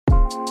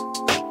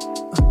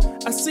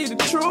I see the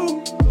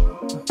truth.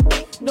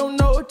 Don't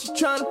know what you're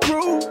trying to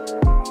prove.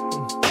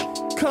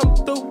 Come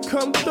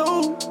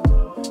through.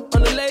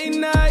 On a late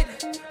night.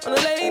 I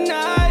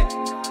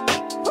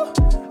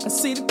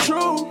see the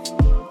truth.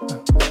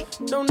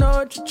 Don't know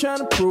what you're trying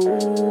to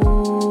prove.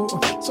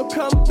 So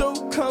come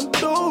through.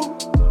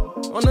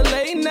 On a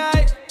late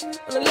night.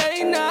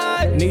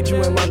 Need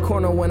you in my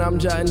corner when I'm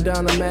jotting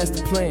down a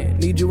master plan.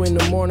 Need you in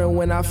the morning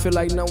when I feel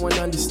like no one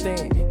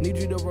understands. Need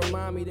you to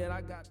remind me that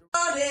I got the...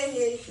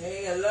 Hey,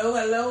 hello.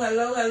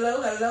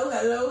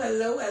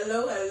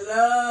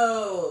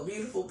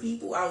 Beautiful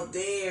people out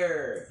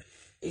there.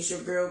 It's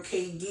your girl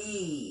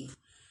KD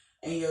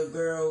and your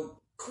girl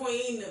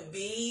Queen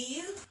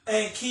B.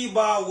 And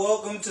Kiba,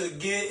 welcome to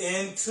Get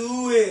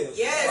Into It.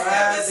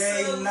 Yes,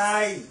 Friday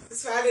night.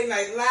 It's Friday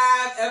Night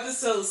Live,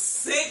 episode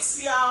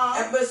 6, y'all.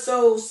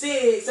 Episode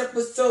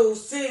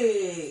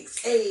 6.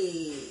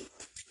 Hey.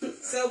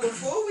 So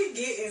before we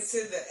get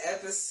into the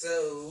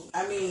episode,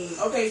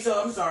 so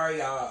I'm sorry,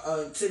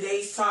 y'all.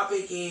 Today's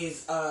topic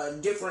is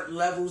different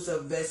levels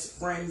of best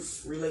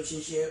friends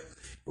relationship.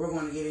 We're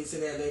going to get into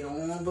that later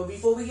on. But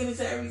before we get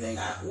into everything,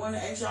 I want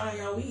to ask y'all how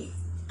y'all week.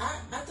 I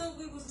thought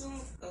we was doing...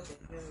 Okay,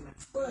 never mind.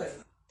 What?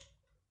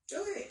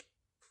 Go ahead.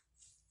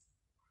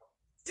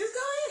 Just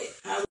go ahead.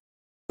 How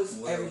was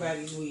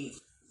everybody's week?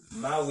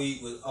 My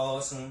week was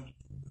awesome.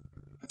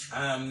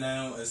 I am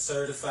now a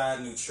certified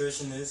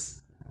nutritionist.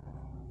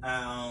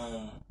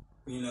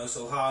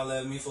 So holler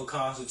at me for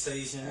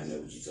consultation. I know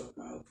what you're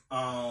talking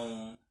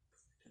about.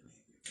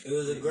 It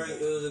was a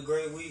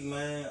great week,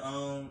 man.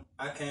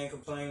 I can't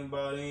complain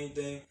about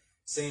anything.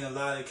 Seen a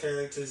lot of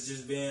characters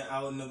just being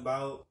out and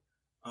about.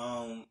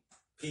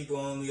 People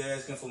only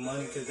asking for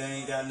money because they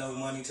ain't got no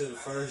money to the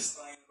first.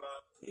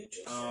 It's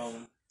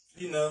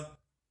been a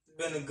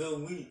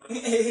good week.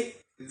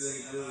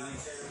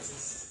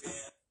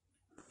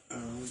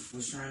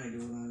 Was trying to do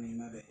it on me,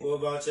 my bad. What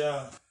about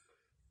y'all?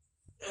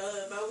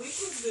 My week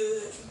was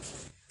good.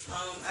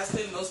 I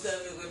spent most of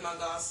it with my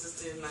god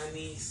sister and my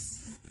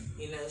niece.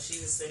 You know,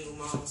 she's a single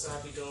mom, so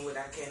I'll be doing what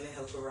I can to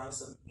help her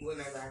out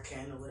whenever I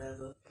can or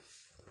whatever.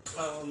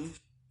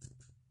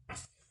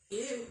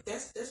 Yeah,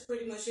 that's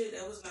pretty much it.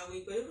 That was my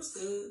week, but it was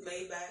good,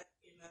 laid back,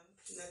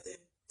 nothing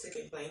to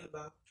complain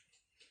about.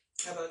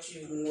 How about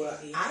you? Well,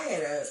 I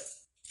had a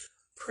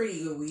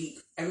pretty good week.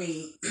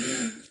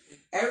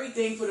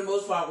 Everything for the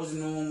most part was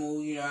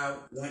normal. I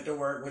went to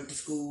work, went to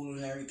school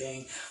and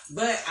everything.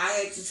 But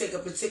I had to take a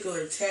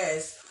particular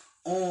test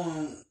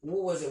on,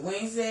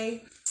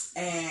 Wednesday?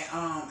 And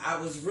I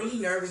was really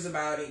nervous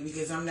about it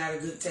because I'm not a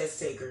good test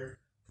taker.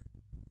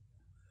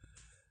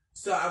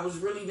 So I was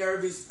really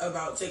nervous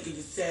about taking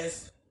the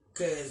test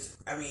because,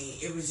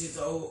 it was just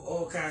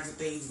all kinds of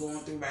things going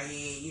through my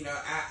head.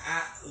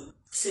 I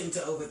tend to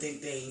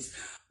overthink things.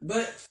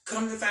 But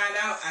come to find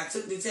out, I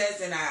took the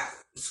test and I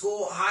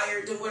scored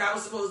higher than what I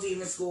was supposed to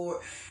even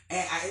score.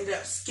 And I ended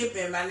up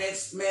skipping my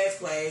next math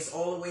class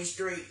all the way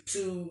straight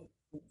to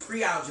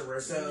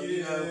pre-algebra. So,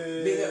 big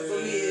up for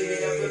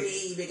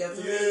me.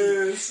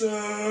 Yeah, so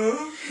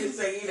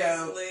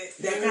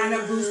that kind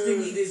of boosted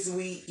me this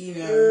week, Y'all,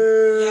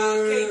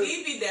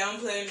 KD be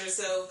downplaying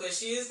herself, but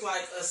she is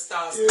like a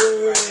star right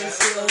now. I'm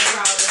so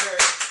proud of her.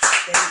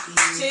 Thank you.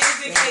 Cheers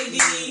to KD.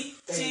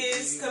 Thank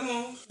Cheers. you. Come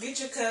on. Get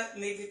your cup,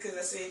 nigga, because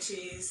I said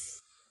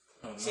cheers.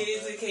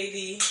 Cheers to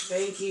KD.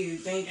 Thank you.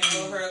 And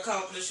all her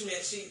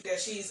accomplishments,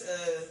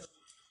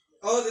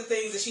 all the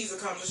things that she's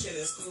accomplishing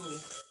in school.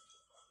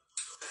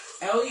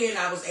 Oh yeah, and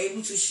I was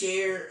able to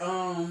share,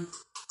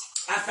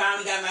 I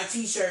finally got my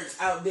t-shirts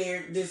out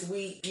there this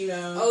week,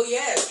 Oh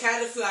yeah,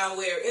 Cauliflower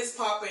wear. It's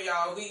popping,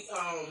 y'all. We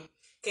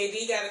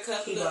KD got a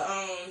couple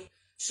of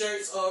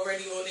shirts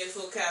already on there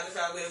for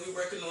Cauliflower wear. We're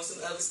working on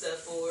some other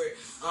stuff for it.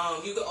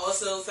 You can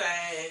also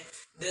find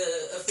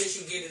the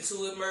official Get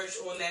Into It merch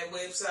on that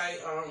website.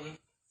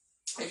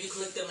 If you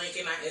click the link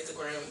in our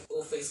Instagram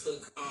or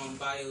Facebook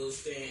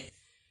bios, then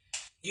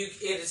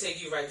it'll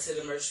take you right to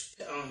the merch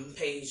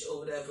page or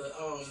whatever.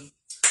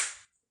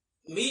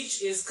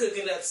 Meech is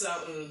cooking up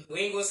something. We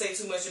ain't gonna say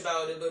too much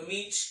about it, but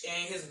Meech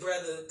and his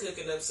brother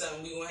cooking up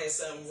something. We gonna have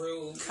something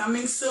real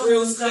coming soon,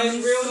 real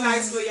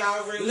nice for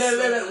y'all. Real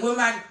soon.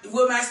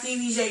 With my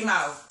Stevie J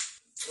mouth.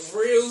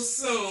 Real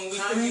soon.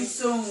 Coming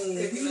soon.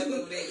 Cooking up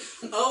over there.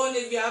 Oh, and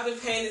if y'all been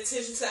paying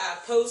attention to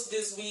our post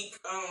this week,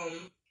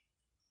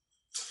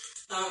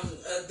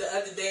 the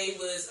other day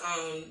was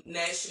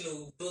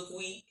National Book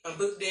Week,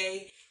 Book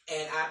Day,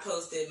 and I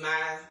posted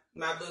my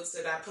books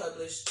that I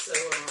published. So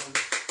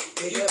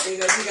big up. We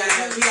got an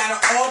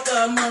author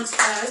amongst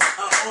us.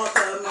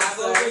 I've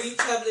already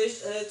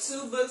published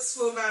 2 books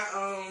for my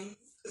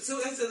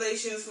 2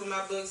 installations for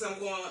my books. I'm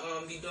going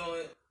to be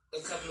doing a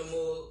couple of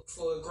more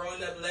for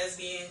Growing Up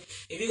Lesbian.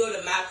 If you go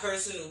to my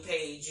personal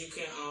page, you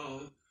can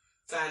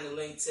find the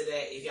link to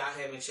that if y'all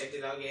haven't checked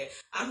it out yet.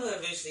 I'm going to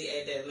eventually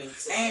add that link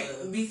to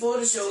and before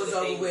the show is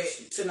over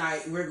with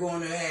tonight, we're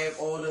going to have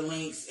all the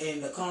links in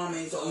the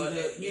comments. We're going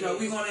to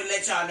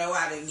let y'all know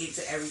how to get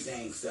to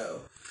everything.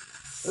 So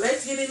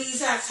Let's get into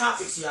these hot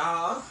topics,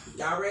 y'all.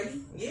 Y'all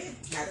ready? Yeah.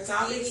 Hot Get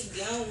topics? it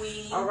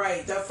going. All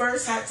right, the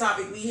first hot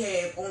topic we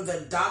have on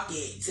the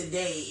docket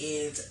today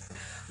is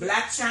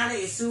Blac Chyna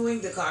is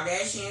suing the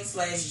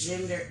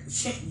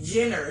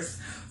Kardashians/Jenners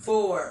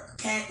for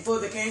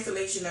the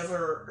cancellation of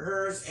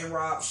hers and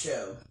Rob's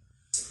show.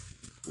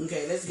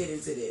 Okay, let's get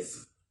into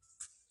this.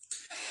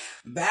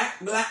 Blac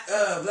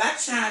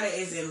Chyna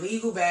is in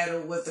legal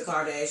battle with the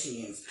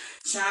Kardashians.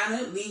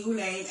 Chyna, legal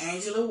name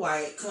Angela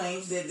White,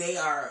 claims that they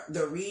are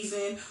the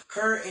reason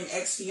her and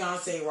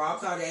ex-fiance Rob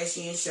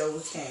Kardashian's show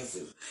was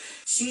canceled.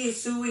 She is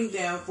suing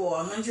them for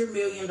 $100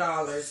 million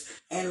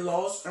and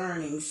lost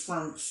earnings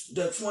from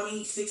the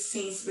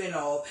 2016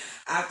 spinoff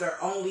after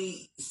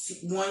only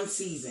one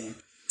season,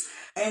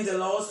 and the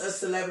loss of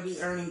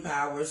celebrity earning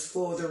powers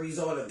for the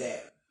result of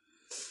that.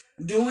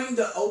 During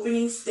the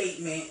opening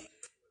statement,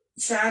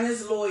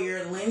 Chyna's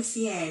lawyer, Lynn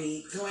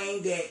Ciani,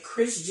 claimed that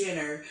Kris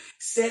Jenner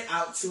set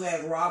out to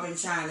have Rob and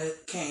Chyna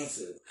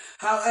canceled.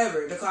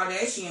 However, the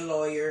Kardashian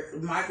lawyer,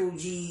 Michael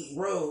G.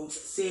 Rhodes,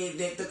 said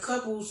that the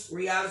couple's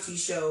reality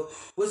show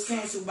was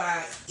canceled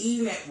by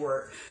E!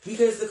 Network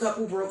because the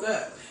couple broke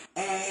up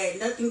and had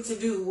nothing to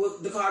do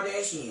with the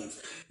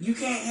Kardashians. You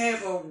can't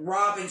have a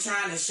Rob and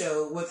Chyna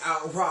show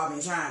without Rob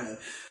and Chyna.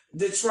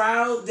 The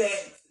trial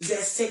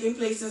that's taking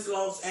place in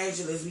Los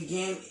Angeles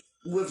began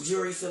with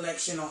jury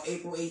selection on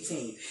April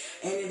 18th,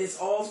 and it is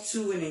off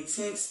to an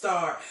intense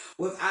start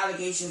with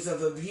allegations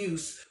of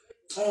abuse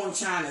on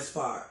Chyna's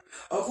part.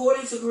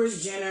 According to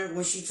Kris Jenner,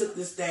 when she took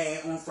the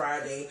stand on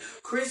Friday,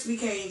 Kris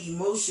became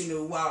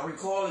emotional while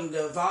recalling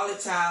the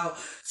volatile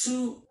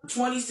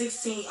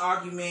 2016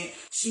 argument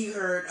she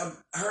heard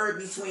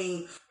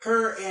between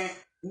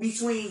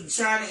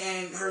Chyna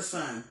and her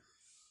son,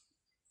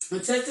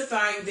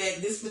 testifying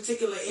that this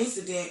particular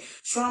incident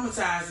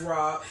traumatized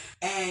Rob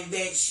and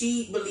that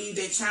she believed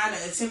that Chyna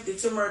attempted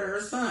to murder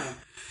her son.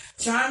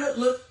 Chyna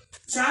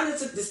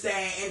took the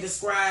stand and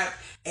described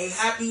a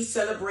happy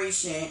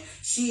celebration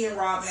she and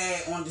Rob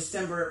had on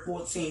December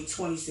 14,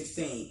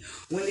 2016,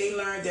 when they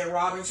learned that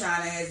Rob and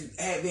Chyna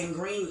had been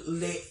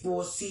greenlit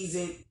for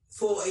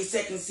a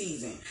second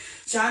season.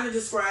 Chyna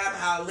described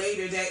how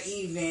later that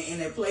evening,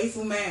 in a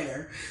playful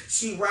manner,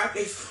 she wrapped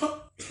a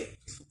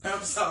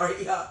I'm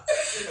sorry, y'all.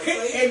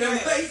 In a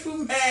playful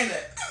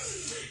manner,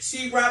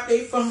 she wrapped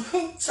a phone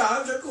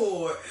charger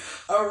cord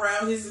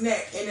around his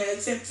neck in an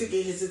attempt to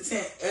get his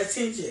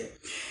attention.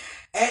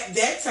 At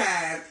that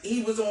time,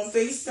 he was on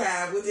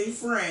FaceTime with a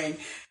friend,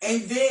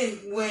 and then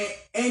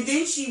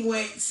she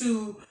went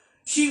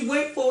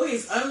for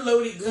his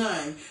unloaded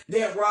gun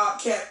that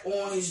Rob kept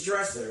on his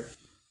dresser.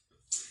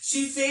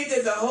 She said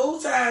that the whole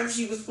time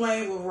she was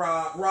playing with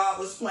Rob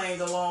was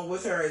playing along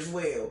with her as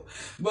well.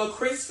 But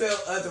Kris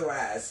felt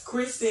otherwise.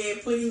 Kris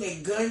said, "Putting a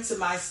gun to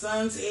my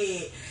son's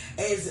head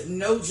is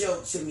no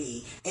joke to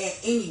me. And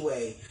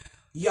anyway,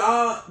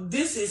 y'all,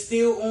 this is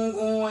still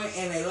ongoing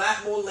and a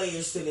lot more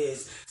layers to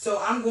this. So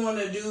I'm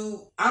gonna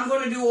do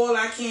all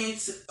I can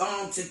to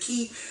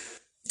keep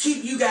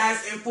you guys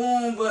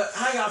informed." But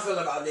how y'all feel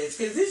about this?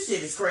 Because this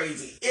shit is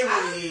crazy. It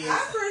really is. I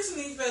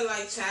personally feel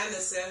like Chyna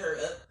set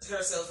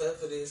herself up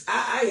for this.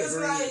 I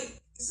agree.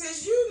 Like,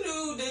 since you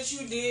knew that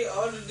you did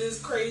all of this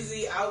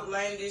crazy,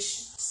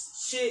 outlandish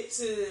shit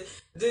to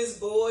this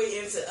boy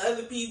and to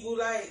other people,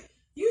 like,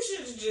 you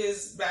should have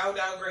just bowed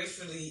out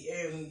gracefully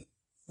and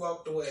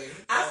walked away.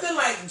 I feel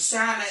like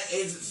Chyna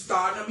is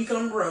starting to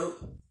become broke.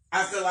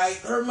 I feel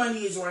like her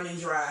money is running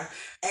dry,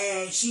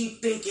 and she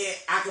thinking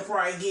I could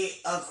probably get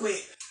a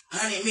quick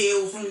 $100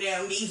 million from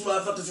them. These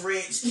motherfuckers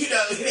rich, you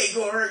know, it ain't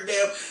gonna hurt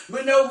them.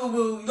 But no,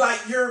 boo-boo,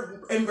 like,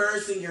 you're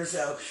embarrassing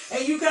yourself,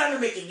 and you kind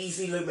of making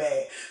DC look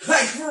bad.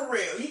 Like, for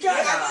real, you kind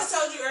of. I just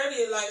told you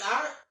earlier, like,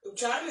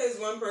 Chyna is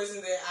one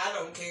person that I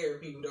don't care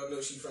if people don't know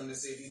she's from the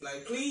city.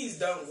 Like, please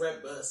don't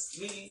rep us.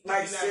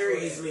 Like,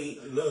 seriously.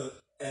 Look,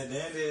 at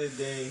the end of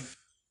the day,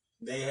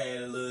 they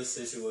had a little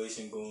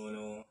situation going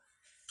on.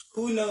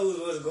 Who knows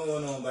what's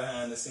going on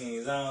behind the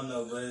scenes? I don't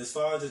know. But as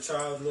far as the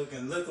trials look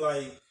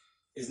like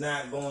it's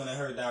not going in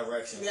her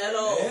direction. At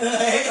all.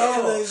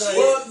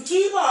 Well,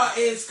 Keybar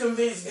is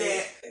convinced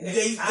that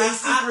they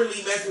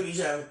secretly mess with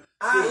each other.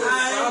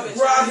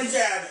 Rob and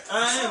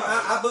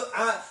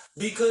Chyna.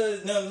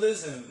 Because, now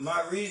listen,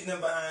 my reasoning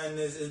behind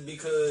this is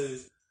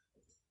because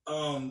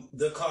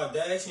the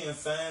Kardashian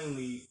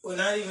family, well,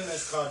 not even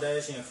this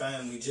Kardashian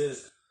family,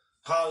 just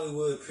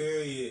Hollywood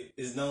period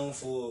is known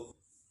for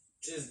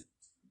just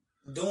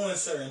doing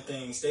certain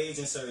things,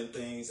 staging certain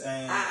things,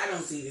 and I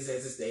don't see this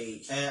as a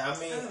stage. And I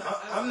mean,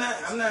 I'm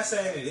not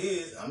saying it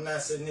is. I'm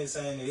not sitting here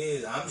saying it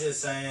is. I'm just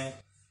saying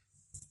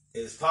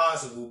it's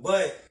possible,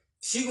 but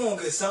she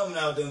gonna get something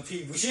out of them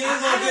people. She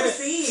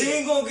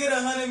ain't gonna get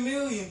 $100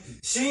 million.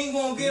 She ain't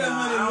gonna get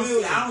 $100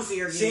 million. I don't see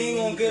her. She ain't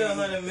gonna get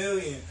 $100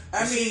 million.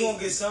 She gonna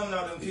get something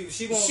out of them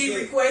people. She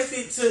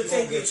requested to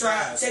take the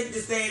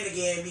stand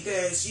again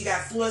because she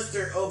got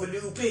flustered over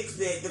new pics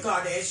that the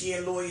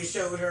Kardashian lawyer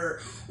showed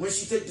her when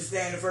she took the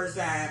stand the first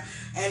time,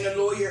 and her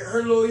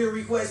lawyer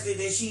requested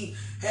that she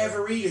have a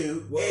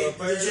redo, and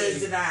the judge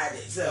denied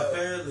it. So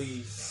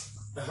apparently,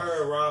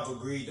 her and Rob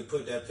agreed to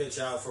put that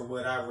picture out for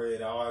what I read,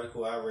 the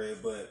article I read.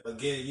 But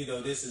again,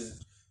 this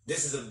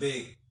is a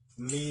big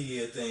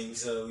media thing,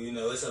 so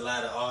it's a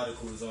lot of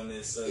articles on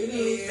this. So it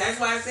is. That's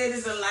why I said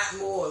there's a lot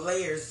more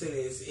layers to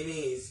this. It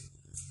is.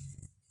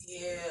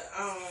 Yeah.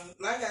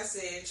 Like I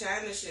said,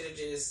 China should have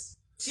just.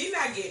 She's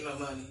not getting no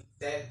money.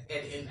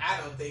 And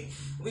I don't think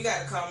we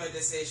got a comment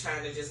that said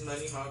China just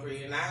money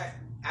hungry, and I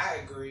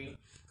agree.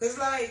 Cause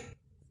like,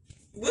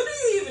 what do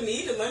you even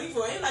need the money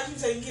for? Ain't like you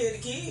taking care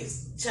of the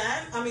kids.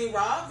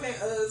 Rob and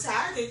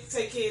Ty can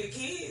take care of the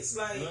kids.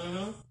 Like,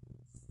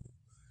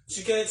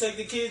 she can't take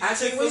the kids. I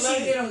think when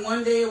she get them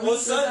one day a week on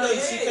Sunday,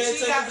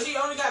 she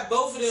only got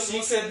both of them.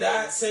 She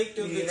cannot take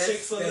them to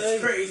Chick-fil-A.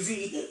 That's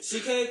crazy. She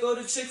can't go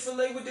to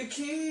Chick-fil-A with the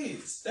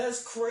kids.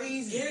 That's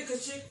crazy. Yeah,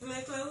 because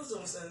Chick-fil-A closed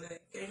on Sunday.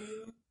 Can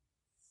you?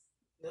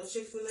 No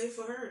Chick-fil-A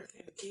for her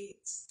and the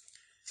kids.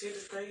 Shit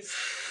is crazy.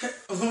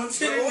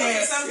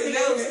 Something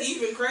else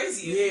even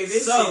crazier. Yeah,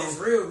 this shit is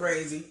real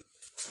crazy.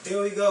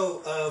 Here we go,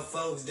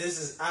 folks. This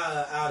is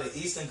out of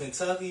Eastern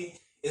Kentucky.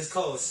 It's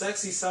called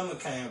Sexy Summer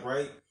Camp,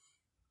 right?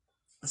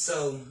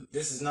 So,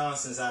 this is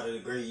nonsense out of the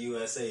great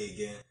USA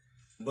again.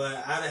 But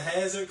out of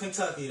Hazard,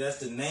 Kentucky, that's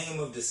the name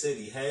of the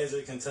city,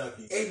 Hazard,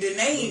 Kentucky. And the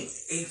name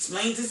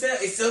explains itself.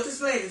 It's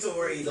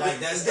self-explanatory. Like,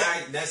 that's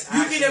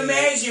you can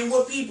imagine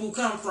what people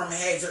come from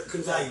Hazard,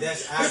 Kentucky. Like,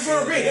 that's actually,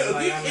 for real.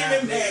 Like, you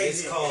can imagine.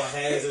 It's called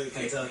Hazard,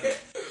 Kentucky.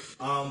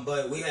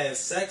 But we have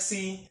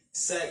Sexy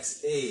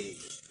Sex Ed,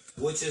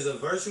 which is a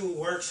virtual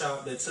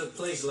workshop that took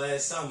place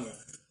last summer.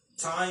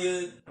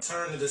 Tanya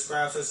Turner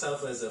describes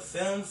herself as a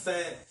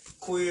femme-fat,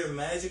 queer,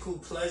 magical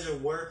pleasure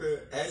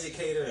worker,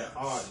 educator, and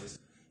artist.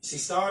 She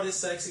started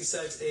Sexy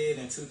Sex Ed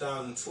in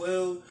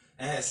 2012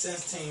 and has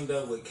since teamed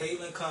up with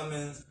Caitlin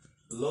Cummins,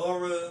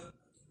 Laura,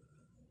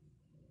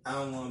 I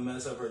don't want to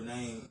mess up her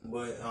name,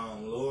 but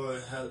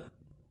Laura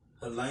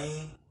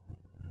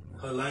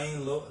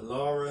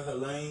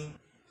Helene,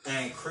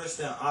 and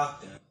Kristen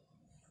Octon.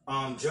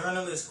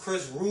 Journalist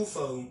Chris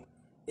Rufo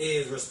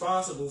is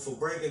responsible for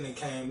breaking the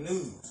camp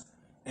news.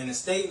 In a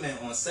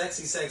statement on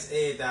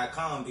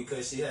sexysexed.com,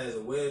 because she has a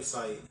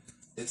website,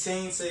 the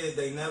team said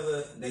they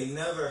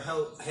never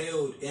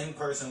held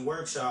in-person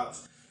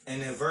workshops,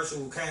 and their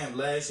virtual camp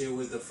last year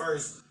was the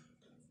first,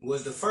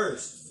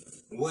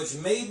 which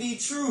may be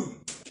true,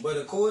 but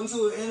according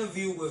to an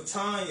interview with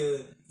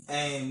Tanya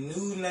and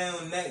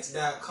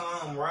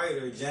NewNowNext.com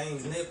writer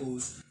James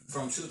Nichols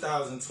from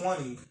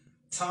 2020,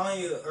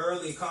 Tanya's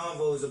early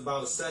convos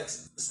about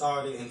sex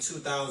started in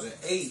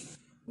 2008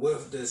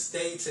 with the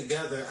Stay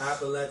Together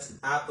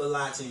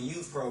Appalachian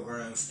Youth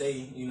Program,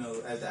 STAY,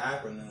 as the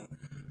acronym.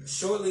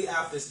 Shortly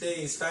after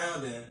STAY's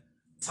founding,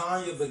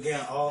 Tanya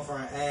began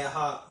offering ad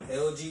hoc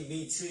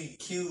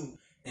LGBTQ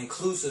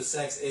inclusive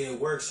sex ed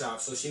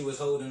workshops. So she was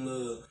holding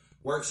little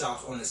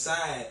workshops on the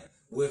side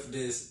with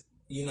this,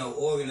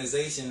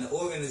 organization. The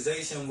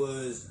organization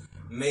was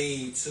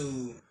made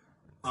to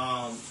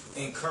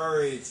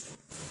encourage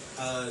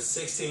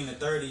 16 to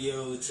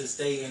 30-year-olds to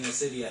stay in the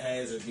city of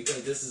Hazard,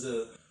 because this is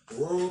a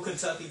rural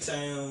Kentucky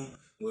town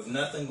with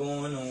nothing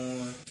going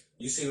on.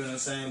 You see what I'm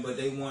saying? But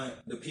they want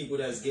the people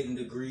that's getting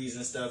degrees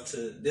and stuff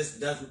to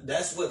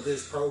that's what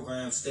this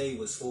program Stay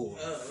was for.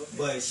 Oh, okay.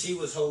 But she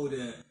was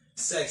holding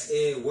sex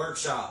ed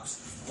workshops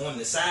on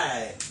the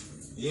side.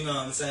 You know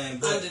what I'm saying?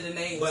 But, under the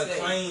name but Stay.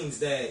 Claims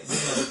that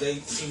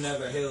she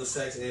never held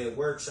sex ed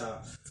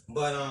workshops.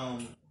 But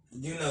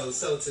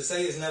so to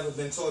say it's never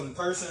been taught in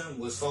person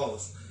was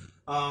false.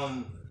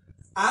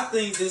 I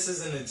think this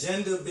is an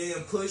agenda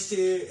being pushed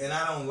here, and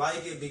I don't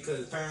like it,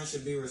 because parents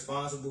should be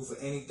responsible for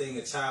anything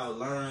a child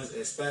learns,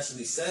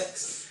 especially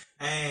sex.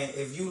 And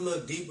if you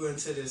look deeper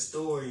into this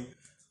story,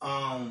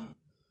 I'm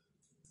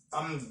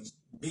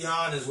be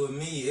honest with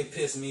me, it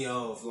pissed me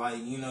off,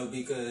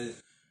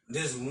 because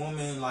this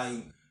woman,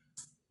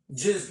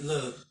 just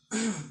look,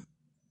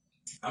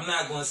 I'm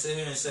not going to sit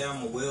here and say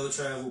I'm a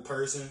well-traveled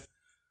person,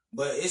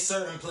 but it's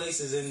certain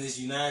places in this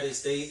United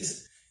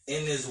States,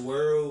 in this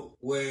world,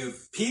 where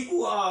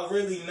people are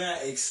really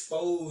not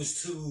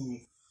exposed to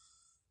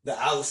the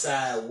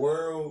outside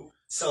world,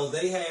 so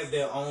they have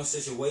their own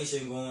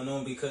situation going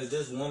on, because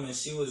this woman,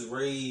 she was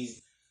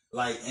raised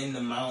in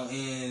the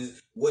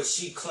mountains, what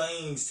she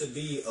claims to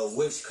be a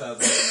witch coven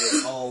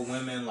with all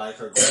women, like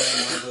her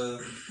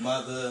grandmother,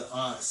 mother,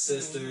 aunt,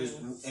 sisters,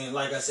 and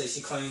like I said,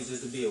 she claims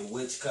this to be a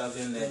witch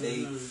coven, that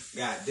they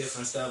got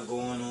different stuff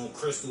going on,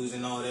 crystals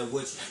and all that,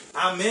 which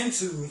I'm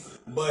into,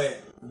 but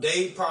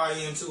they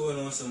probably into it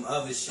on some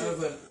other shit.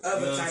 Other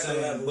type of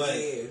level, but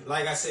yeah.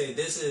 like I said,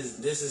 this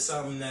is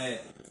something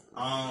that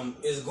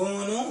is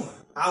going on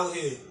out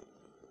here.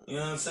 You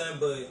know what I'm saying?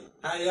 But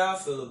how y'all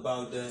feel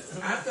about that?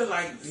 I feel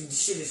like the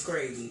shit is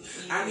crazy.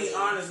 I mean,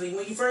 honestly,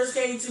 when you first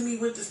came to me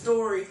with the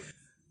story,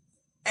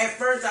 At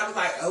first, I was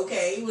like,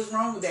 okay, what's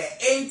wrong with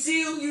that?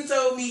 Until you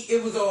told me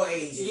it was all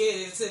ages.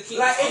 Yeah, it's a kid.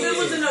 Like, if it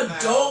was an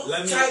adult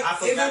type,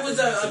 if it was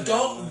an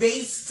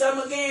adult-based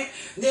summer camp,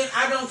 then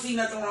I don't see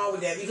nothing wrong with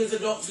that, because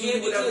adults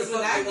can do whatever the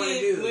fuck they want to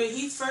do. When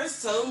he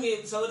first told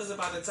us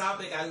about the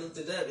topic, I looked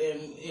it up,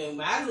 and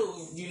my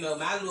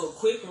little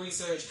quick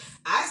research,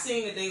 I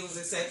seen that they was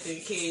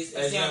accepting kids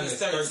as young as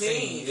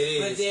 13.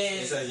 But then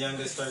it's as young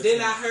as 13.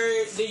 Then I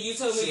heard that you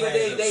told me, but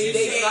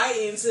they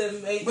fighting to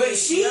make. But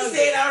she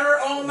said out her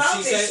own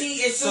mouth that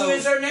she, as soon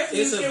as her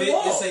nephew can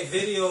walk. It's a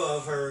video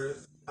of her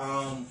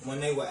when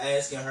they were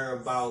asking her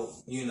about,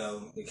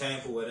 the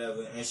camp or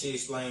whatever, and she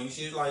explained,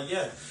 she was like,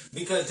 yeah,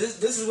 because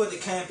this is what the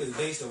camp is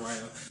based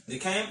around. The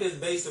camp is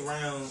based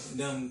around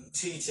them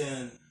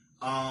teaching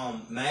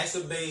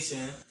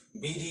masturbation,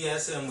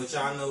 BDSM, which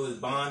y'all know is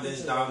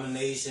bondage,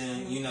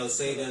 domination,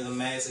 sadism,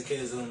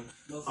 masochism,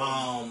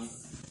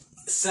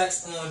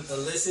 sex on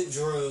illicit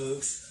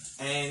drugs,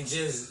 and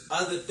just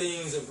other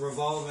things that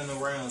revolving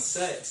around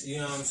sex, you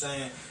know what I'm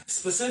saying?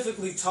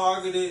 Specifically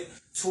targeted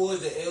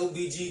towards the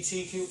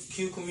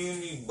LGBTQ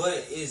community,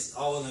 but it's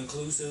all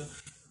inclusive.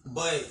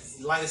 But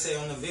like I said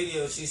on the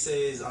video, she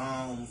says,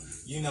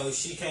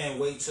 she can't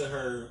wait till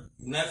her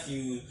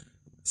nephew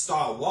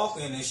start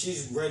walking and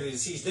she's ready to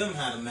teach them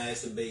how to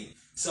masturbate.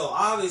 So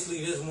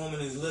obviously this woman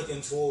is looking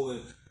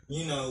toward,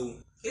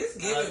 it's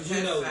giving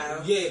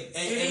and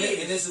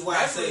this is why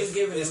I say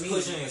it's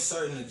pushing a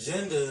certain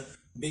agenda,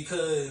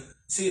 because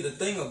see, the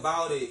thing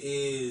about it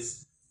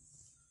is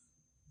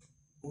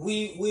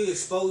we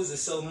expose it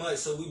so much,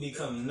 so we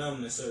become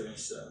numb to certain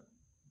stuff.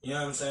 You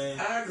know what I'm saying?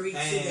 I agree to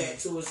that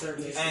to a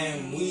certain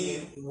extent. And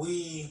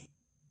we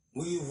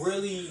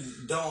really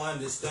don't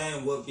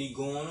understand what be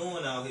going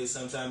on out here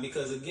sometimes,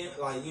 because again,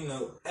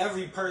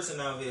 every person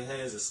out here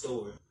has a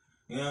story.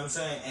 You know what I'm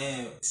saying?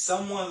 And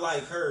someone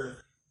like her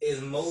is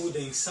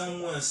molding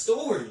someone's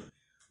story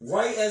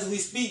right as we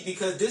speak,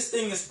 because this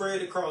thing is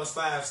spread across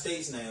 5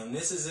 states now. And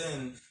this is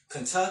in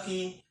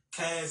Kentucky,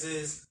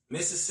 Kansas,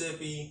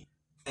 Mississippi,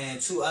 and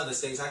 2 other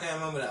states. I can't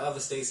remember the other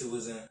states it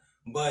was in.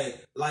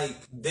 But,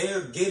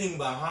 they're getting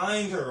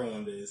behind her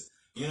on this.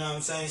 You know what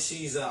I'm saying?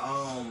 She's a,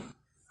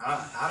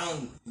 I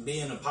don't be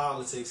into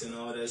politics and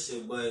all that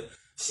shit, but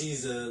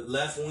she's a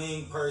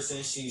left-wing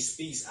person. She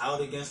speaks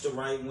out against the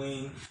right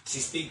wing. She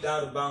speaks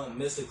out about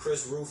Mr.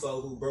 Chris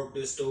Rufo, who broke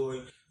this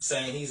story,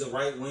 saying he's a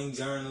right-wing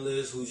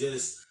journalist who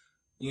just,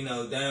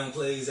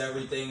 downplays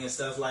everything and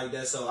stuff like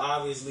that. So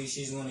obviously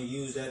she's going to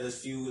use that as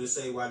fuel to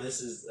say why this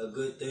is a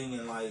good thing.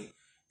 And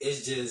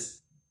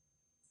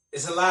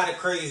it's a lot of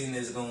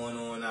craziness going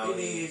on out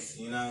here.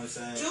 You know what I'm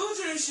saying?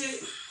 Children should.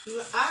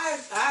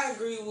 I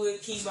agree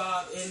with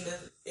Kebab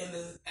in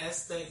the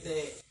aspect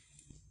that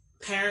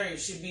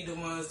parents should be the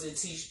ones that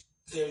teach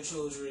their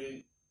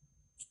children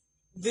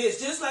this,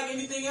 just like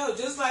anything else.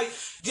 Just like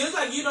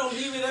you don't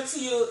leave it up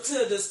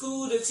to the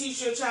school to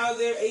teach your child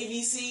their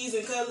ABCs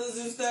and colors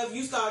and stuff.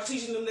 You start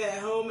teaching them that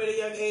at home at a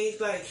young age.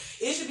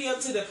 It should be up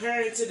to the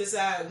parent to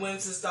decide when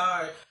to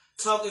start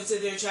talking to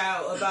their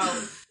child about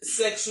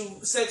sex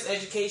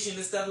education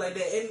and stuff like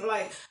that. And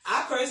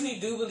I personally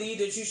do believe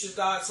that you should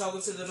start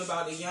talking to them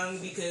about it young,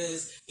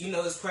 because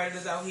there's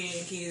predators out here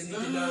and kids need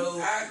to know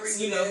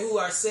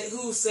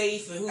who's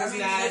safe and who's not,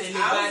 and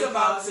their body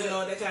parts and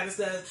all that kind of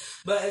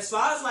stuff. But as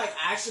far as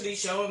actually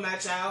showing my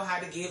child how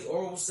to give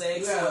oral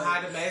sex or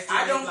how to masturbate,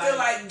 I don't feel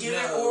like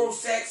giving oral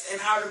sex and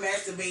how to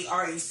masturbate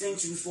are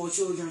essentials for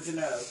children to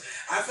know.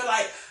 I feel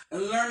like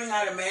learning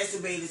how to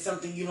masturbate is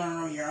something you learn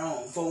on your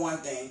own, for one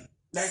thing.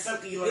 That's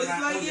something you learn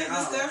on your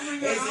own.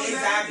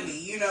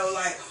 Exactly.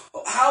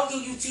 How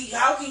can you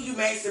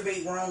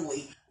masturbate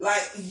wrongly?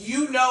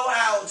 You know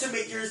how to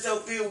make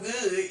yourself feel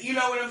good. You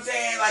know what I'm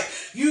saying?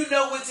 You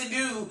know what to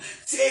do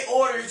in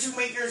order to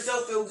make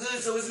yourself feel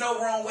good, so there's no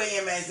wrong way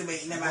in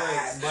masturbating in my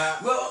eyes.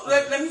 Well,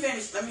 let me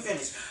finish.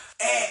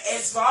 And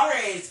as far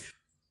as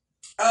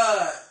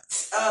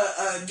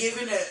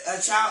giving a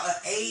child an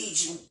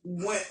age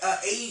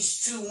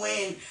to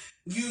when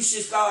you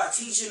should start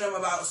teaching them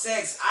about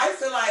sex, I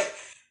feel like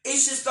it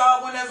should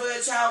start whenever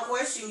a child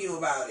questions you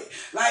about it.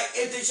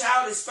 If the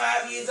child is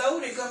 5 years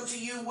old and come to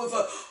you with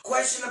a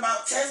question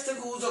about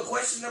testicles or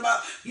question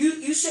about,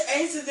 you should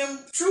answer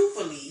them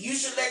truthfully. You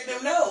should let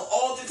them know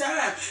all the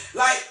time.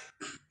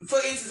 For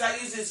instance, I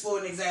use this for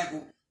an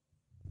example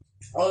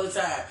all the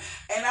time.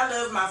 And I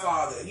love my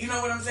father. You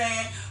know what I'm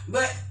saying?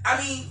 But,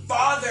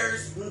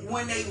 fathers,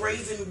 when they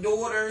raising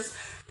daughters,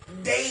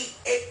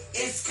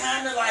 it's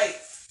kind of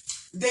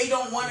they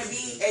don't want to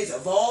be as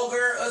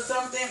vulgar or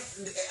something.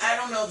 I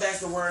don't know if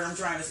that's the word I'm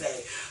trying to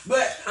say.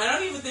 But I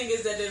don't even think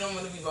it's that they don't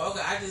want to be vulgar.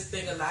 I just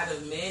think a lot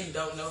of men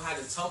don't know how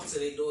to talk to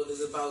their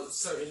daughters about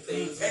certain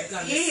things. Because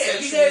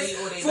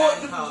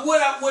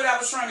what I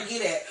was trying to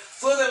get at,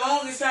 for the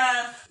longest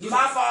time,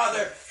 my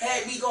father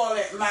had me call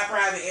it my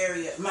private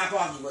area, my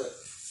pocketbook.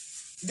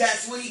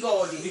 That's what he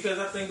called it. Because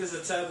I think it's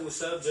a taboo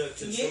subject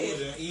to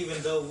children, even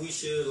though we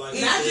should like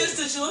not just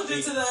to children,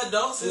 to the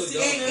adults. It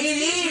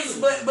is,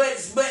 but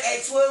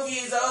at 12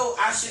 years old,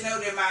 I should know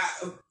that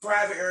my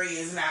private area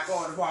is not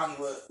called a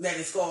pocketbook. That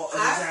it's called a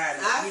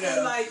vagina. I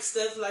feel like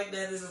stuff like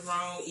that is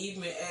wrong,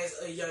 even as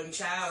a young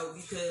child,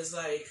 because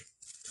like,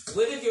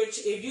 what if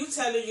you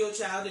telling your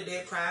child that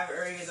their private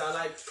areas are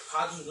like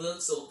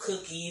pocketbooks or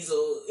cookies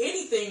or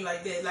anything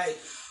like that, like.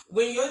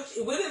 What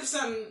if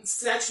something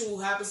sexual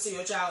happens to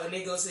your child and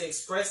they go to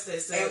express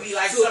themselves? And be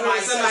like,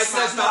 somebody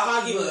touched my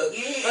pocketbook.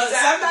 Yeah, exactly.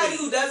 Somebody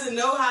who doesn't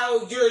know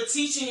how you're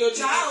teaching your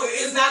child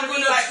is not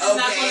going to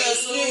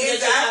assume that your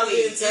child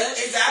getting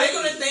touched. Exactly. They're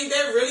going to think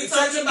they're really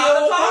talking about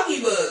about a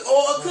pocketbook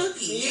or a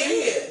cookie.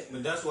 Yeah.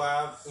 But that's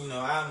why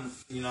I'm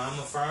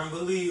a firm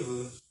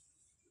believer,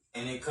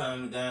 and it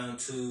comes down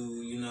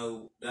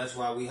to that's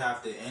why we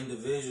have to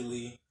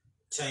individually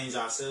change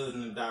ourselves in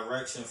the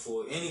direction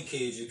for any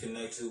kid you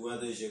connect to,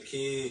 whether it's your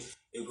kid,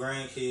 your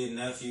grandkid,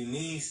 nephew,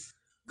 niece,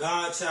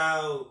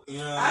 godchild,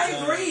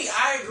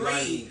 I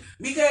agree.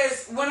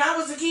 Because when I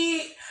was a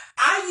kid,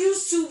 I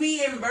used to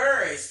be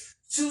embarrassed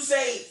to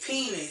say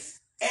penis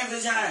and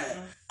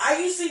vagina. I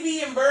used to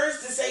be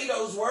embarrassed to say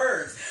those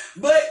words.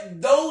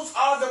 But those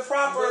are the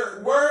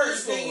proper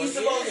words that you're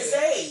supposed to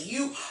say.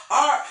 You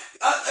are...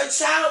 A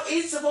child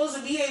is supposed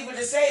to be able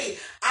to say,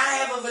 I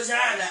have a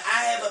vagina,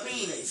 I have a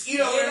penis. You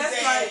know what I'm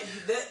saying?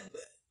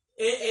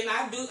 And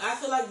I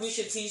feel like we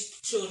should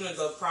teach children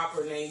the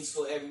proper names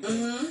for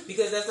everything. Mm-hmm.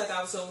 Because that's like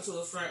I was talking to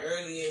a friend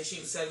earlier, and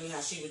she was telling me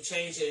how she was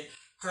changing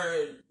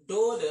her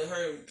daughter,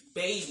 her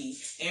baby,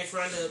 in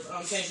front of,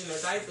 changing her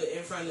diaper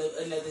in front of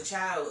another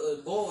child,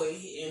 a boy,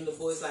 and the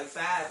boy's like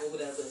 5 or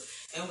whatever.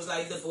 And was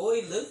like, the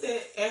boy looked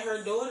at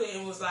her daughter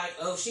and was like,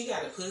 oh, she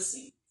got a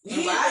pussy.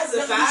 And why is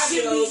a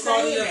 5-year-old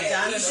calling a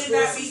vagina? You should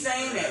not be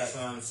saying that. That's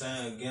what I'm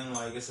saying. Again,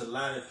 like, it's a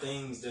lot of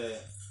things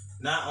that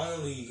not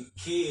only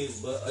kids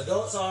but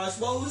adults are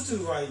exposed to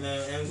right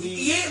now, and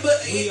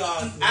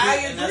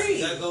I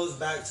agree. That goes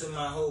back to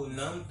my whole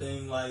numb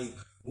thing. Like,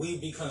 we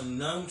become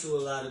numb to a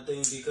lot of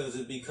things because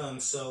it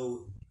becomes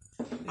so.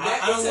 I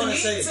don't want to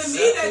say. To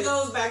me, that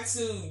goes back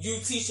to you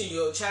teaching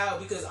your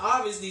child, because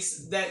obviously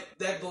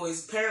that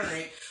boy's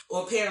parent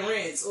or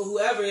parents or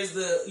whoever is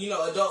the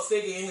adult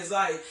figure in his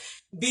life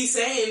be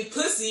saying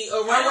pussy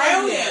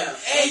around him,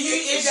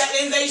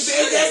 and they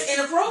should. That's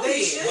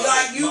inappropriate.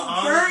 Like,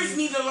 parents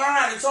need to learn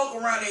how to talk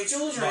around their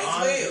children as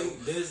well.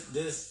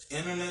 This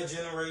internet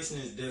generation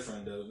is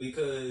different though,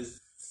 because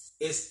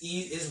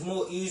it's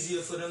more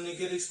easier for them to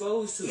get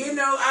exposed to.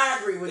 I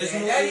agree with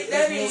that.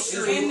 That is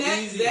true. And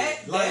wait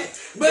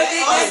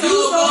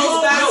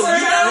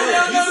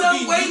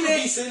a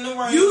minute.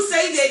 You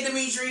say that,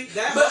 Dimitri.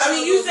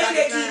 You say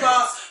that,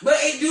 Keyball. But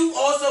it do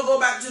also go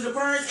back to the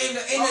parents and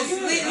I'm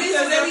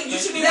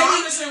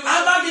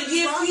about to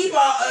give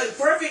Keyball a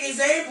perfect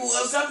example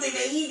of something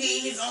that he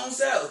did his own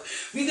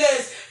self.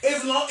 Because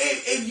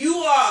if you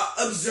are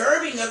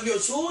observing of your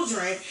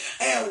children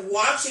and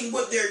watching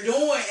what they're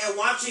doing and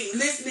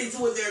listening to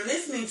what they're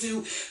listening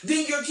to,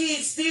 then your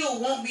kids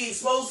still won't be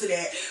exposed to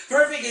that.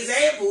 Perfect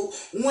example,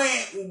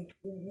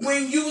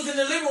 when you was in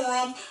the living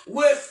room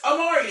with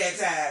Amari that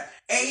time,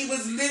 and he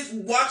was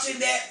watching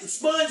that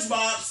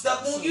SpongeBob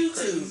stuff on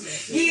YouTube.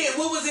 Yeah,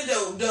 what was it,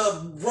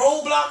 the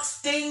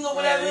Roblox thing or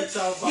whatever?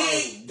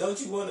 Don't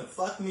you want to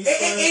fuck me?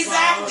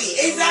 Exactly.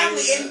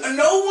 And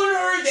no one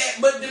heard that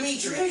but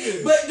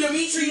Dimitri. But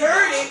Dimitri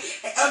heard it.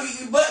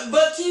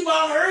 But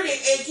Keyball heard it,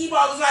 and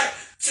Keyball was like,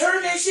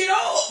 turn that shit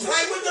off.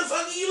 Like, what the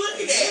fuck are you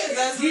looking at?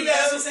 That's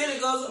what I'm saying.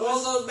 It all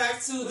goes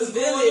back to the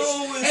village.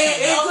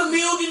 And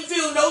Camille didn't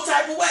feel no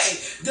type of way.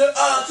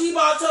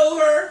 Keyball told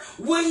her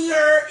what he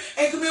heard,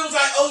 and Camille was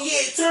like, oh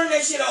yeah, turn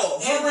that shit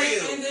off. For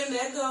real. And then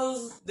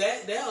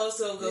that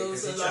also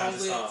goes along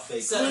with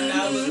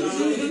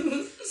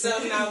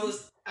something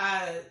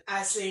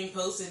I seen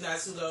posted not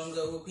too long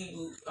ago where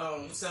people,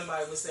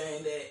 somebody was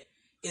saying that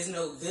is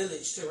no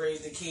village to raise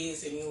the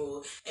kids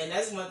anymore. And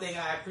that's one thing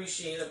I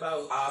appreciate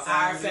about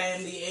our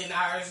family and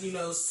our,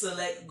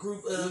 select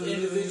group of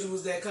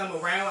individuals that come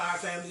around our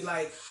family.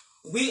 Like,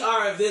 we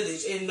are a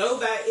village, and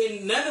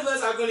none of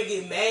us are going to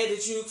get mad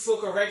at you for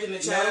correcting the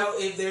child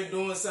if they're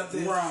doing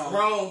something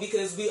wrong,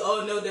 because we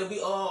all know that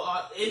we all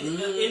are in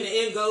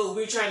the end goal.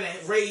 We're trying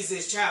to raise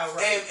this child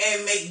right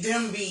and make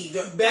them be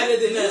better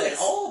than us.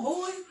 Oh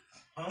boy.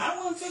 I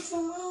want to take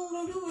some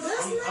room to do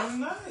it. I'm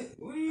not.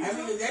 What are you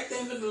doing? That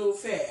thing look a little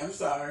fat. I'm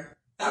sorry.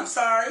 I'm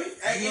sorry.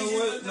 You know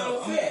what?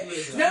 No, fat.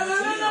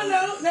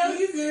 No,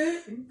 you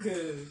good. You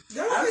good.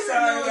 I'm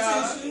sorry,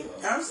 y'all.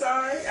 I'm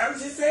sorry. I'm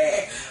just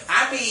saying.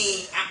 I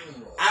mean,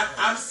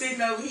 I'm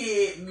sitting over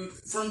here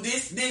from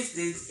this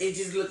distance. It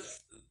just looks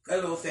a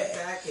little fat.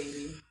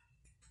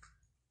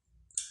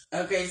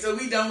 Okay, so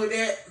we done with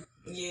that?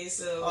 Yeah,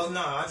 so. Oh,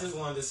 no, I just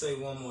wanted to say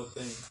one more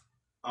thing.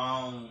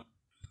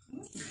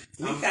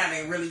 We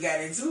kind of really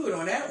got into it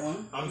on that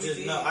one. I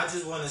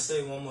just want to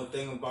say one more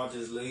thing about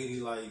this lady.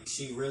 Like,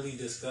 she really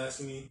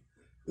disgusts me.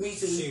 Me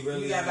too. She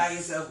really you got by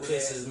yourself with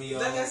pisses that. me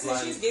off. Like I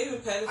said, she's giving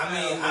pedophile. I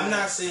mean, I'm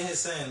not sitting here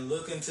saying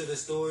look into the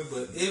story,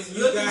 but if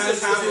you Look guys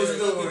into have the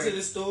to look story. into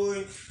the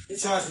story,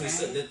 trust me,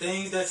 so the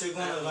things that you're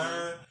gonna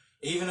learn,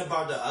 even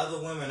about the other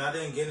women. I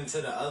didn't get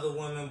into the other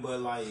women, but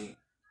like.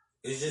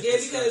 It's just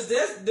because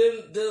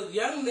the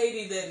young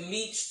lady that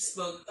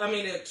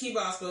that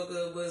Kiba spoke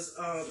of was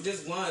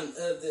just one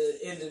of the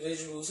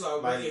individuals who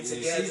are working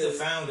together. She's the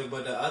founder,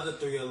 but the other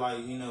three are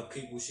like,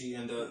 people she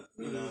end up,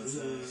 you know what I'm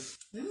saying?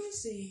 Let me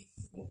see.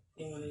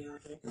 One of y'all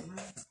drinking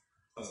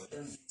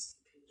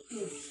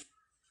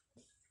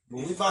But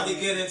we about to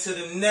get into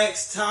the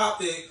next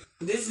topic.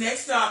 This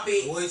next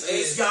topic, which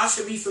is y'all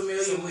should be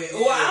familiar with. Yeah.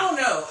 Well, I don't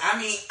know. I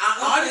mean,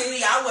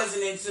 honestly, I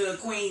wasn't into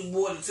Queen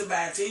Water to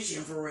my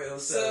attention for real.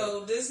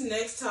 So this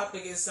next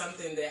topic is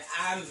something that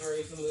I'm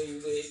very familiar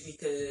with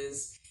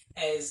because,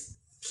 as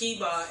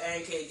Kiba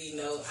and KD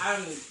know,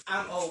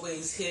 I'm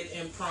always hit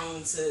and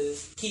prone to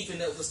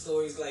keeping up with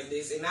stories like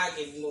this, and I'll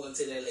get more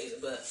into that later.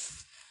 But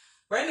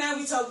right now,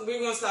 we're gonna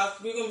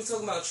be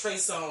talking about Trey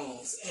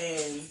Songz.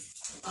 And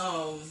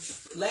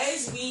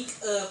last week,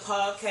 a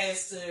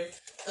podcaster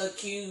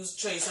accused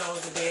Trey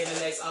Songz of being the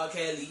next R.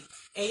 Kelly.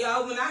 And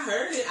y'all, when I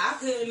heard it, I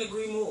couldn't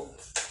agree more.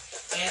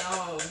 And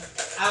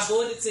I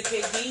brought it to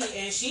KD,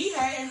 and she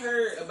hadn't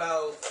heard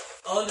about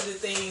all of the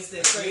things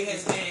that Trey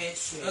has been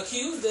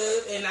accused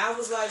of. And I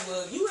was like,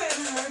 well, you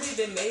haven't heard it,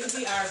 then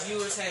maybe our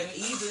viewers haven't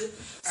either.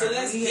 So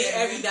let's get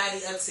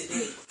everybody up to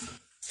date.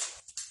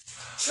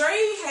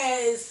 Trey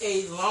has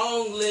a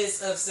long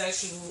list of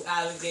sexual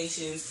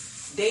allegations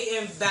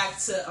dating back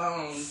to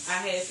I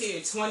have here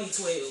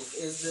 2012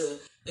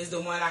 is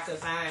the one I could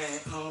find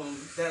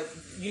that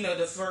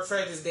the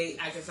furthest date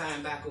I could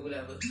find back or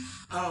whatever.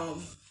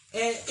 And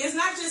it's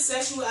not just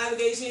sexual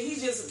allegation,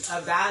 he's just a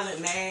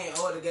violent man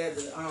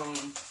altogether.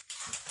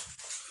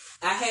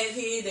 I have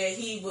here that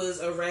he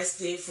was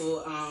arrested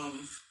for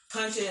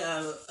punching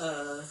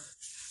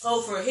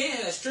for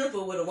hitting a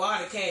stripper with a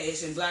water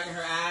cache and blacking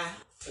her eye.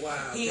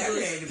 Wow, that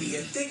had to be a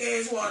thick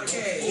ass water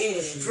cache.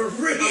 Yeah. For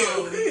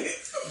real.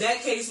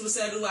 That case was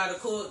settled out of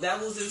court.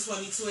 That was in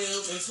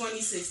 2012. In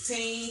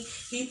 2016,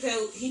 he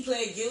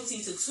pled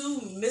guilty to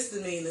 2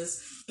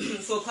 misdemeanors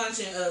for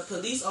punching a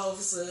police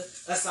officer,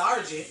 a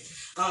sergeant,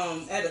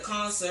 at a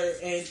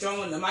concert and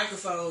throwing the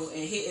microphone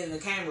and hitting the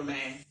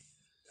cameraman.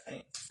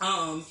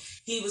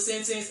 He was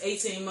sentenced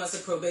 18 months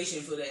of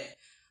probation for that.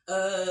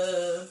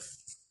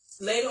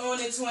 Later on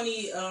in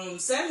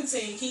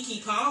 2017,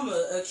 Keke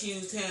Palmer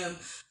accused him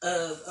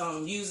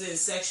of using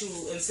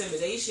sexual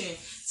intimidation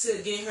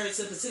to get her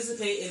to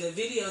participate in a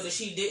video that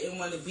she didn't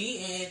want to be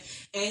in,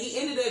 and he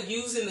ended up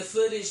using the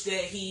footage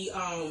that he,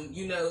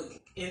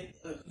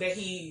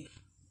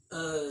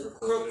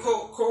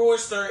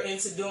 coerced her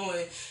into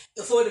doing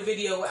for the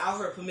video without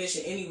her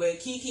permission. Anyway,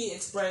 Keke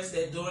expressed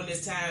that during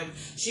this time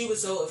she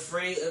was so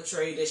afraid of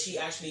Trey that she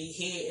actually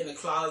hid in a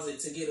closet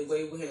to get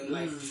away with him,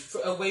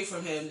 away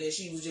from him, that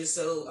she was just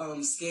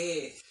so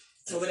scared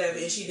or whatever,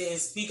 and she didn't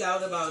speak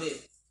out about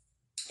it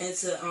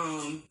until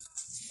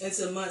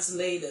months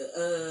later.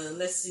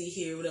 Let's see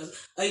here, what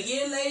else? A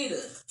year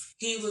later,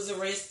 he was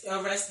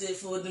arrested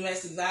for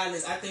domestic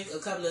violence. I think a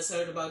couple of us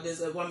heard about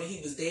this. A woman he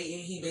was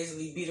dating, he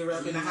basically beat her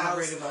up in the house. I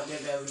read about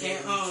that.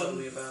 And told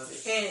me about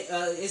it. And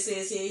it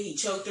says here he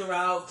choked her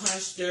out,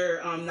 punched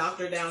her, knocked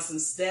her down some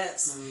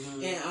steps,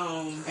 and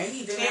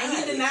he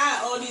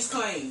denied all these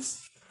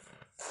claims.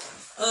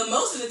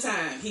 Most of the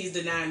time, he's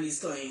denying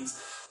these claims.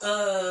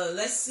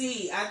 Let's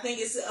see. I think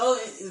it's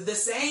the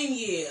same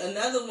year,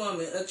 another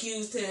woman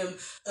accused him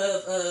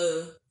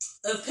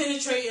of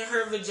penetrating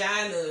her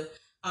vagina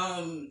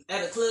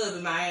at a club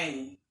in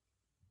Miami.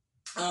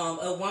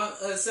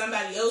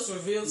 Somebody else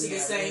revealed to the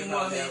same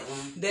woman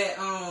that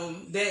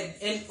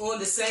and on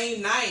the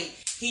same night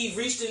he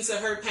reached into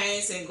her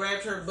pants and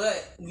grabbed her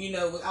butt,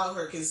 without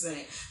her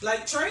consent.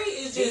 Like, Trey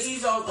is just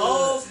he's off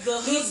the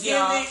hook,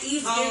 y'all.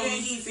 He's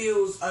giving, he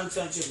feels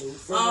untouchable.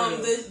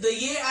 The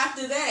year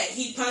after that,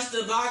 he punched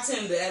a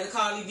bartender at a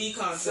Cardi B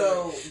concert.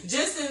 So,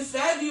 just in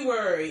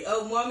February,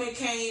 a woman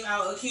came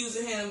out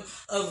accusing him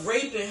of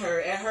raping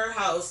her at her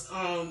house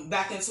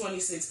back in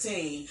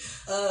 2016.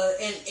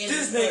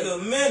 This nigga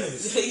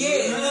menace.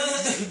 Yeah.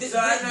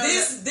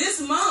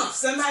 This month,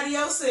 somebody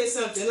else said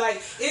something.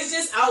 Like, it's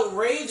just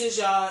outrageous,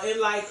 y'all. And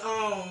like,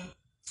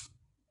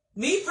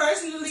 me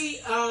personally,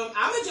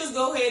 I'ma just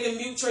go ahead and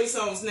mute Trey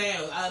Songz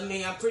now. I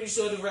mean, I'm pretty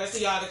sure the rest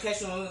of y'all to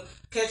catch on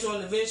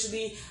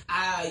eventually.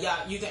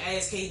 You can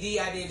ask KD.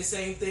 I did the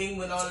same thing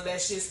when all of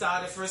that shit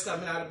started first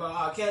coming out about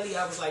R. Kelly.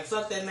 I was like,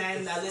 fuck that man,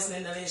 I'm not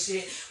listening to that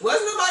shit.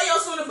 Wasn't nobody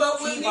else on the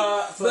boat with me,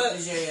 but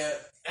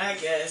I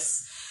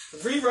guess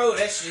rewrote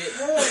that shit.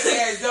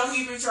 Yeah, don't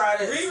even try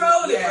to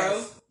rewrote it,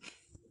 bro.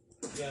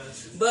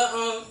 Gotcha. But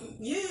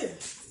yeah,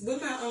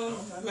 with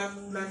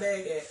my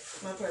bag at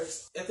my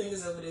purse. I think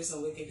it's over there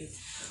somewhere, KD.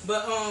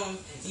 But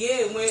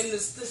yeah, when the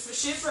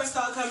shit first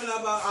started coming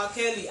out about R.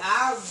 Kelly,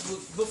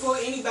 before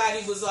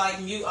anybody was like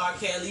mute R.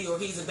 Kelly or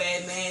he's a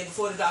bad man,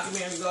 before the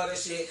documentary and all that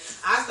shit,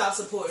 I stopped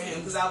supporting him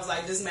because I was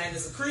like, this man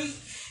is a creep.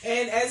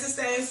 And as it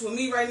stands for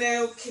me right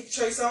now,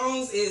 Trey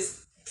Songz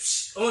is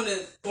on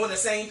the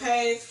same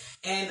path,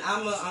 and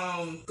I'ma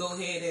go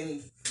ahead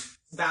and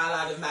bow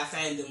out of my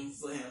fandom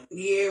for him.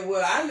 Yeah,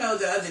 well, I know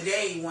the other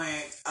day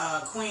when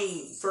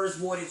Queen first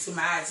brought it to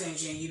my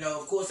attention, you know,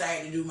 of course I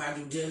had to do my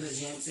due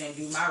diligence and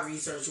do my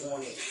research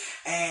on it.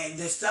 And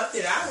the stuff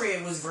that I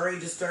read was very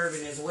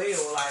disturbing as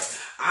well. Like,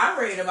 I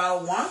read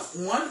about one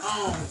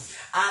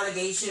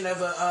allegation of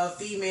a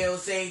female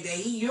saying that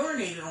he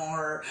urinated on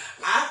her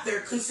after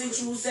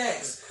consensual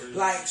sex.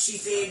 Like, she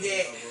said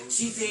that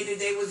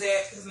they was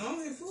at,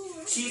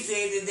 she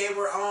said that they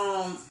were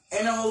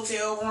in a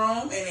hotel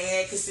room and they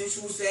had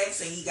consensual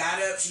sex, and he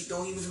got up, she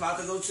thought he was about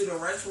to go to the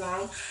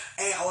restroom,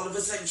 and all of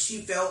a sudden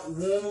she felt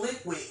warm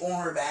liquid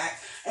on her back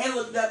and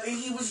looked up and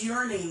he was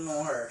urinating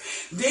on her.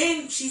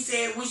 Then she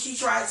said when she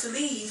tried to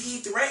leave, he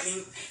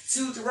threatened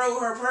to throw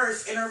her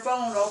purse and her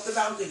phone off the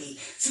balcony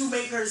to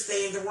make her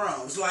stay in the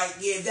rooms. Like,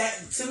 yeah,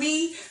 that to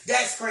me,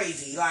 that's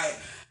crazy. Like,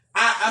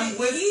 I'm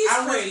with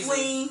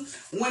Queen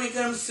when it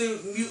comes to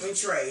Mutant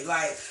Trey.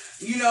 Like,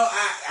 you know,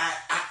 I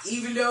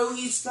even though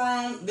he's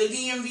from the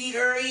DMV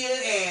area,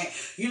 and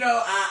you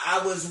know,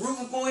 I was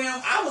rooting for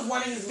him. I was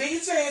one of his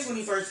biggest fans when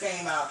he first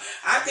came out.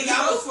 I think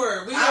I was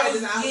for it. We had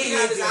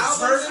his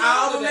first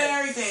album and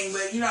everything.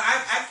 But you know,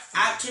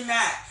 I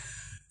cannot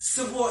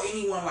support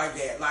anyone like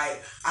that.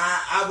 Like,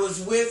 I was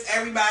with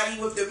everybody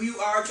with the mute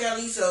R.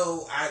 Kelly,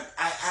 so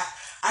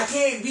I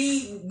can't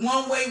be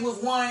one way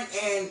with one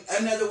and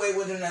another way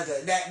with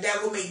another.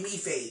 That will make me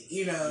fake,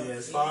 you know. Yeah,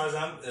 as far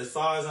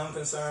as I'm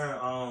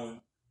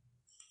concerned,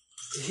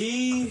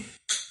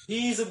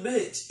 he's a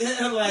bitch.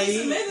 Like,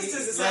 he's a menace to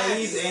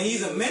society.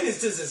 He's a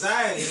menace to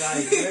society.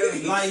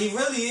 Like, like he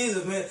really is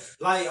a menace.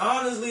 Like,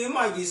 honestly, it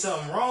might be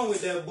something wrong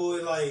with that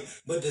boy. Like,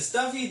 but the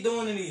stuff he's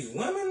doing to these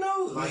women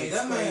though, like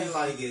that man,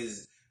 like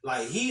is.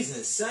 Like, he's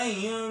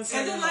insane, you know what I'm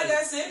saying? And then, like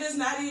I said, it's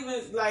not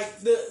even, like,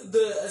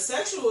 the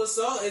sexual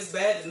assault is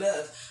bad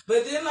enough.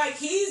 But then, like,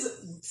 he's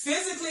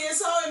physically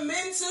assaulting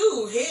men,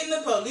 too. Hitting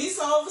the police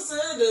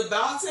officer, the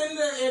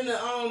bartender, and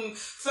the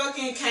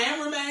fucking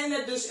cameraman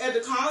at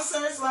the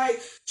concerts. Like,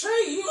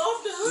 Trey, you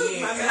off the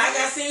hook, my man. Like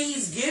I said,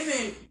 he's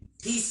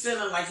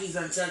feeling like he's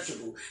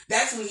untouchable.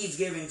 That's what he's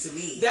giving to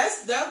me.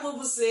 That's what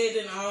was said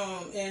in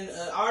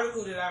an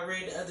article that I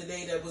read the other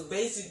day that was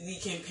basically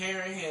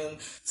comparing him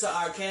to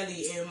R.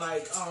 Kelly, and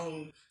like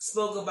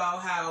spoke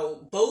about how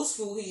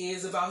boastful he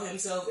is about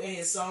himself in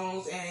his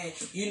songs, and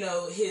you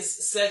know,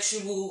 his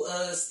sexual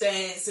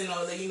stance and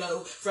all that, you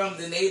know, from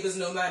The Neighbors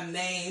Know My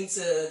Name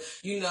to,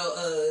 you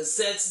know,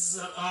 sex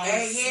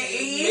and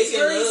he is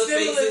very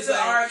similar to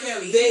R.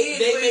 Kelly. They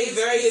make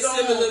very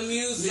similar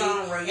music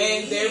genre,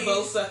 and they're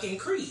both fucking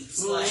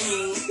creeps.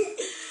 Mm-hmm.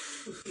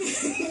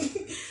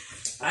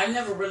 I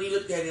never really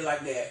looked at it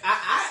like that.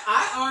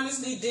 I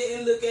honestly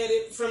didn't look at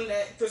it from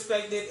that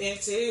perspective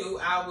until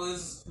I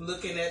was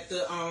looking at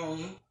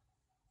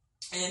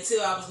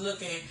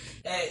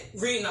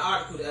reading the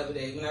article the other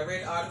day. When I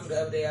read the article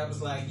the other day, I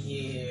was like,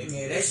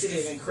 yeah, that shit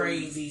is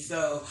crazy.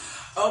 So,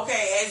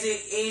 okay, as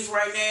it is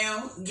right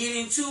now, get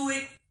into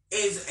it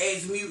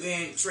is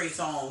Mutant Trey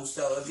Songz.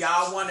 So if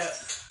y'all want to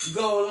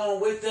go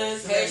along with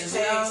us,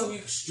 hashtag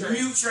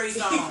Mute Trey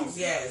Songz.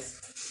 Yes.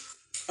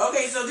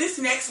 Okay, so this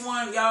next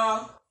one,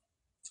 y'all,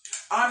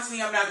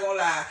 honestly, I'm not gonna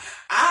lie,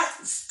 I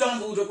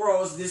stumbled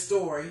across this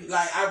story.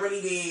 Like, I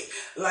really did.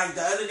 Like,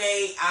 the other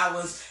day, I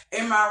was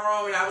in my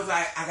room and I was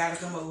like, I gotta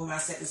come up with my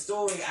second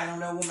story. I don't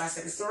know what my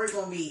second story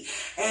gonna be.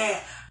 And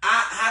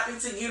I happened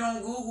to get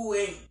on Google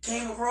and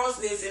came across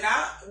this, and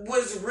I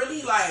was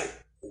really like,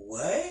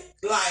 what?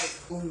 Like,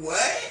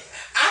 what?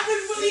 I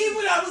couldn't believe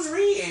what I was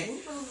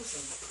reading.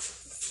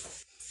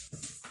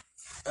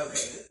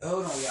 Okay,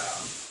 hold on,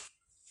 y'all.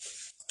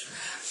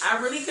 I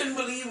really couldn't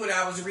believe what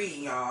I was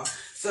reading, y'all.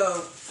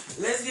 So,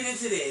 let's get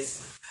into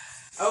this.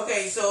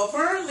 Okay, so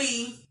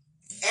apparently,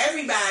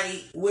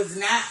 everybody was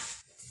not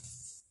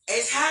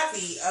as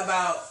happy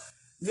about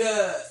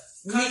the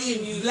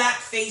many black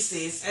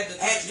faces at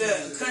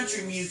the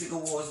Country Music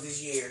Awards this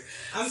year.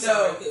 I'm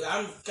sorry,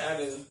 I'm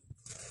kind of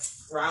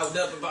riled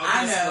up about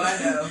this.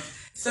 I know.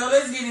 So,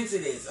 let's get into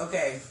this.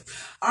 Okay.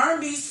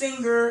 R&B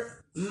singer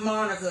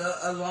Monica,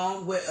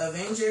 along with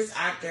Avengers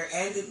actor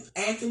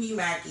Anthony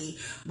Mackie,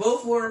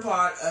 both were a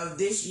part of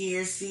this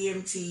year's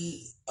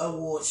CMT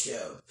Award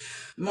show.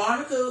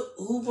 Monica,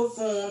 who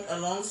performed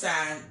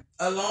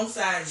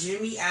alongside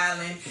Jimmy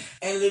Allen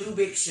and Little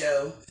Big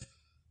Show,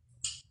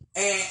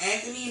 and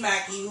Anthony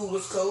Mackie, who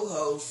was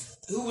co-host.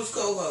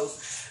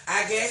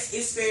 I guess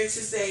it's fair to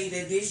say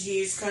that this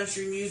year's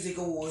Country Music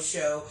Award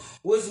show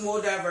was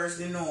more diverse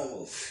than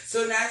normal.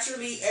 So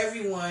naturally,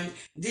 everyone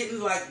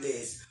didn't like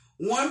this.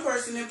 One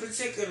person in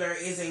particular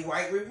is a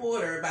white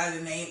reporter by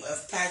the name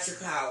of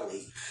Patrick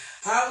Howley.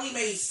 Howley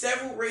made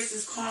several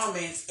racist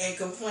comments and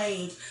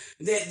complained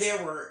that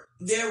there were,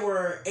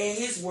 in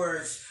his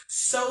words,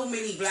 so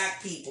many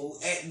black people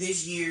at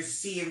this year's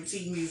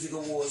CMT Music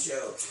Awards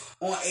show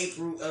on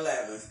April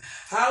 11th.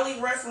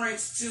 Howley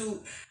reference to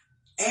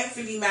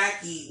Anthony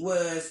Mackie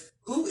was,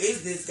 who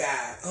is this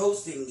guy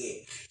hosting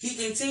it? He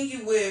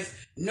continued with,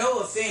 no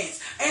offense.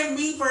 And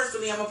me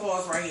personally, I'm going to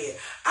pause right here.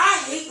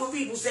 I hate when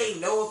people say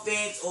no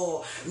offense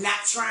or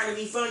not trying to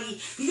be funny,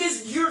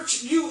 because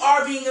you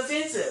are being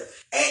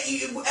offensive.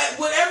 And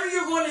whatever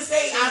you're going to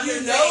say, after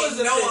saying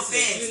no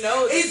offense,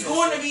 it's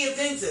going to be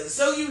offensive.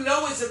 So you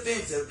know it's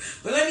offensive.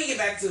 But let me get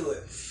back to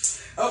it.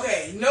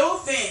 Okay, no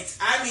offense.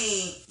 I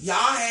mean, y'all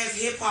have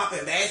hip hop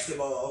and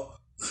basketball.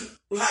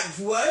 Like,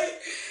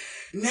 what?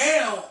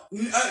 Now,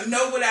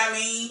 know what I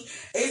mean?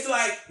 It's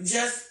like,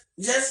 just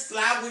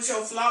slide with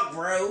your flock,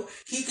 bro.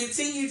 He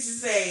continued to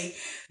say,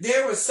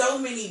 there were so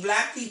many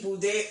black people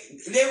there.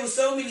 There were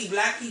so many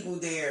black people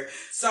there,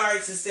 sorry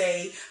to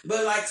say,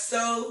 but like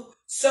so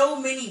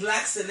many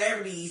black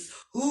celebrities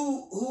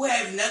who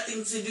have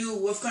nothing to do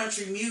with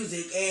country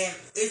music, and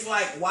it's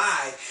like,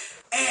 why?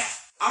 And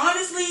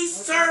honestly,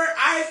 sir,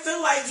 I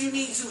feel like you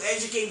need to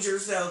educate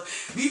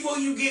yourself before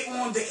you get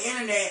on the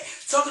internet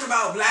talking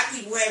about black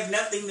people have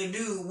nothing to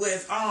do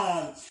with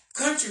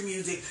country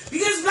music,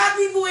 because black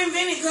people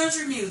invented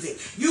country music.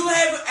 You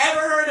have ever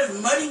heard of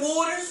Muddy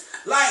Waters?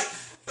 Like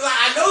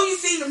I know you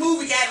seen the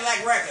movie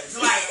Cadillac Records.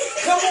 Like,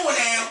 come on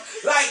now.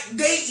 Like,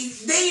 they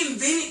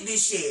invented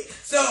this shit.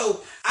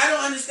 So I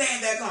don't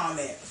understand that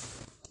comment.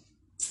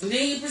 And then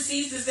he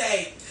proceeds to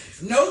say,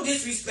 no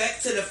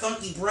disrespect to the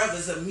Funky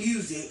Brothers of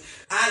music.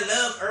 I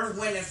love Earth,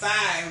 Wind and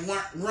Fire and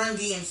Run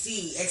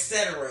DMC,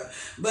 etc.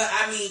 But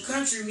I mean,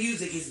 country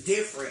music is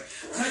different.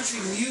 Country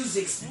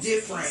music's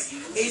different.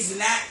 It's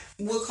not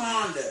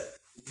Wakanda.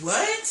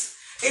 What?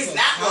 It's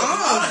not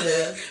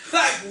Wakanda.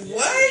 Like,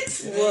 what?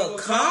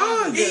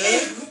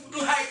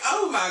 Wakanda. Like,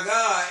 oh my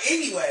God.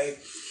 Anyway.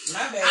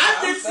 My bad.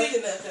 I'm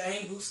fucking up the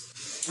angles.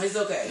 It's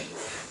okay.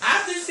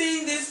 After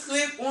seeing this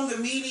clip on the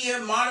media,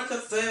 Monica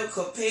felt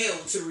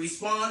compelled to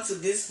respond to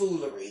this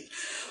foolery.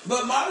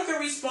 But Monica's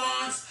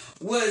response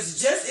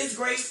was just as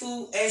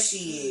graceful as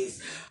she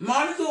is.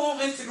 Monica on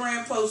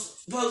Instagram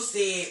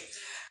posted,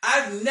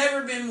 I've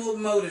never been more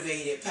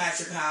motivated,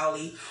 Patrick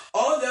Howley.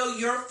 Although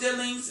your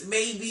feelings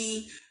may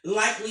be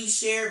likely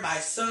shared by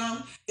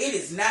some, it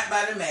is not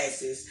by the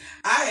masses.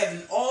 I have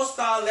an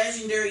all-star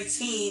legendary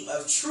team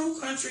of true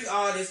country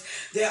artists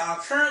that are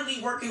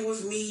currently working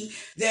with me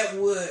that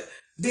would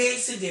beg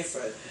to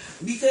differ.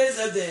 Because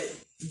of the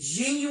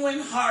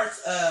genuine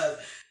hearts of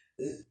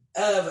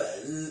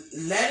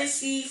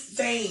Lettucey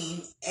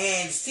Fame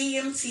and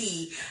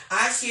CMT,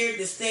 I shared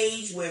the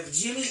stage with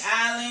Jimmy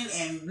Allen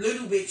and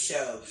Little Big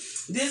Show.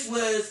 This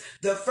was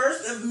the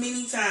first of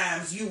many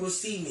times you will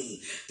see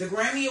me. The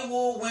Grammy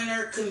Award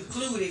winner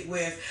concluded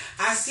with,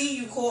 I see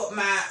you caught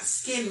my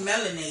skin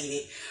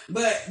melanated,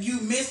 but you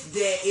missed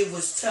that it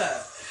was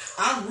tough.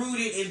 I'm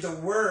rooted in the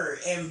word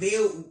and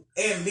built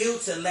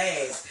to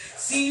last.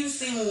 See you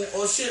soon,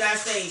 or should I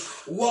say,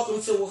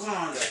 welcome to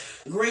Wakanda.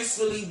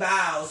 Gracefully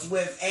bows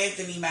with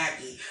Anthony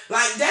Mackie.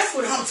 Like, that's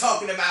what I'm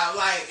talking about.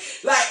 Like,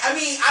 I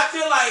mean, I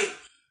feel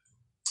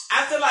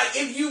like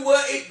if you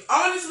were,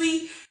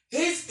 honestly,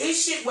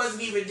 his shit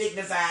wasn't even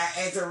dignified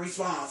as a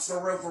response, for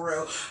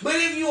real. But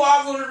if you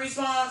are going to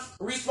respond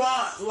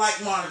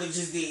like Monica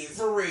just did,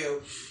 for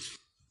real.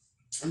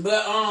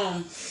 But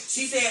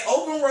she said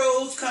Open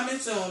Roads coming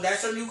soon.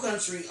 That's her new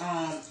country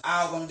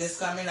album that's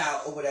coming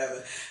out or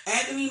whatever.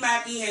 Anthony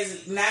Mackie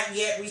has not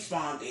yet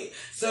responded.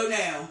 So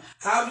now,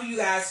 how do you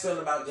guys feel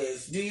about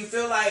this? Do you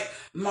feel like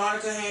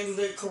Monica handled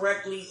it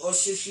correctly, or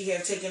should she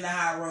have taken the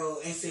high road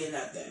and said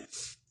nothing?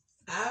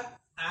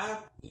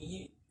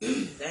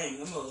 Dang,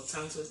 I'm a little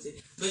tongue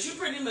twisted. But you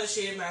pretty much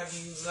shared my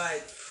views.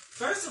 Like,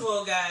 first of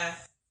all, guy,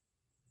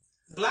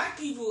 black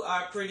people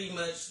are pretty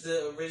much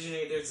the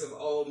originators of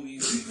all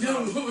music.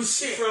 No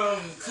bullshit. From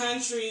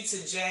country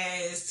to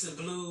jazz to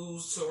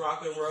blues to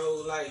rock and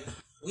roll. Like,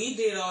 we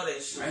did all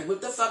that shit. Like,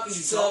 what the fuck are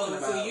you talking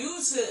about? So, for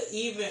you to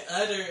even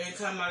utter and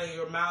come out of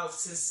your mouth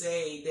to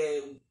say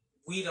that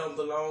we don't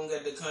belong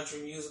at the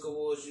Country Music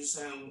Awards, you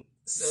sound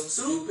so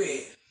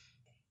stupid.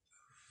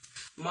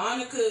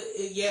 Monica,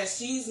 yes,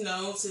 she's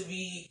known to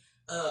be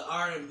an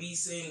R&B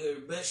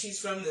singer, but she's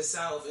from the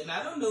South, and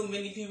I don't know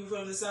many people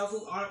from the South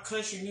who aren't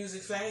country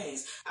music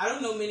fans. I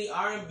don't know many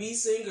R&B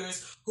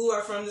singers who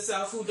are from the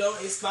South who don't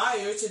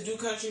aspire to do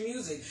country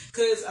music,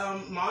 because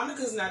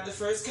Monica's not the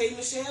first. K.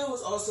 Michelle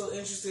was also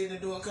interested in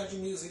doing country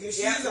music, and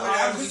she's an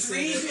R&B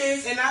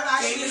singer. And I've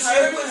actually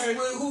heard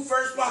her. Who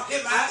first walked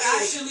in my head.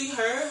 I actually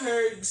heard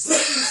her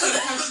singing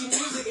some country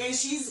music, and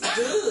she's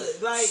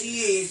good. Like,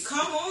 she is.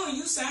 Come on,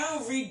 you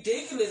sound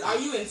ridiculous. Are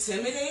you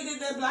intimidated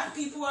that black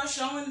people are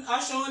showing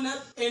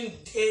up in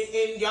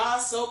y'all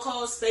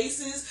so-called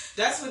spaces?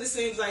 That's what it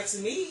seems like to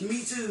me.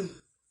 Me too.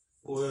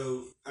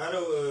 Well, I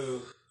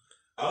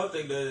don't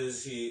think that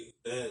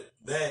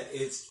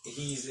is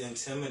he's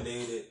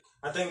intimidated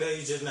I think that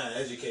he's just not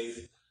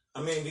educated.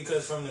 I mean,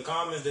 because from the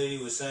comments that he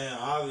was saying,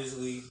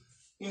 obviously,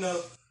 you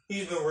know,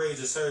 he's been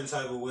raised a certain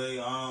type of way.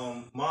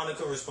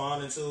 Monica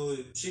responded to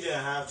it. She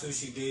didn't have to.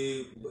 She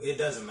did. It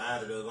doesn't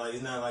matter though. Like,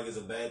 it's not like it's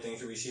a bad thing.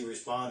 She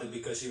responded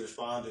because she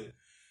responded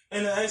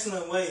in an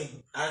excellent way.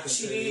 I can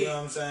say, you know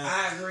what I'm saying?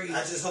 I agree.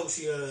 I just hope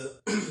she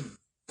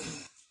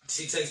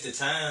she takes the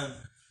time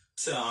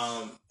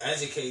to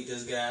educate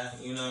this guy.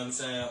 You know what I'm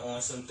saying,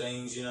 on some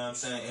things. You know what I'm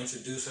saying?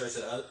 Introduce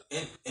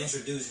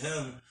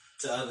him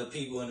to other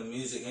people in the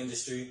music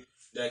industry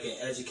that can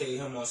educate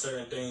him on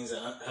certain things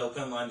and help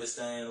him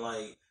understand,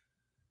 like,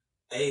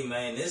 hey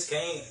man,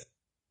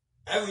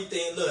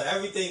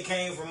 everything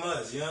came from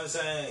us. You know what I'm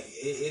saying?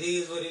 It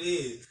is what it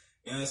is.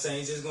 You know what I'm saying?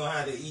 You're just gonna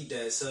have to eat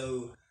that.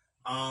 So,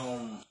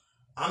 I'm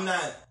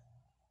not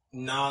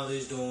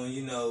knowledge on,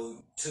 you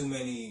know, too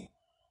many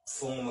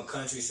former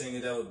country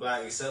singers that were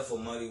black except for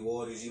Muddy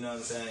Waters, you know what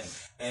I'm saying?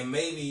 And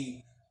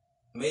maybe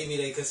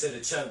they consider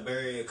Chuck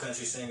Berry a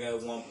country singer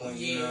at one point,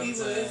 you know what I'm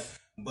saying?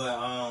 But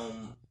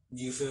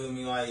you feel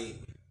me, like,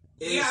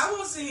 I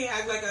won't sit here and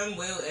act like I'm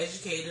well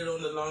educated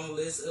on the long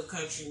list of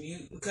black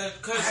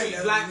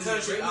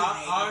country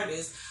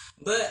artists,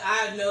 but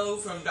I know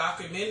from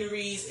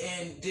documentaries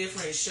and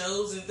different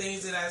shows and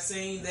things that I've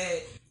seen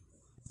that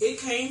it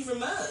came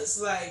from us.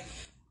 Like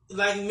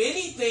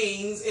many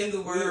things in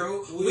the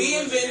world, we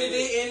invented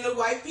it and the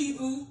white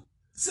people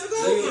took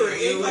over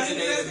it. It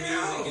originated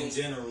music in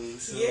general.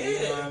 So, yeah. You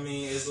know what I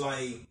mean? It's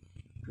like,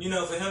 you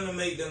know, for him to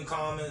make them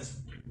comments,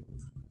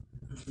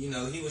 you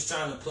know, he was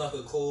trying to pluck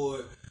a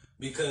chord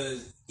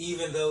because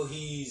even though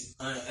he's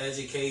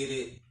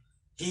uneducated,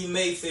 he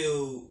may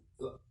feel,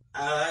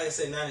 I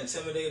say not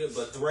intimidated,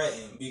 but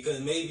threatened because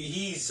maybe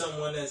he's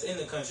someone that's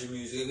into country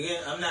music.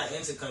 Again, I'm not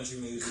into country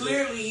music.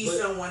 Clearly, he's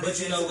someone that's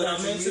into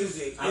country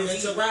music. I'm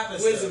into rapping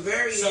stuff. Was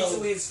very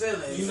into his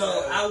feelings. You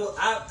know,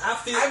 I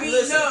feel. I mean,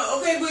 listen, no,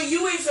 okay, but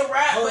you into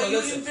rap, but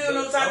you didn't feel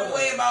no type of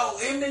way about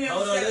Eminem.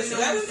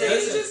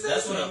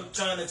 That's what I'm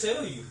trying to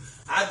tell you.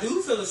 I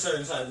do feel a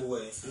certain type of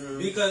way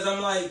because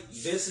I'm like,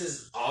 this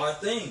is our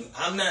thing.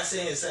 I'm not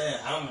saying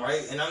I'm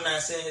right, and I'm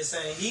not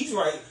saying he's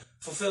right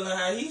for feeling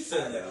how he's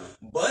feeling.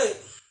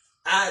 But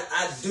I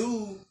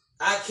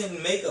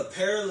can make a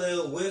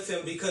parallel with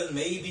him because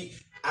maybe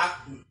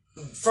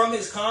from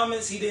his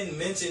comments, he didn't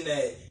mention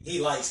that he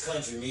likes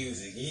country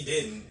music. He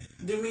didn't.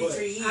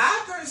 Dimitri,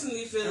 I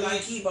personally feel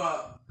like he's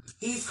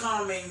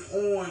commenting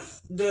on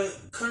the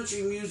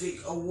country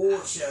music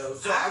award show.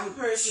 So I'm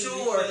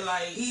sure feel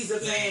like he's a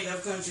fan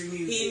of country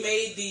music.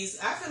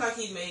 I feel like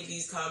he made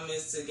these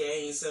comments to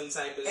gain some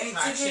type of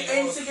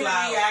traction or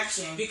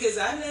reaction. Because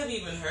I never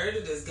even heard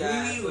of this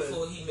guy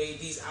before he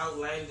made these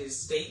outlandish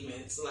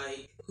statements.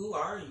 Like, who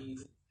are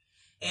you?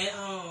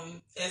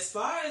 And as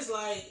far as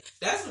like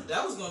that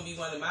was gonna be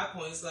one of my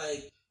points.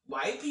 Like,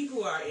 white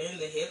people are in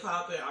the hip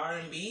hop and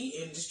R&B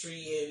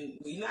industry, and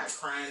we not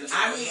crying about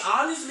I mean,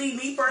 honestly,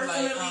 me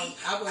personally,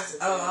 I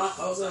wasn't.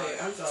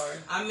 I'm sorry.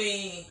 I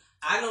mean,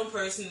 I don't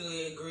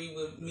personally agree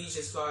with Meech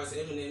as far as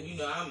Eminem. You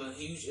know, I'm a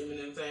huge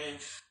Eminem fan,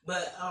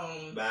 but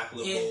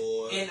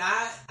Macklemore and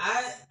I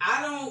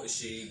don't.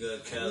 She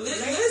got Kelly.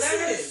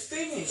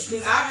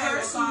 Listen,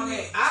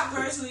 I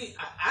personally,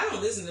 I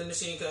don't listen to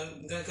Machine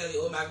Gun Kelly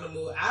or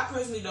Macklemore. I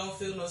personally don't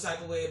feel no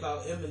type of way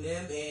about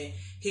Eminem and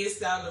his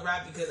style of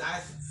rap because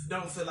I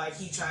don't feel like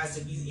he tries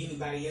to be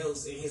anybody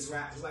else in his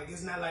rap. Like,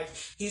 it's not like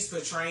he's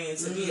portraying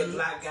to be a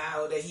black guy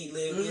or that he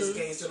lived his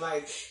gangster.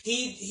 Like,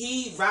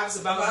 he raps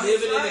about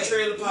living in a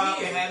trailer park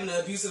and having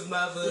an abusive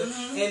mother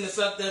and the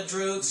fucked up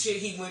drugs shit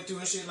he went through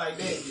and shit like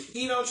that.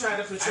 He don't try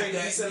to portray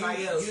to be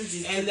somebody else.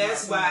 And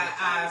that's why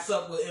I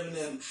fuck with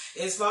Eminem.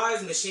 As far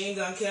as Machine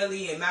Gun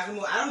Kelly and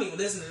Macklemore, I don't even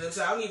listen to them,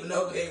 so I don't even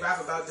know what they rap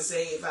about to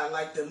say if I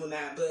like them or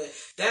not. But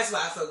that's why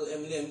I fuck with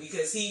Eminem,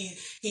 because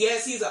he's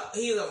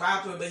a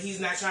rapper, but he's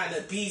not trying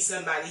to be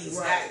somebody he's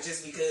not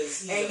just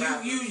because he's a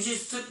rapper. You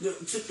just took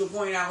the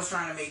point I was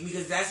trying to make,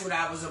 because that's what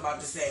I was about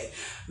to say.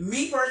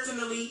 Me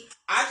personally,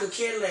 I could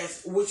care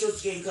less what your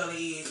skin color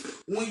is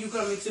when you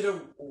come into the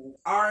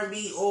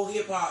R&B or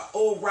hip hop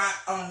or rap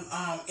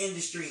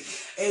industry.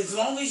 As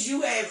long as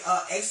you have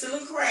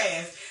excellent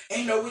craft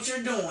and know what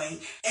you're doing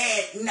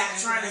and not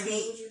trying to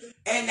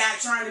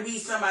be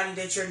somebody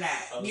that you're not.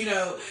 Okay. You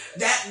know,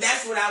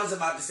 that's what I was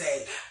about to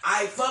say.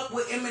 I fuck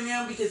with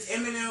Eminem because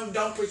Eminem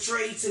don't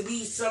portray to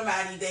be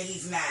somebody that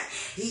he's not.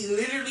 He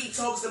literally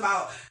talks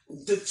about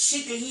the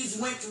shit that he's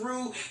went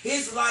through,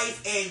 his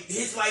life and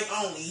his life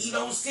only. He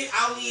don't sit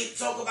out here and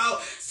talk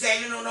about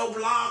standing on no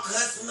block,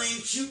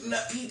 hustling, shooting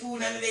up people,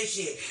 none of that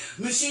shit.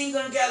 Machine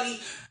Gun Kelly,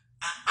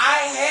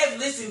 I have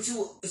listened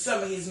to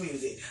some of his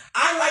music.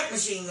 I like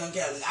Machine Gun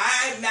Kelly.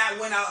 I have not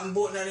went out and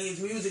bought none of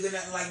his music or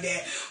nothing like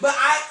that. But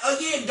I,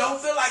 again,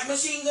 don't feel like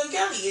Machine Gun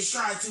Kelly is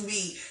trying to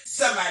be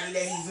somebody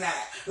that he's not.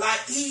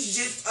 Like, he's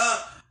just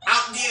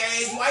out there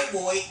as white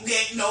boy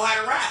that know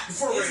how to rap,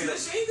 for real.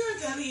 Is Machine Gun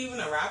Kelly even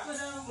a rapper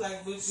though?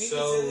 Like, would we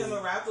consider him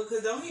a rapper?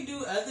 Because don't he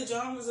do other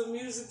genres of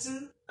music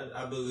too?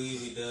 I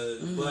believe he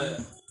does. Mm-hmm. But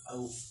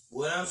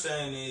what I'm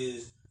saying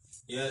is,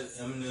 yes,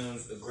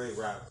 Eminem's a great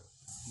rapper.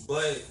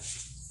 But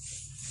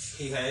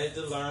he had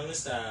to learn the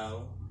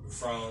style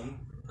from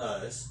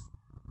us,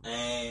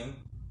 and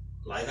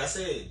like I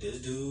said,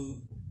 this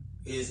dude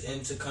is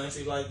into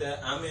country like that.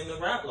 I'm into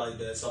rap like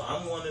that, so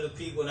I'm one of the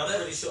people, and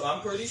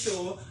I'm pretty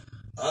sure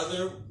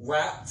other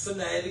rap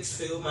fanatics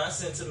feel my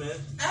sentiment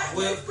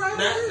with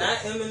not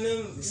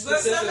Eminem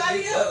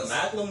specifically, but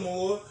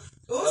Macklemore.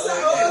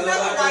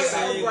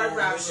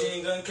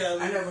 Machine Gun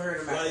Kelly. I never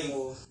heard of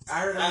Macklemore. I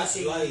heard of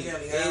Machine Gun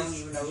Kelly. I don't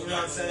even know you know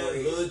what I'm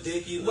saying. Lil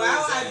Dicky.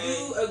 While I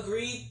do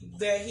agree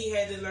that he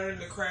had to learn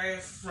the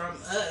craft from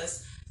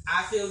us,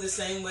 I feel the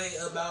same way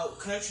about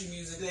country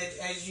music. That,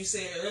 as you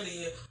said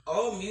earlier,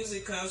 all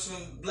music comes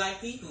from black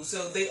people,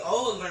 so they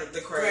all learned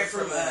the craft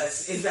from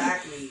us.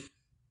 Exactly.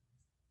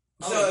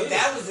 So if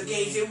that was the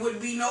case, it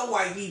wouldn't be no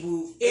white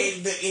people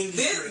in the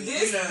industry.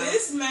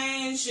 This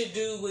man should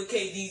do what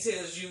KD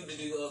tells you to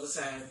do all the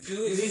time.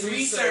 Do his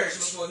research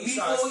before he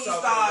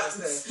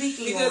starts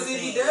speaking. Because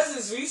if he does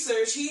his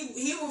research,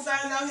 he will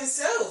find out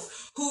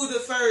himself who the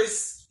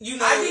first I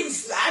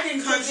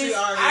didn't put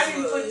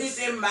this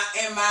in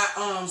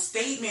my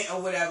statement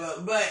or whatever.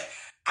 But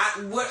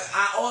what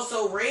I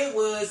also read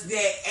was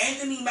that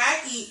Anthony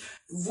Mackie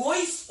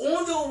voiced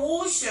on the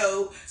award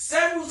show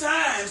several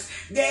times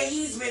that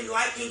he's been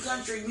liking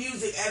country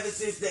music ever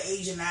since the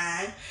age of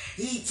 9.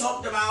 He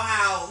talked about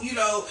how, he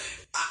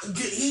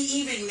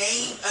even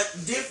named a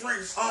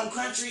different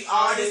country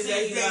artists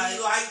that he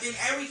liked and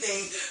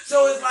everything.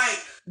 So it's like,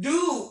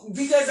 dude,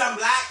 because I'm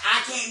black,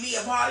 I can't be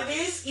a part of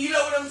this. You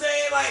know what I'm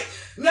saying? Like,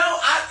 no,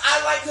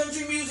 I like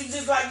country music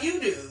just like you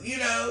do,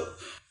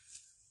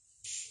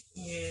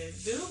 Yeah,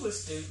 dude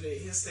was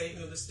stupid. His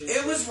statement was stupid.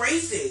 It was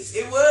racist.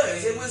 It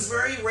was. It was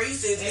very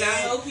racist. And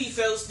I hope he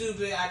felt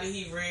stupid after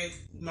he read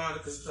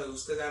Monica's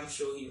post, because I'm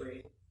sure he read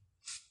it.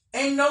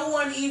 And no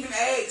one even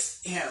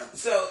asked him.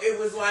 So it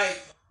was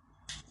like...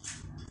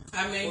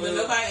 but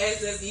nobody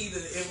asked us either,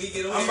 and we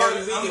get on here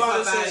and we can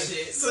pop our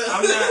shit. So.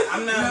 I'm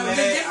not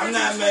mad. I'm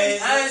not mad.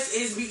 Us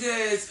is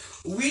because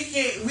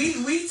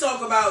we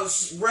talk about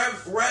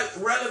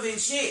relevant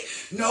shit.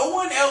 No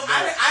one else.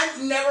 I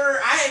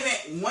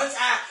haven't. Once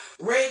I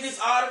read this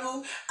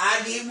article,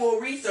 I did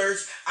more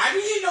research. I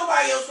didn't hear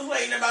nobody else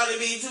complaining about it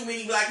being too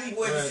many black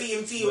people at the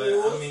CMT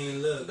Awards. I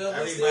mean, look,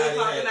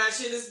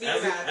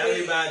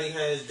 everybody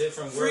has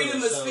different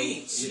freedom words, of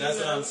speech. Yeah, that's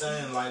what I'm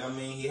saying. Like, I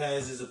mean, he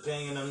has his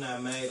opinion. I'm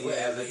not mad.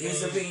 Whatever.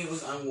 His opinion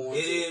was unwarranted.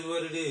 It is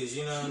what it is.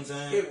 You know what I'm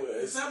saying? It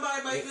was.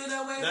 Somebody might feel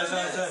that way. That's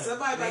what I'm saying.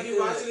 Somebody might be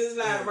watching this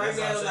live right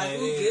now, like,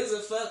 who gives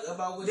a fuck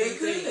about what they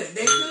think?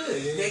 They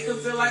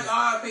could feel like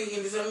our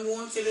opinion is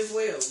unwarranted as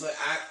well. But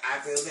I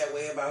feel that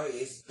way about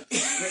his.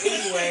 But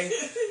anyway,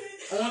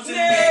 on to the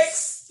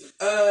next.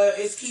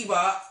 It's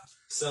Kebop.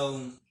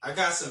 So I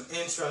got some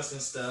interesting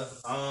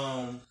stuff.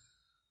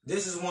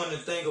 This is one to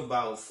think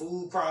about.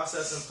 Food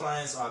processing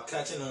plants are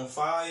catching on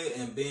fire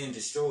and being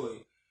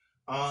destroyed.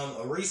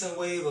 A recent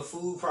wave of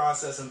food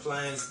processing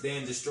plants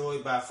being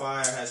destroyed by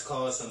fire has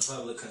caused some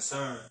public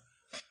concern.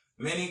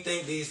 Many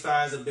think these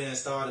fires are being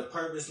started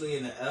purposely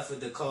in an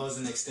effort to cause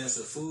an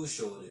extensive food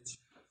shortage.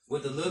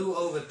 With a little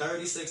over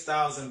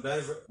 36,000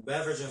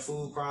 beverage and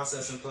food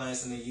processing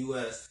plants in the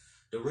U.S.,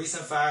 the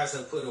recent fires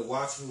have put a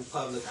watchful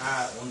public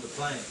eye on the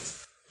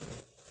plants.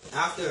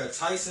 After a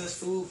Tyson's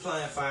food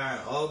plant fire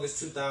in August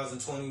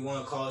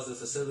 2021 caused the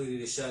facility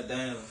to shut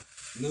down,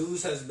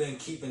 news has been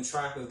keeping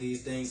track of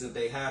these things if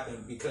they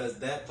happen because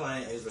that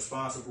plant is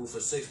responsible for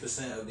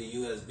 6% of the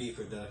U.S. beef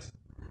production.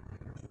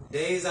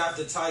 Days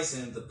after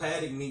Tyson, the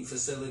paddock meat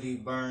facility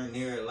burned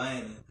near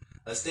Atlanta.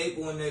 A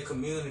staple in their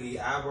community,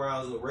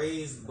 eyebrows were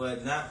raised,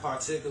 but not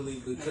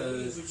particularly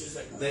because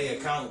they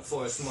account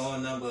for a small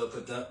number of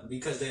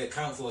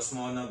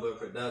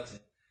production.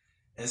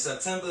 In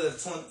September of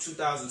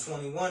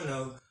 2021,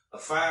 though, a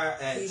fire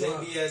at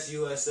JBS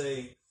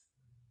USA,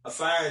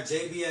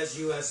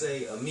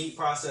 a meat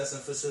processing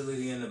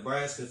facility in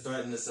Nebraska,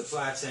 threatened the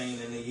supply chain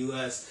in the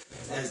U.S.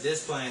 as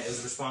this plant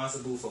is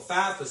responsible for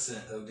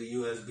 5% of the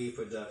U.S. beef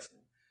production.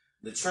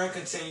 The trend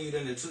continued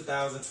into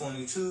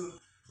 2022.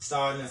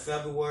 Starting in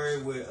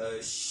February with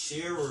a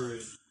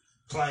shearer's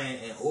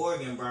plant in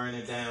Oregon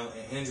burning down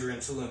and injuring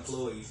 2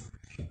 employees.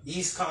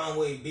 East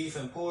Conway Beef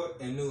and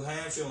Pork in New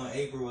Hampshire on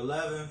April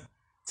 11th.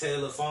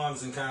 Taylor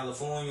Farms in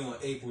California on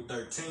April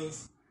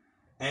 13th.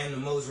 And the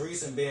most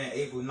recent being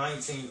April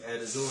 19th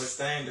at Azure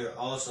Standard,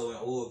 also in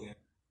Oregon.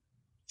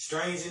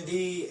 Strange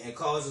indeed, and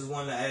causes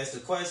one to ask the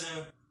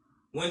question,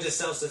 when does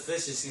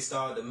self-sufficiency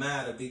start to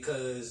matter?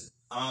 Because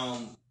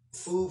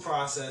food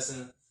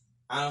processing,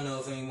 I don't know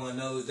if anyone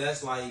knows,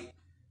 that's like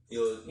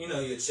your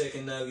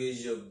chicken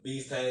nuggets, your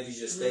beef patties,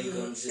 your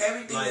steakums.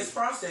 Everything that's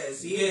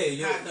processed.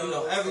 Yeah,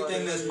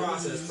 everything that's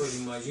processed pretty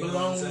much. You know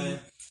what I'm saying?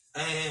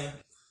 And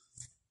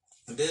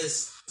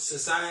this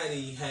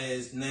society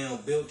has now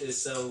built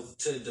itself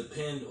to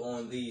depend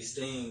on these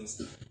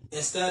things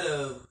instead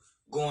of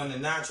going the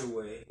natural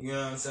way. You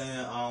know what I'm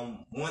saying?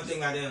 One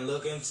thing I didn't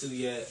look into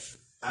yet,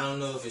 I don't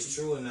know if it's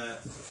true or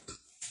not,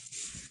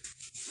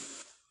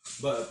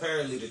 but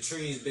apparently the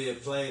trees being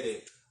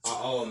planted are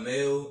all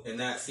male and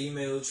not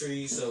female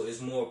trees, so it's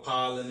more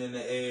pollen in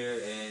the air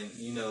and,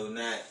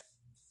 not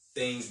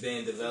things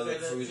being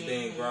developed, fruits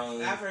being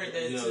grown. I've heard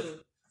that too.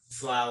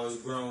 Flowers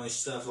growing,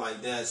 stuff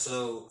like that.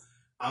 So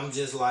I'm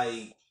just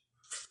like,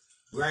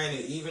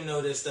 granted, even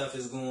though this stuff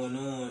is going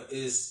on,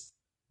 it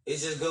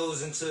just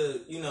goes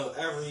into, you know,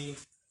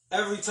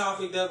 every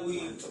topic that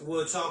we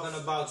were talking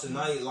about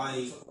tonight.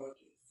 Like,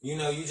 you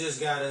know, you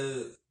just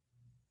gotta.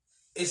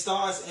 It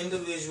starts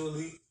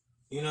individually.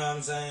 You know what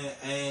I'm saying?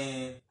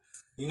 And,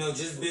 you know,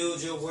 just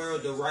build your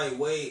world the right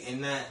way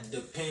and not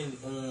depend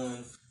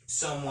on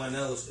someone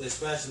else,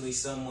 especially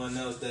someone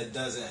else that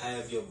doesn't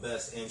have your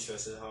best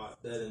interest at heart.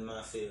 That is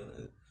my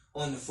feeling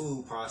on the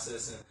food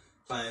processing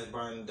plants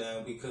burning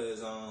down,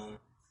 because I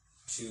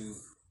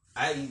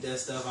eat that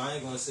stuff. I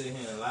ain't gonna sit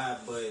here and lie,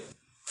 but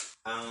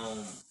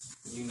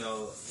you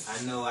know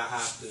I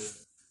have to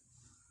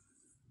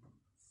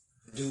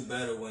do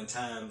better when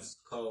times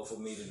call for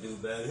me to do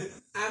better.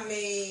 I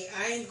mean,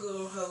 I ain't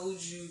gonna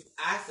hold you.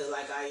 I feel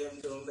like I am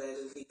doing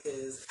better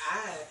because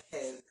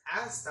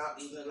I stopped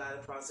eating a lot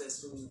of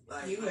processed food.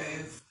 Like You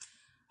have.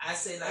 I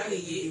say like a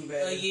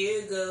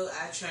year ago,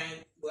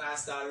 I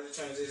started the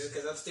transition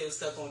because I'm still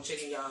stuck on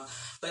chicken, y'all.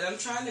 But I'm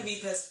trying to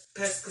be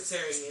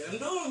pescatarian. I'm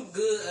doing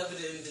good other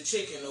than the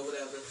chicken or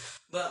whatever.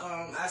 But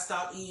I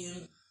stopped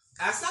eating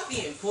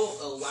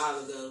pork a while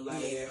ago,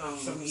 like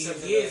some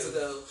years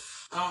ago.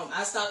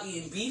 I stopped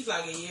eating beef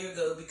like a year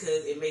ago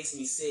because it makes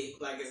me sick.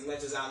 Like, as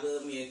much as I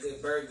love me a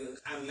good burger,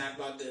 I'm not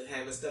about to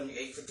have a stomach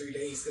ache for 3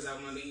 days because I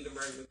want to eat a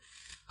burger.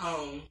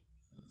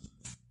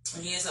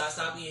 Yeah, so I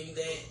stopped eating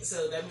that.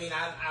 So that means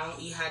I don't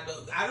eat hot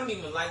dogs. I don't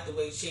even like the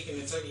way chicken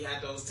and turkey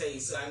hot dogs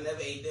taste, so I never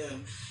ate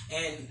them.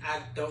 And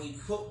I don't eat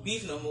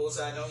beef no more,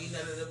 so I don't eat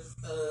none of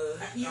the...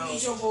 You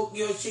eat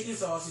your chicken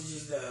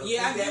sausages, though.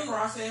 Yeah, is that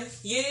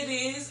processed? Yeah, it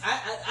is.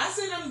 I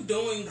said I'm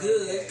doing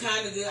good,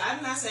 kind of good.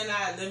 I'm not saying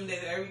I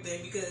eliminated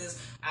everything because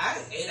I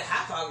ate a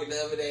Hot Pocket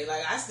the other day.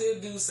 Like, I still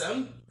do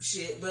some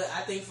shit, but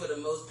I think for the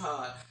most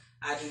part,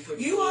 I do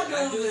pretty good.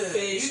 I do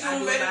fish. I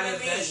do a lot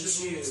of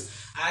vegetables.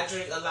 I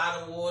drink a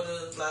lot of water.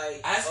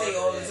 Like, I say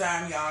all the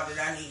time, y'all, that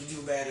I need to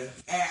do better.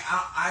 And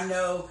I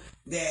know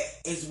that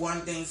it's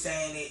one thing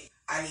saying it.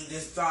 I need to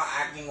start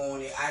acting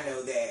on it. I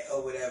know that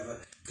or whatever.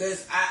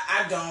 Because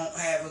I don't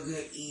have a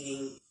good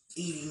eating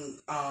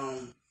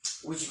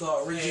what you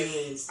call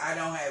regime. I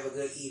don't have a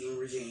good eating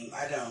regime.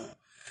 I don't.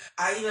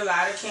 I eat a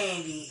lot of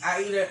candy.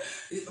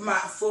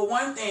 For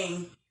one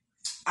thing,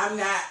 I'm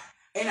not.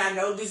 And I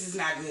know this is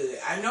not good.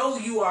 I know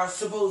you are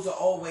supposed to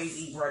always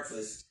eat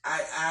breakfast.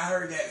 I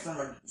heard that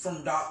from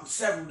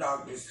several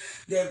doctors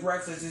that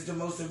breakfast is the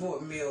most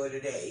important meal of the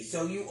day.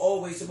 So you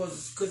always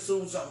supposed to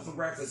consume something for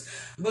breakfast.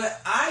 But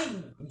I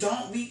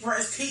don't be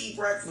pressed to eat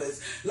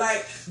breakfast.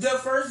 Like, the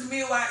first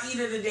meal I eat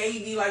of the day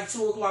be like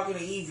 2 o'clock in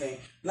the evening.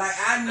 Like,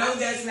 I know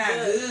that's not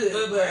good.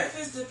 But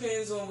breakfast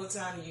depends on what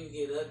time you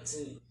get up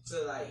to.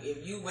 So, like,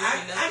 if you waking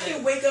up... I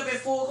can wake up at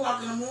 4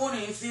 o'clock in the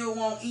morning and still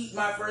won't eat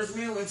my first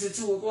meal until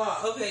 2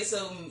 o'clock. Okay,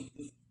 so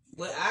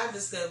what I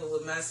discovered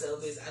with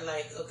myself is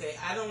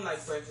I don't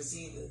like breakfast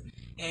either.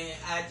 And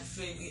I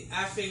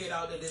figured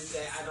out that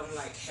I don't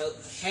like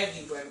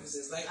heavy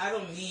breakfasts. Like, I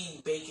don't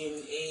need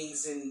bacon,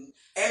 eggs, and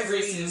every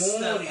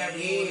morning.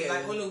 Yeah.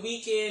 Like, on the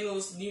weekend, or,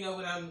 you know,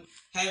 when I'm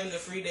having a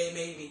free day,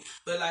 maybe.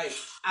 But I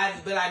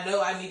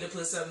know I need to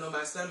put something on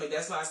my stomach.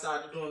 That's why I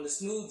started doing the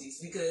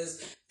smoothies,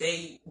 because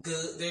they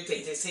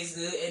taste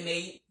good, and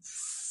they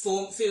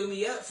fill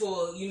me up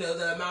for, you know,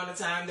 the amount of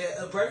time that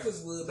a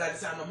breakfast would. By the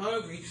time I'm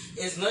hungry,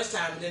 it's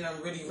lunchtime, and then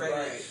I'm really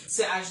ready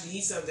to actually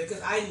eat something.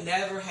 Because I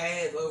never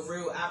have a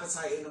real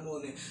appetite in the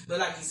morning. But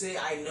like you said,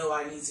 I know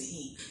I need to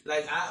eat.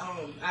 Like,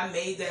 I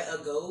made that a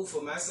goal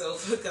for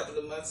myself a couple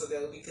of months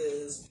ago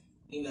because,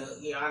 you know,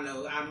 I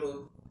know I'm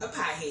a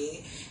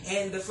pothead.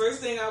 And the first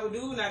thing I would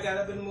do when I got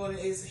up in the morning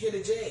is hit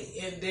a J.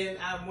 And then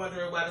I'm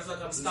wondering why the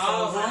fuck I'm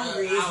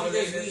starving.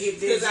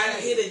 Because I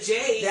hit a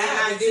J and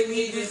I didn't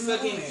even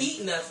fucking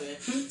eat nothing.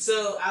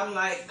 So I'm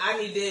like, I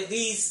need to at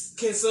least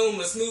consume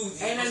a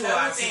smoothie before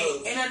I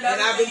smoke. And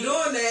I've been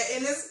doing that,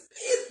 and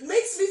it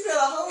makes me feel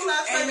a whole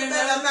lot better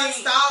that I'm not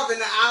starving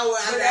an hour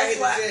after I hit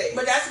a J.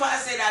 But that's why I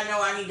said I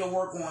know I need to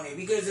work on it.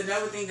 Because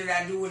another thing that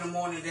I do in the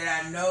morning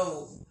that I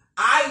know,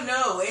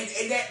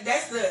 and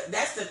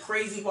that's the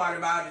crazy part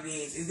about it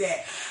is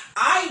that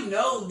I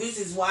know this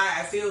is why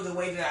I feel the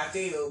way that I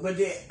feel, but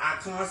that I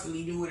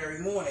constantly do it every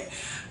morning.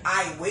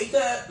 I wake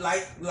up,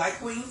 like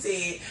Queen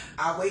said,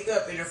 I wake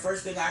up and the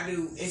first thing I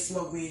do is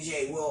smoke me a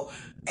J. Well,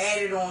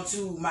 added on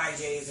to my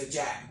J is a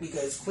Jack,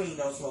 because Queen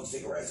don't smoke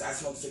cigarettes. I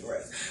smoke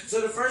cigarettes.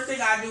 So the first thing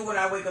I do when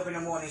I wake up in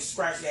the morning,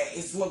 scratch that,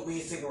 is smoke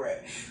me a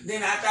cigarette.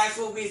 Then after I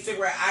smoke me a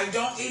cigarette, I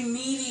don't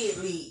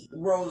immediately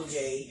roll a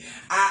J.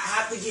 I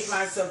have to get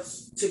myself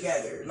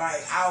together.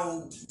 Like,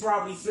 I'll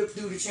probably flip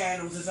through the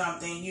channels or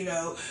something, you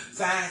know,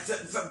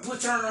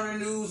 turn on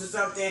the news or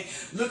something,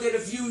 look at a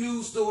few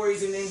news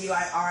stories, and then be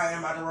like, all right,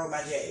 I'm about to roll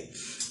my J.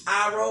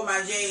 I roll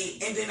my J,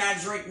 and then I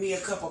drink me a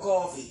cup of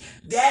coffee.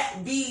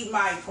 That be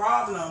my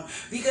problem,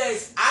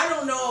 because I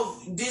don't know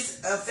if this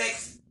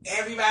affects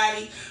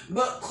everybody,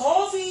 but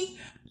coffee,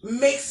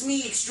 makes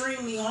me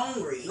extremely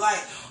hungry. Like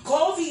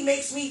coffee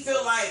makes me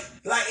feel like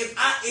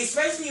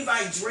especially if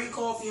I drink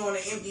coffee on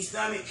an empty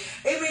stomach,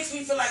 it makes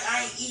me feel like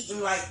I ain't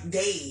eaten like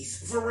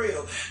days for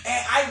real.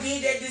 And I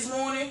did that this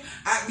morning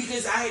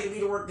because I had to be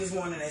to work this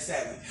morning at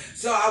 7.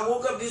 So I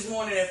woke up this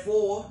morning at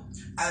 4.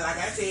 Like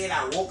I said,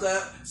 I woke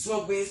up,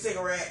 smoked me a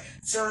cigarette,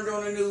 turned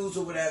on the news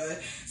or whatever.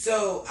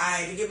 So I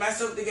had to get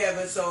myself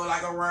together. So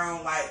like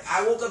around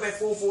I woke up at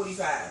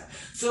 4:45.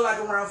 So like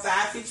around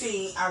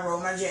 5:15, I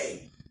rolled my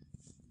J.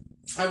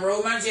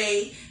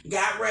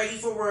 Got ready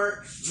for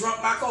work,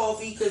 drunk my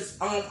coffee because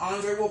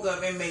Andre woke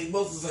up and made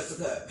both of us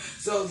a cup.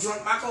 So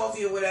drunk my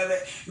coffee or whatever.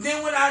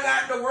 Then when I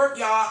got to work,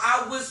 y'all,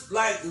 I was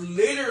like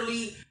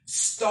literally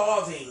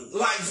starving.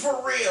 Like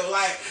for real.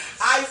 Like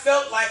I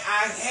felt like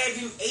I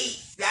hadn't ate.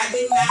 I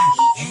did not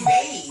eat in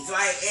days.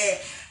 Like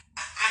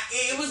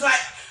it was like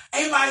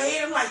in my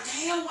head, I'm like,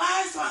 damn,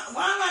 why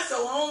am I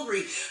so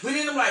hungry? But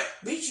then I'm like,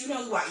 bitch, you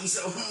know why you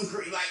so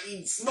hungry? Like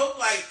you smoked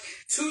like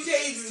 2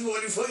 J's this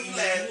morning before you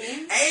left.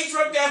 I ain't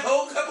drunk that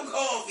whole cup of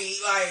coffee.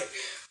 Like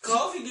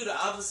coffee do the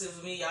opposite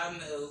for me. Y'all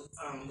know,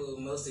 well,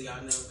 most of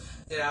y'all know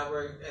that I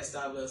worked at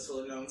Starbucks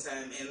for a long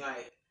time, and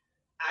like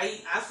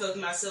I fucked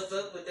myself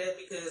up with that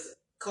because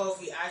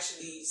coffee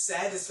actually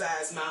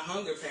satisfies my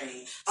hunger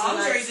pain. So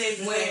Andre says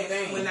the same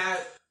thing.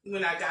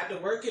 When I got to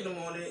work in the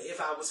morning, if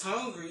I was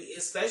hungry,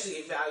 especially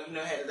if I,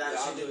 had a lot of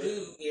shit to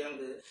do, I'm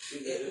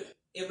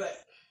good.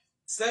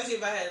 Especially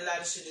if I had a lot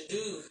of shit to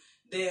do,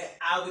 then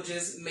I would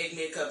just make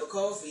me a cup of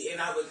coffee,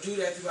 and I would do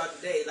that throughout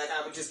the day. Like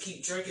I would just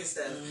keep drinking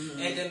stuff,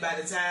 and then by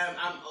the time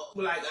I'm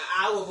like an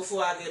hour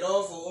before I get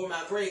off or on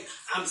my break,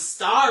 I'm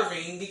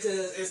starving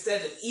because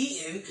instead of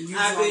eating,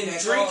 I've been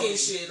drinking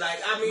shit.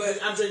 Like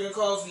I'm drinking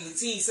coffee,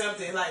 tea,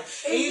 something like.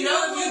 And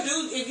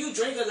if you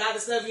drink a lot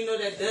of stuff,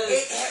 that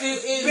does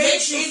it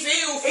makes you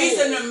feel full. It's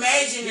an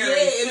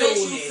imaginary. It makes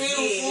you feel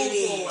full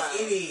for a while.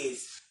 It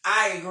is.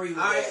 I agree with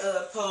that. All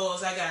right,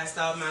 pause. I gotta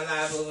start my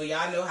live over.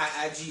 Y'all know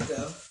how IG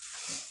go.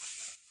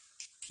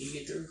 You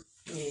get through?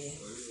 Yeah.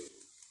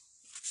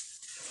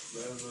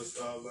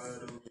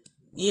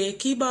 Yeah,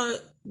 keyboard,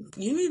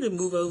 you need to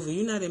move over.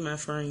 You're not in my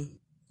frame.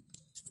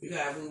 You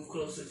gotta move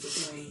closer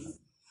to Queen.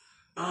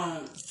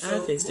 I'll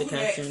fix the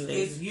caption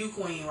later. It's you,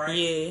 Queen, right?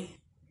 Yeah.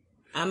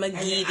 I'ma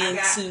get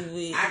into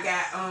it. I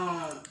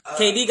got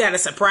KD got a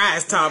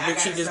surprise topic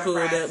she just pulled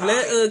up.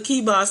 Let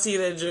keyboard see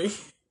that drink.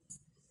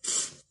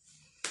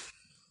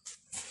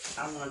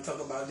 I'm gonna talk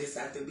about this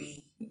after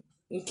B.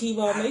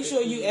 Keyboard, make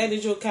sure you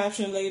edit your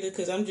caption later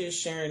because I'm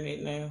just sharing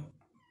it now.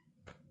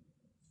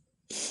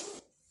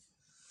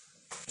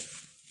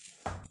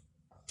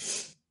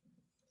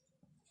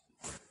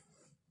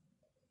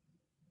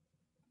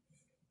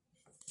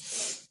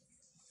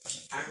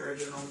 I heard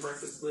it on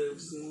Breakfast Club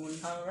this morning.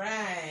 All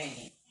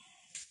right.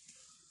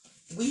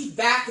 We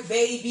back,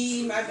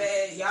 baby. My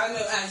bad. Y'all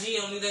know IG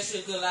only that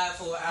shit go live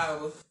for an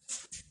hour.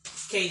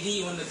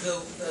 KD on the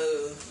go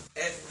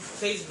at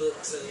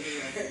Facebook, so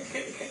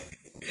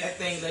that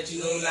thing let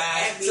you go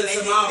live to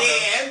tomorrow.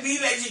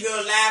 FB let you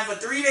go live for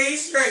 3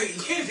 days straight.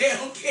 They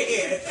don't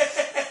care.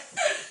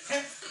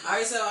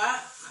 Alright, so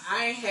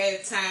I ain't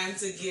had time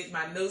to get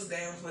my notes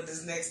down for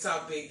this next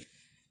topic.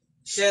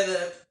 Shut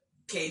up,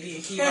 KD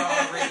and Kiva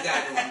already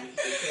got it on me,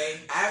 okay?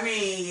 I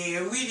mean,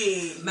 yeah, we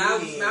did.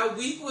 My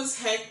week was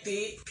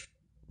hectic.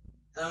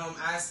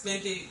 I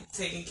spent it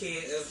taking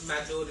care of my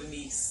daughter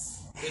niece.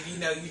 If you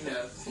know, you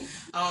know.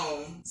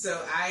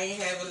 So I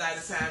ain't have a lot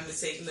of time to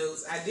take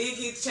notes. I did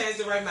get the chance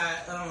to write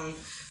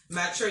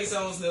my Trey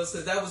Songz notes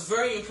because that was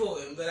very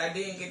important, but I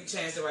didn't get the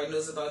chance to write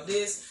notes about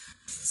this.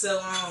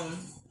 So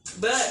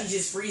but you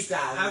just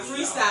freestyling. I'm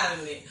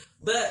freestyling it.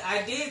 But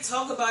I did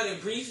talk about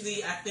it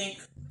briefly, I think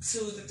 2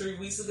 to 3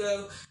 weeks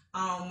ago,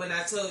 when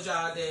I told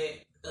y'all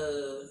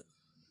that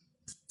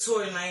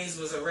Tory Lanez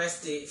was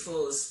arrested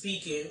for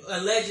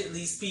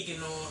allegedly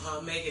speaking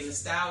on Megan Thee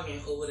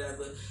Stallion or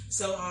whatever.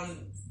 So,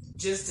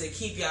 just to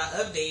keep y'all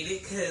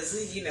updated, because,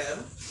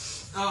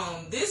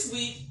 this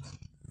week,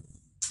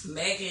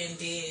 Megan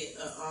did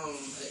an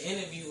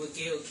interview with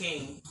Gayle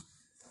King,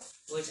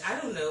 which I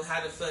don't know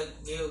how the fuck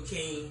Gayle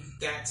King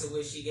got to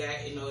where she got,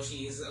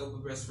 she is an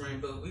open best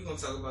friend, but we're going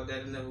to talk about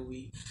that another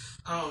week.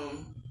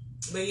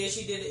 But yeah,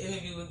 she did an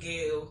interview with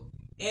Gayle.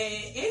 And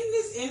in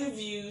this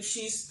interview,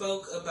 she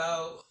spoke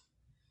about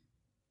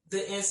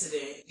the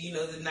incident,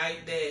 the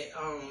night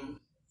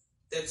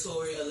that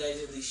Tory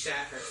allegedly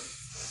shot her.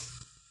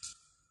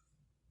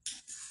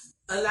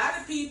 A lot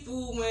of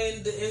people,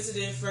 when the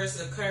incident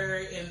first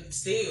occurred, and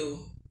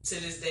still to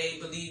this day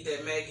believe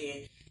that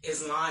Megan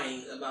is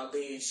lying about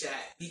being shot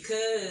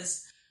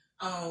because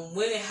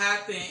when it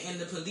happened and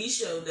the police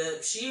showed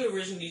up, she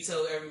originally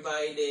told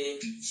everybody that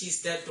she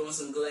stepped on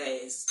some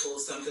glass or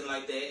something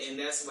like that, and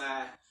that's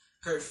why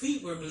her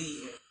feet were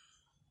bleeding.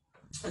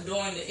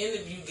 During the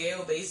interview,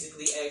 Gayle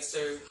basically asked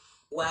her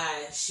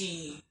why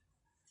she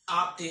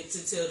opted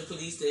to tell the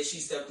police that she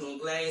stepped on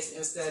glass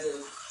instead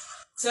of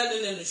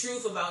telling them the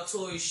truth about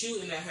Tory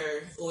shooting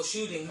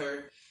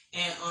her.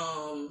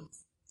 And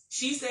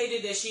she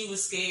stated that she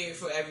was scared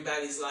for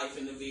everybody's life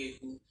in the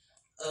vehicle.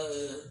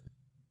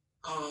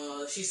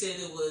 She said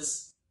it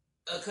was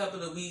a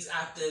couple of weeks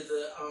after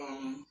the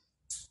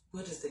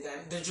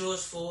the George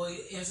Floyd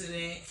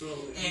incident,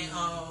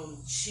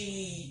 and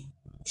she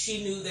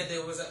knew that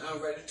there was an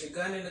unregistered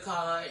gun in the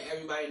car, and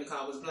everybody in the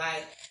car was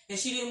black, and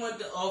she didn't want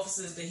the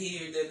officers to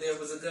hear that there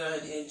was a gun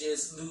and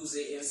just lose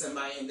it, and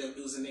somebody end up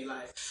losing their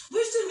life,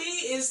 which to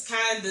me is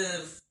kind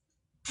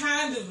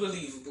of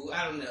believable.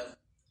 I don't know.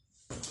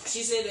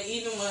 She said that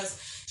even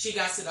once she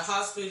got to the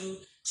hospital,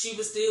 she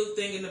was still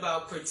thinking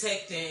about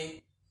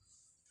protecting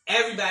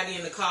everybody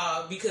in the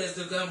car because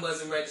the gun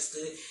wasn't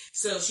registered.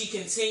 So she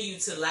continued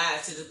to lie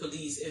to the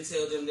police and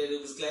tell them that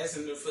it was glass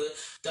in her foot.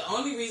 The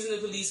only reason the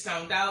police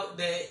found out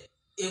that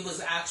it was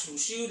an actual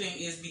shooting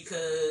is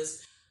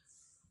because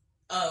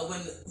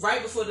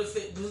right before the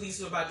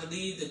police were about to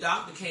leave, the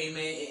doctor came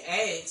in and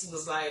asked,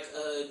 was like,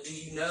 do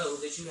you know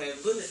that you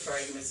have bullet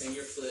fragments in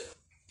your foot?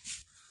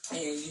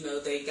 And,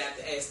 they got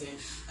to asking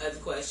other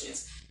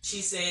questions.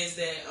 She says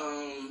that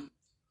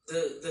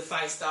the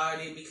fight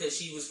started because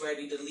she was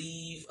ready to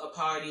leave a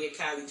party at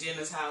Kylie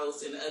Jenner's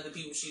house, and the other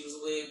people she was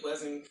with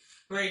wasn't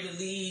ready to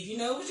leave.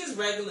 It was just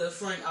regular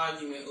friend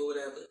argument or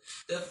whatever.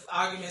 The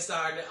argument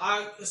started to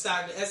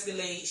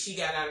escalate. She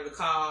got out of the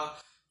car.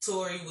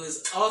 Tory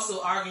was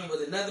also arguing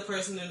with another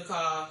person in the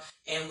car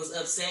and was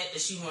upset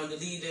that she wanted to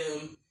leave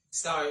them.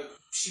 Started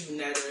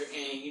shooting at her,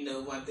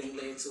 and one thing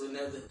led to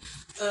another.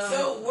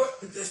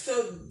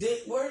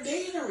 Were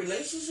they in a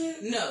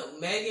relationship? No,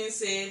 Megan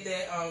said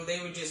that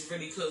they were just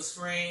really close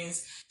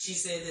friends. She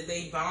said that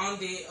they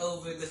bonded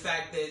over the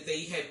fact that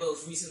they had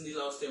both recently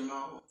lost their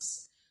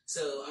moms.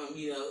 So,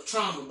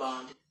 trauma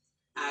bonded.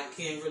 I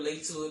can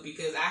relate to it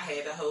because I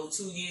had a whole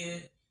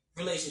 2-year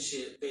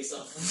relationship based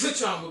off of the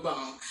trauma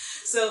bond.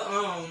 So,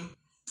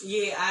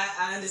 yeah,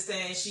 I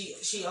understand.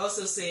 She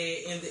also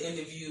said in the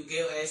interview,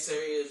 Gail asked her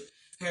if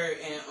her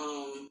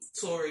and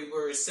Tory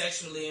were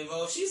sexually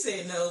involved. She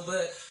said no,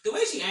 but the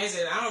way she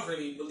answered, I don't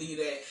really believe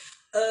that.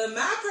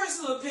 My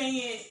personal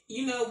opinion,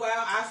 while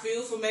I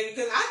feel for Megan,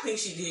 because I think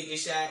she did get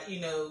shot,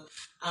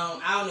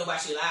 I don't know why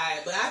she lied,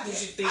 but I think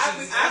she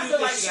I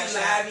feel like she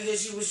lied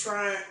because she was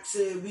trying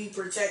to be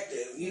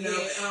protective,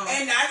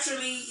 and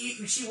actually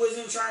she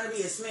wasn't trying to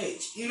be a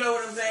snitch. You know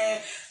what I'm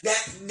saying?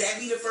 That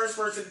be the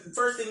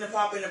first thing to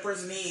pop in a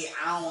person's head.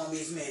 I don't want to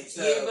be a snitch.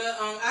 So. Yeah, but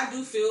I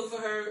do feel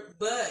for her,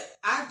 but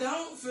I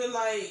don't feel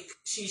like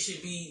she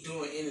should be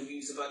doing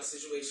interviews about the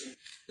situation.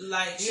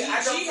 Like she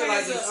has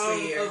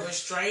a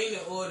restraining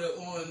order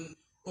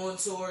on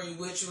Tory,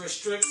 which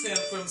restricts him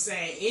from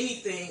saying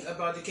anything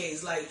about the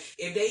case. Like,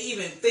 if they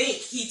even think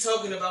he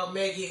talking about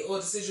Megan or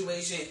the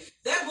situation,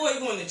 that boy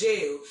going to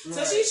jail. Right.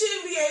 So she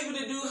shouldn't be able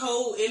to do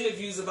whole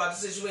interviews about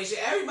the situation.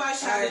 Everybody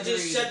should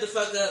just shut the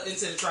fuck up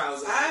until the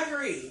trial's over. I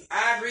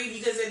agree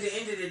because at the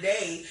end of the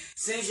day,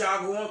 since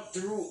y'all going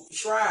through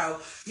trial,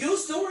 your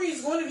story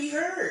is going to be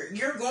heard.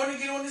 You're going to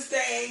get on the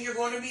stand. You're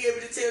going to be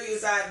able to tell your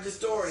side of the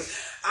story.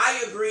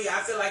 I agree.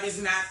 I feel like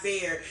it's not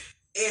fair.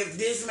 If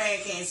this man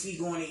can't speak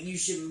on it, you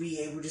shouldn't be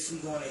able to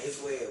speak on it as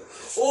well.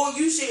 Or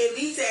you should at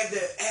least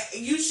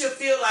you should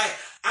feel like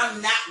I'm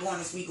not going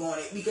to speak on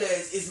it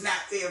because it's not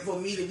fair for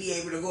me to be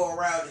able to go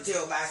around and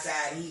tell my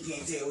side and he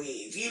can't tell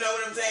his. You know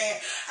what I'm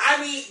saying?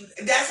 I mean,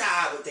 that's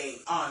how I would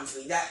think,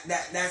 honestly.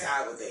 That's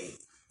how I would think.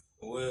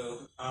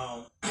 Well,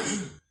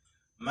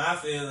 my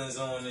feelings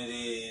on it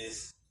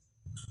is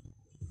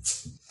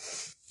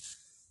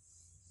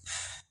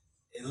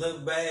it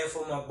looked bad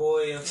for my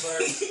boy at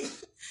first.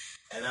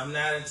 And I'm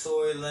not a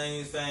Tory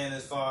Lanez fan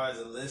as far as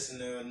a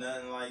listener or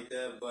nothing like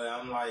that, but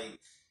I'm like,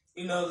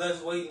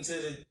 let's wait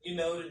until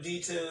the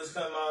details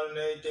come out and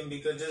everything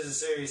because there's a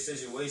serious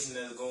situation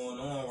that's going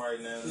on right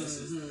now. This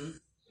is,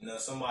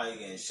 somebody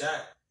getting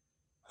shot.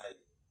 Like,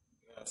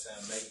 you know what I'm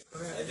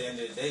saying? At the end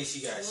of the day,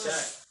 she got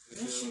shot.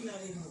 And she's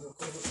not even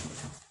recording.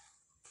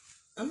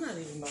 I'm not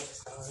even about to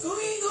start. Go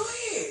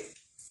ahead.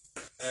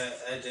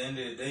 At the end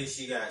of the day,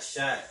 she got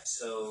shot,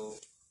 so,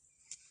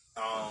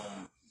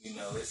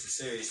 it's a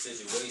serious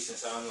situation,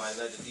 so I'm like,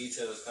 let the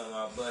details come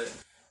out. But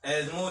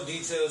as more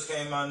details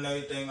came out and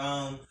everything,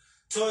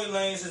 Tory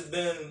Lanez has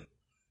been,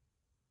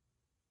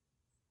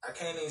 I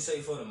can't even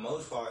say for the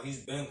most part,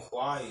 he's been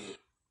quiet,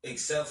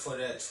 except for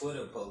that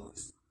Twitter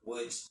post,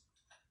 which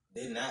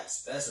did not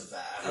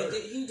specify.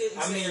 He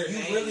didn't say her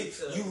name,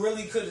 you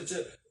really could have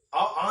took.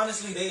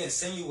 Honestly, they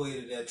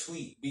insinuated that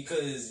tweet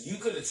because you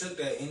could have took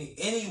that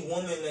any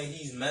woman that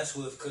he's messed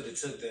with could have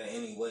took that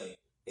anyway.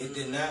 It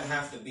did not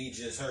have to be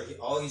just her.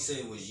 All he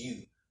said was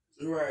you.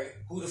 Right.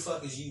 Who the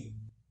fuck is you?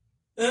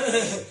 You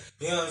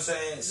know what I'm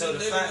saying? So the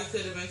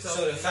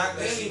fact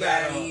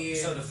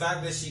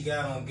that she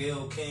got on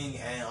Gayle King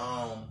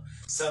and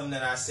something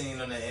that I seen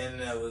on the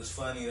internet was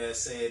funny that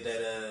said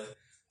that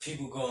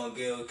people go on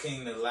Gayle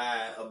King to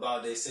lie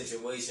about their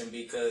situation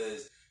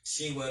because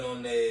she went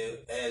on there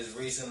as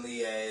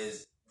recently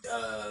as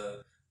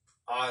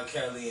R.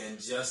 Kelly and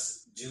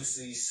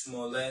Jussie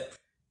Smollett.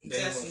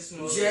 Jesse. This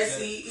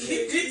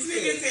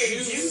nigga said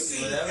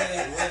Juicy.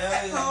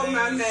 Whatever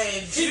my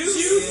man,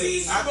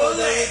 Juicy. I thought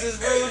that was his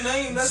real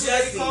name. That's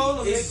what they call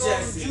him. They call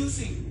him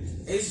Juicy.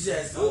 It's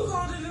just Who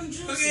called them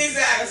juicy?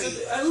 Exactly.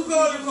 Who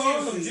called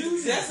him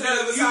juicy? That's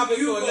another topic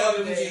for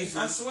another day.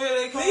 I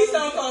swear they call Please him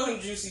don't call him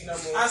juicy no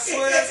more. I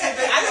swear that's what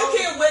they I don't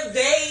care what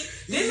they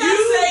didn't I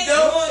say.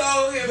 Don't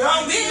call him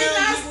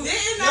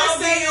Didn't I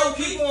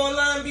say people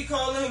online be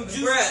calling him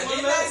juicy? Bruh,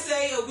 didn't I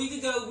say a week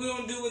ago we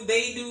don't do what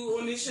they do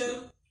on this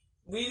show?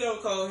 We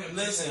don't call him.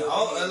 Listen, a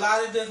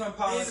lot of different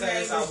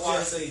podcasts I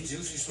watch say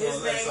Juicy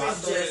Smollett, so I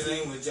thought his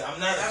name was. I'm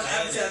not a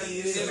fan. I'm telling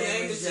you, his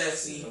name is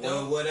Jesse.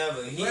 Well,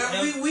 whatever.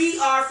 We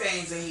are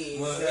fans of his.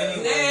 Well, so.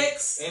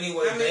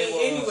 anyway, they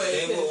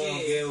were on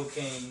yeah. Gayle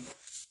King.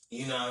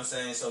 You know what I'm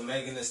saying? So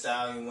Megan Thee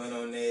Stallion went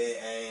on there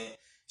and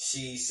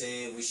she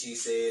said what she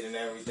said and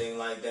everything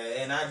like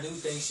that. And I do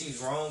think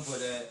she's wrong for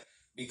that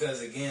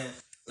because again,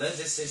 let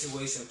this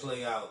situation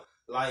play out.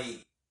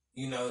 Like.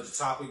 You know, the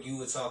topic you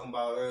were talking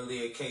about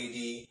earlier,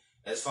 KD,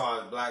 as far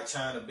as Blac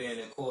Chyna being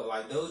in court,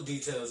 like those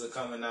details are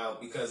coming out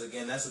because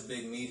again, that's a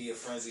big media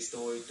frenzy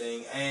story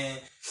thing,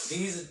 and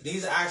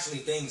these are actually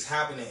things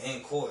happening in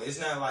court. It's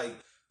not like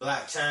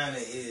Blac Chyna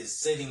is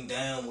sitting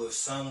down with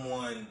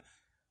someone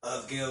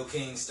of Gayle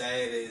King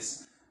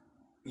status,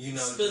 you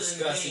know,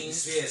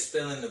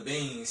 spilling the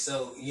beans.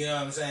 So, you know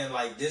what I'm saying?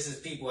 Like, this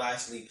is people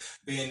actually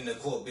being in the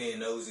court, being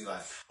nosy.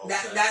 Like, okay.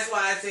 That's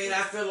why I said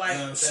I feel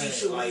like she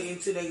should like, wait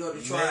until they go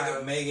to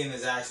trial. Megan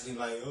is actually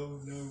like,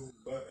 oh no,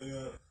 but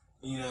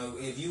you know,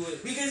 if you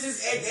would, because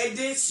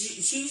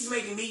she's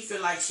making me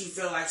feel like she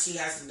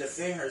has to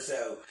defend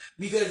herself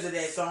because of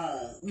that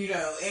song, you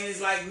know, and it's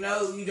like,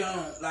 no, you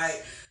don't.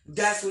 Like,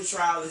 that's what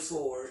trial is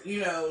for,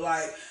 you know,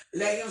 like,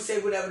 let him say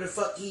whatever the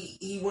fuck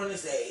he want to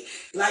say.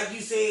 Like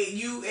you said,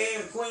 you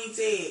and Queen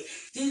said,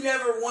 he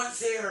never once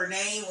said her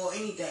name or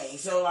anything.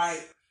 So,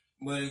 like...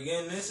 But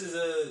again, this is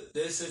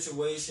this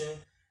situation,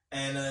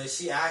 and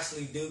she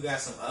actually do got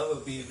some other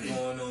beef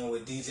going on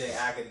with DJ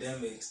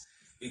Academics,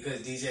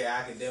 because DJ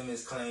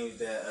Academics claims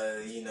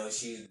that, you know,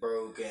 she's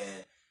broke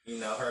and... You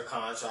know, her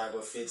contract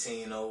with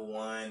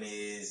 1501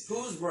 is...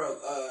 Who's broke?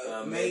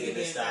 Megan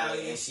Thee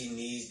Stallion, and she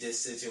needs this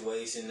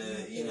situation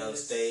to, you know,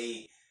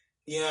 stay...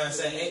 You know what I'm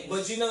saying?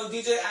 But, you know,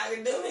 DJ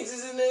Academics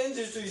is in the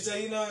industry, so,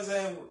 you know what I'm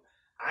saying?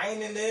 I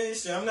ain't in the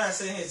industry. I'm not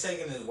sitting here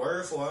taking his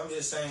word for it. I'm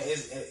just saying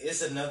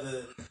it's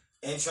another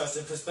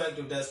interesting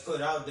perspective that's put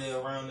out there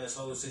around this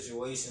whole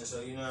situation. So,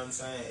 you know what I'm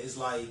saying? It's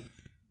like,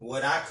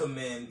 what I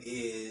commend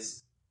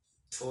is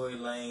Tory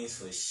Lanez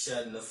for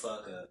shutting the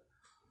fuck up.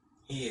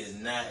 He is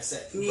not.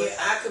 Yeah,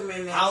 I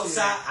commend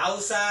that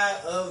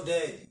outside of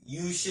that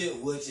you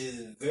shit, which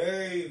is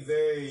very,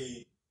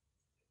 very,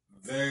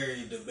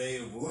 very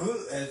debatable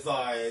as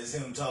far as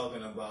him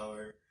talking about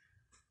her.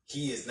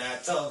 He is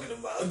not talking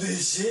about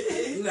this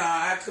shit. No,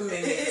 I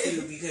commend that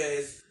too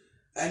because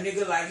a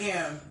nigga like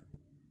him.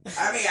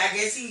 I mean, I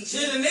guess he.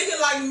 Shit, a nigga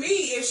like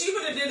me, if she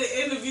would have did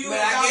an interview but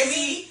about I guess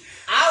me,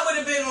 I would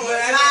have been on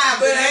live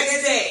the the next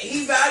next day.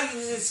 He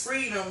values his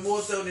freedom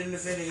more so than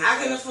defending himself.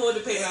 I can afford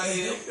to pay my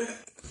bill.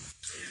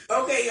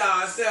 Okay,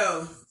 y'all.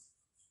 So,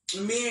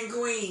 me and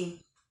Queen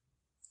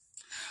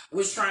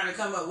was trying to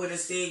come up with a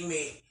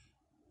segment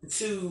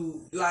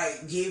to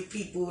like give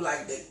people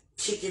like the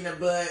kick in the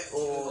butt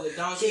or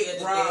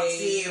kick rocks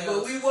in,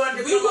 but we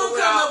wanted to come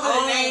up with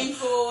a name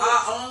for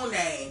our own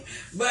name.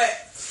 But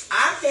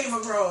I came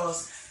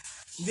across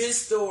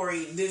this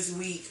story this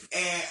week,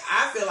 and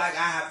I feel like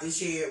I have to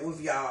share it with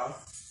y'all.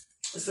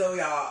 So,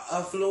 y'all,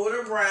 a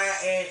Florida bride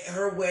and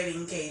her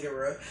wedding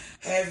caterer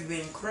have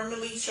been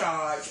criminally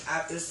charged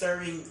after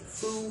serving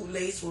food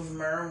laced with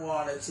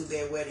marijuana to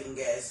their wedding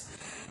guests,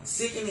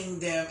 sickening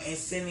them and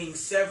sending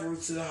several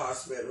to the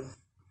hospital.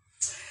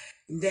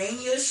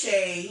 Dania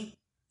Shea,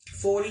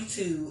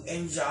 42,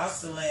 and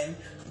Jocelyn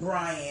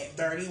Bryant,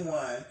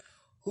 31,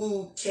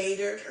 who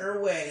catered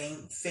her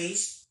wedding,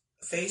 faced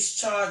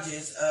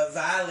charges of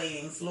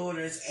violating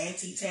Florida's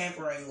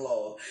anti-tampering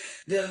law,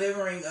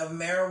 delivering of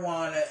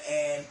marijuana,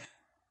 and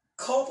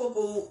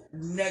culpable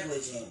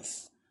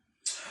negligence.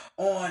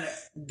 On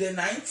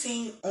February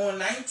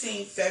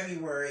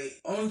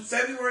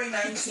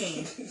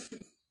 19th,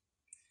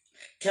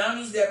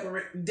 county's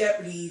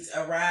deputies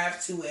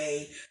arrived to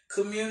a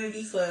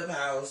community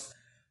clubhouse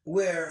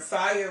where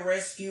fire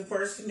rescue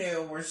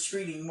personnel were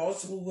treating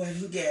multiple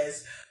wedding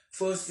guests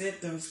for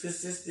symptoms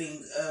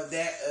consisting of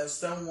that of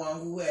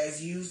someone who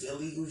has used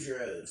illegal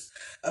drugs.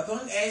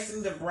 Upon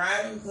asking the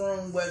bride and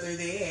groom whether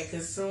they had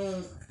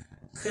consented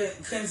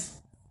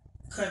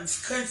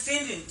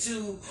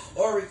to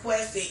or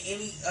requested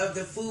any of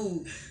the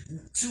food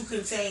to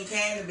contain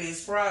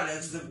cannabis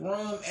products, the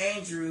groom,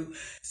 Andrew,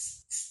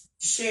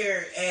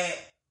 stared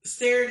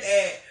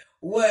at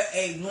what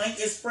a blank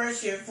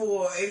expression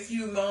for a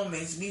few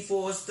moments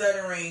before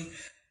stuttering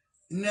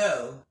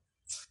no,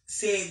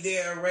 said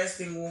their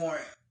arresting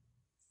warrant.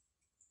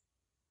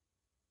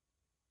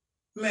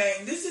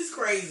 Man, this is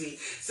crazy.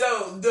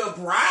 So the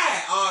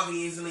bride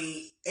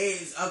obviously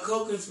is a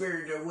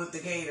co-conspirator with the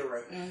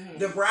caterer. Mm-hmm.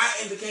 The bride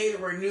and the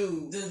caterer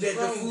knew that the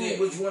food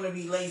was going to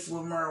be laced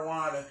with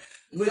marijuana,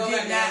 but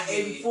did not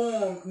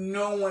inform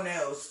no one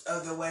else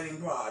of the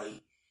wedding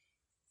party.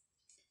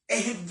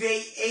 and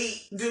they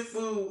ate the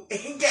food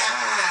and got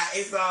high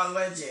and started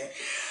lunching.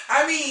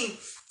 I mean,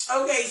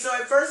 okay, so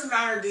at first when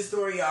I heard this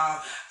story,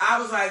 y'all, I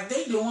was like,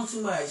 they doing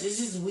too much. It's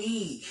just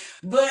weed.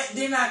 But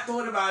then I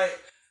thought about it.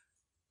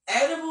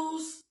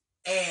 Edibles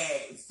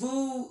and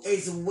food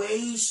is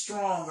way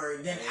stronger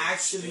than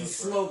actually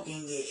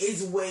smoking it.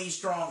 It's way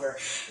stronger.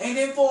 And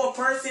then for a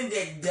person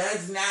that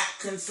does not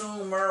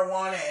consume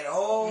marijuana at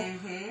all,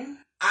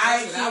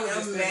 I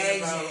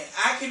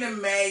can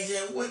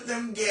imagine what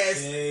them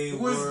guests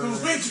was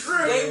going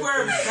through. They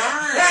were burned.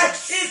 I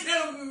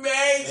can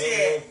imagine.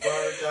 They were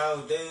burnt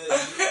out.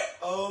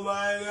 Oh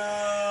my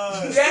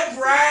God. That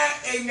bride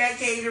and that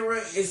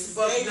caterer is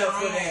fucked up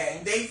for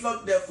that. They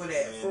fucked up for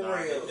that, for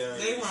real.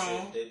 They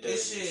wrong. They dirty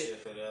shit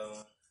for that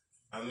one.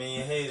 I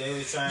mean, hey, they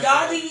was trying.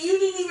 You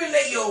didn't even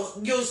let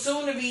your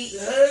soon-to-be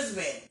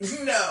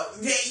husband know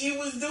that you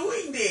was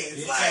doing this.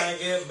 You like,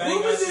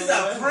 what was this,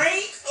 a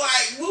prank?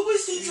 Like, what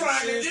was she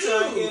trying to do?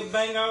 Trying to get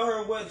bang out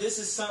her what? This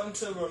is something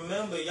to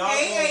remember. Y'all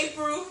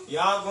April.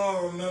 Y'all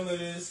gonna remember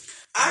this.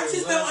 I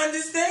just don't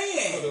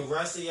understand. For the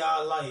rest of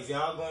y'all life.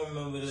 Y'all gonna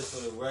remember this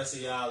for the rest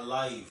of y'all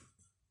life.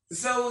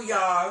 So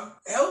y'all,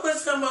 help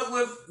us come up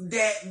with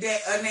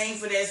a name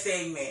for that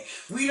segment.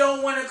 We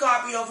don't want to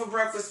copy off of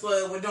Breakfast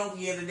Club with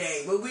Donkey of the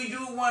Day, but we do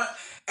want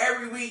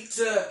every week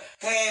to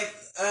have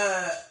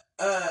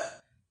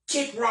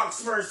Kick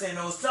Rocks person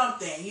or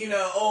something, you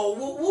know, or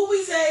what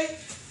we say?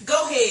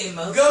 Go ahead,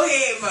 Mo. Go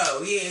ahead,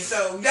 Mo. Yeah,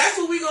 so that's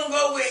what we gonna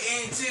go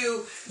with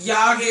until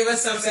y'all give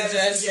us some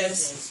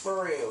suggestions.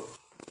 For real.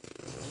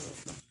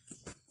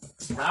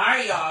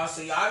 Alright, y'all,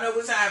 so y'all know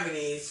what time it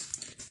is.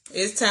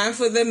 It's time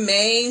for the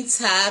main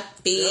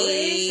topic. Go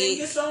ahead, sing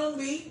your song,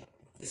 B.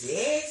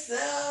 Sex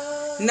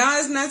talk. No,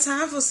 it's not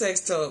time for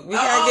sex talk. We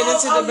gotta get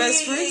into the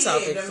best friend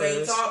topic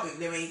first.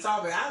 The main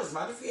topic. I was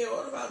about to feel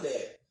all about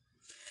that.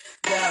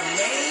 The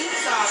main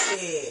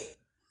topic.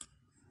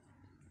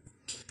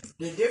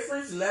 The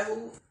different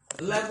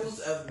levels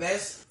of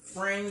best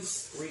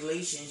friends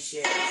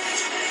relationship.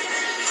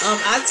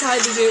 I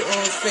titled it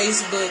on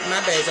Facebook.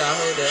 My bad, y'all.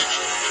 Hold up.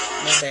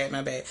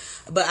 My bad.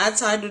 But I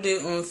titled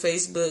it on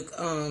Facebook,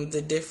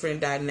 the different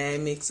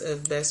dynamics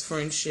of best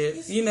friendship.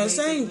 It's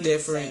same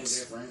difference.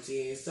 Same difference,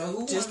 yeah. So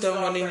who just don't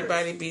want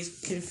anybody to be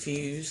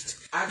confused.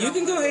 You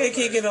can go ahead and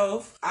kick it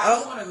off. I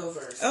don't want to go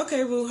first.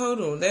 Okay, well, hold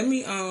on. Let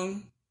me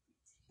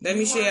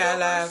share our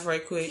live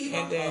right quick,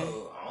 and then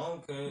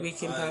we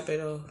can pop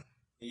it off.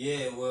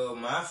 Yeah, well,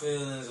 my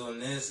feelings on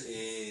this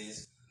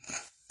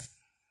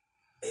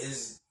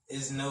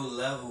is no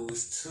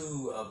levels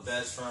to a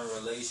best friend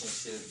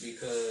relationship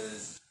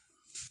because,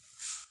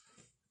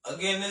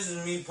 again, this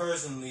is me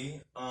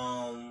personally.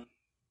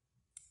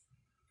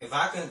 If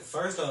I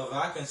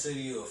consider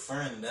you a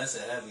friend, that's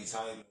a heavy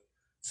title.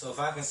 So if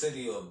I consider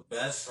you a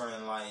best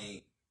friend,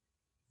 like,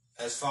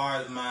 as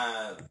far as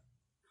my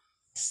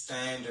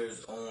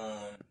standards on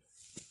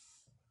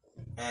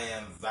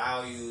and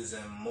values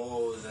and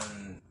morals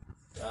and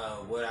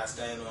what I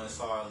stand on as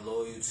far as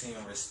loyalty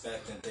and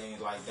respect and things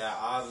like that,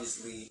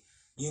 obviously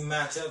you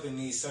match up in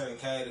these certain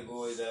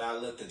categories that I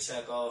look to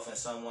check off and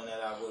someone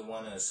that I would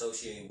want to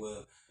associate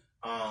with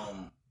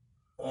on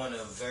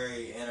a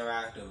very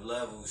interactive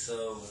level.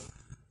 So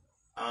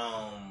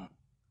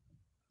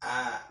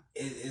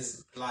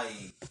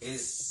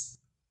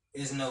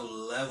it's no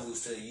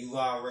levels to you.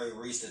 Already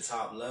reached the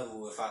top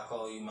level if I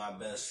call you my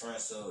best friend,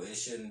 so it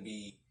shouldn't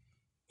be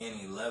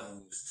any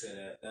levels to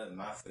that. That's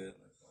my feeling.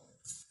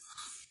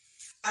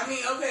 I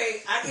mean,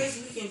 okay, I guess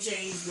we can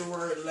change the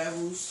word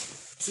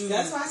levels to...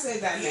 That's why I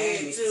said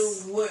dynamics. Yeah,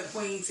 to what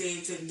Queen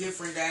said, to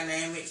different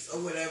dynamics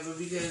or whatever,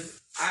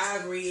 because I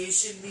agree it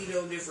should be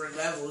no different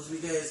levels,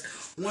 because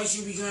once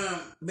you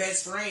become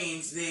best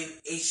friends, then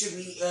it should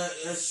be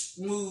a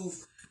smooth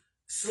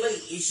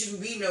slate. It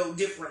shouldn't be no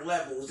different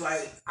levels.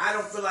 Like, I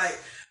don't feel like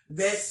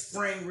best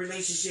friend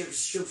relationships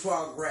should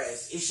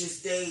progress. It should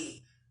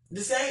stay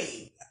the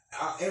same.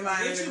 Am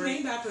I what you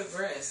mean by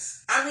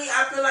progress? I mean,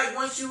 I feel like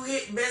once you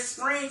hit best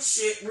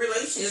friendship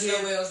relationship,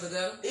 there's nowhere else to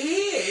go.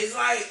 It's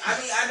like,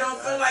 I mean, I don't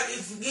feel like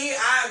it's. Yeah,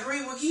 I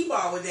agree with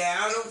Keyball with that.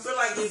 I don't feel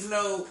like there's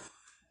no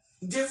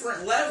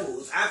different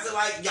levels. I feel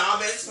like y'all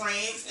best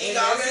friends and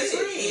y'all best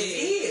friends.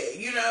 Yeah,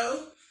 you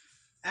know.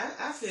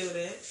 I feel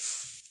that.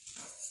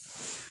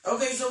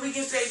 Okay, so we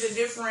can say the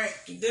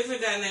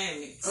different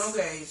dynamics.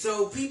 Okay,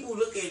 so people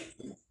look at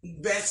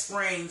best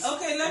friends.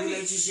 Okay, let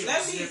me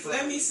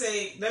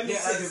say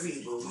other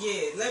people.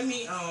 Yeah, let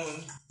me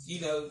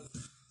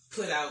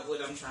put out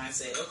what I'm trying to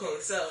say. Okay,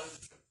 so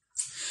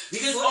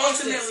because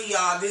ultimately,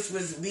 y'all, this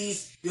was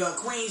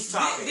Queen's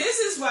topic. This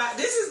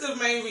is the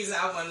main reason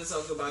I wanted to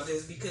talk about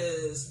this,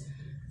 because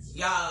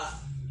y'all,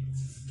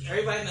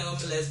 everybody know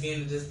I'm a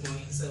lesbian at this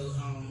point. So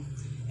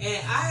and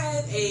I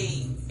had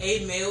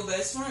a male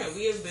best friend.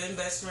 We have been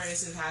best friends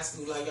since high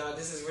school. Like, y'all,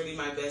 this is really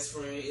my best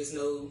friend. It's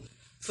no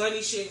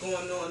funny shit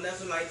going on,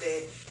 nothing like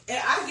that.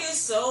 And I get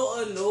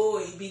so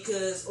annoyed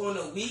because on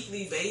a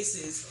weekly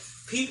basis,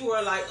 people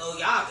are like, oh,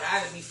 y'all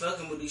gotta be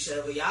fucking with each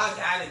other. Y'all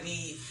gotta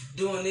be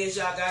doing this.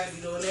 Y'all gotta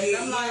be doing that.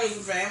 Yeah, I'm like,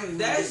 family.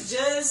 that's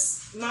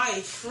just my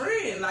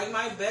friend, like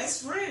my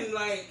best friend.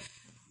 Like,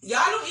 y'all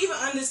don't even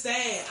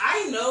understand.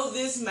 I know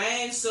this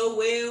man so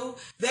well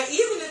that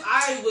even if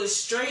I was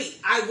straight,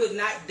 I would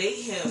not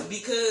date him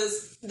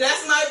because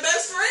that's my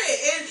best friend.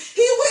 And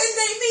he wouldn't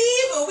date me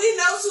either. We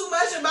know too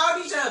much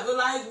about each other.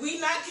 Like, we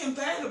not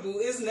compatible.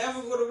 It's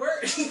never going to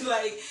work.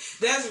 Like,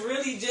 that's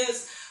really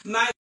just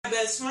my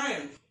best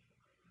friend.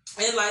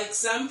 And, like,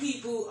 some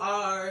people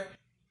are,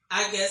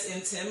 I guess,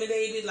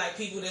 intimidated. Like,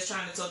 people that's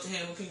trying to talk to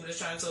him or people that's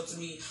trying to talk to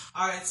me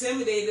are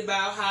intimidated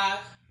about how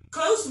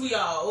close we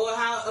are or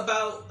how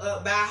about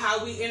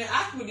how we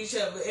interact with each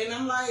other. And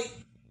I'm like,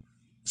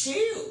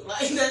 chill.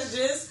 Like, that's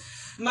just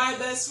my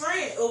best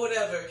friend or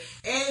whatever.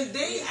 And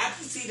then I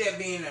can see that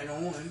being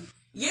annoying.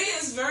 Yeah,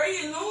 it's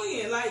very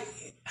annoying. Like,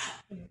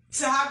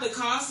 to have to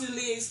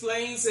constantly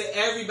explain to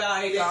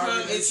everybody that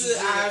come into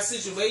our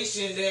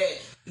situation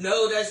that,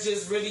 no, that's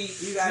just really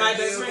my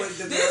best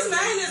friend. This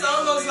man is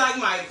almost like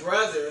my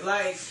brother.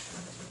 Like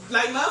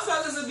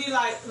motherfuckers would be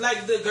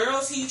like the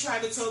girls he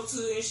tried to talk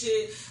to and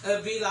shit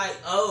would be like,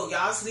 oh,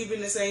 y'all sleep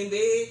in the same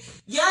bed?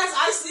 Yes,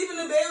 I sleep in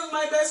the bed with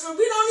my best friend.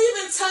 We don't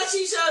even touch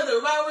each other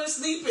while we're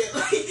sleeping.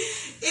 Like,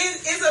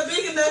 it's a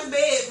big enough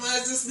bed for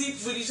us to sleep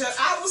with each other.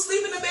 I will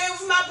sleep in the bed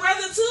with my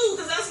brother too,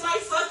 because that's my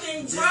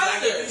fucking brother.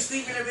 Like if you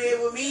sleep in the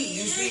bed with me,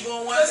 you sleep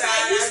on one side,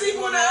 like, you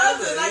sleep on the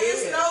other. Like,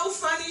 it's no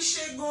funny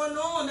shit going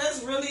on. That's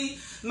really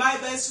my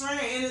best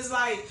friend. And it's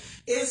like,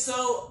 it's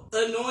so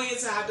annoying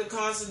to have to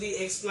constantly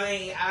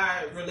explain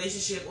our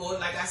relationship or,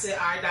 like I said,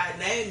 our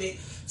dynamic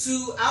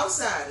to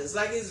outsiders.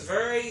 Like, it's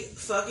very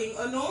fucking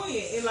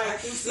annoying. And like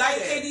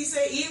KD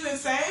said, even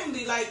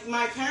family, like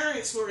my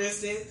parents, for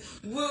instance,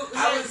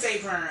 I would say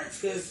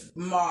parents, because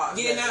mom.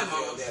 Yeah, not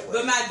mom.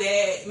 But my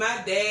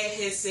dad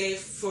has said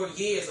for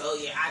years, oh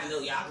yeah, I know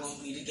y'all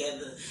gonna be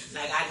together.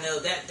 Like, I know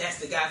that's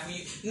the guy for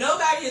you.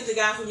 Nobody is the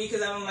guy for me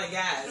because I don't like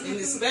guys, and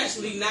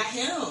especially not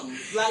him.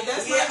 Like,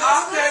 that's my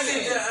best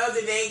friend. The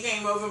other day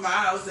came over my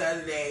house the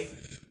other day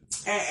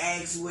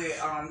and asked where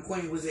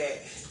Queen was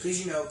at, because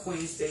you know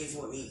Queen stays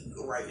with me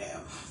right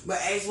now. But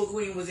asked where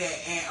Queen was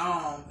at,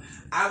 and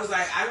I was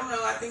like, I don't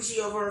know, I think she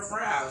over her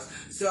friend's house.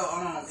 So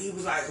he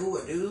was like, who,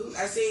 a dude?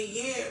 I said,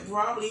 yeah,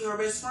 probably her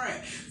best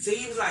friend. So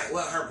he was like,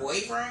 what, her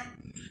boyfriend?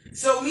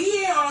 So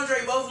me and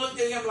Andre both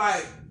looked at him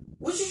like,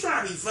 what, you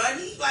trying to be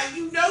funny? Like,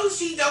 you know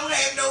she don't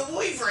have no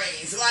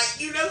boyfriends. Like,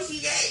 you know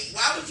she gay.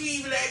 Why would you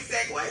even ask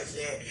that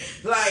question?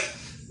 Like,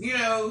 you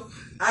know,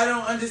 I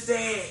don't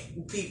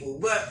understand people.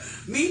 But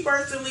me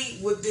personally,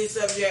 with this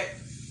subject,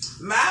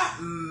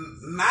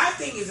 my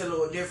thing is a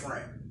little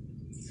different.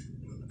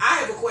 I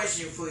have a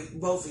question for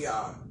both of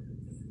y'all.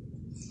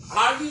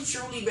 Are you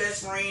truly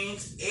best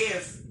friends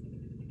if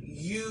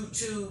you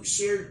two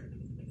share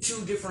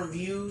two different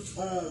views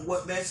on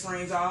what best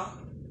friends are?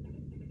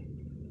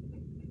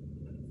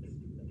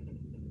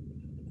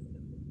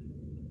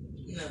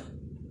 No.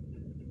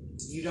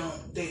 You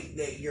don't think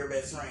that you're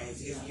best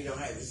friends if you don't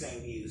have the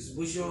same views?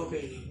 What's your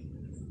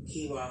opinion,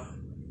 Kiwa?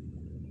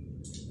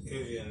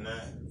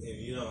 If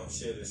you don't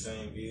share the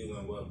same views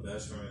on what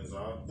best friends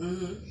are,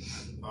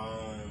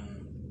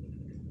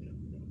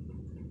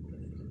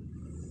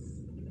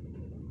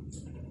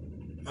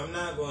 I'm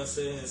not going to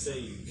sit here and say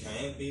you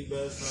can't be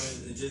best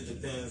friends. It just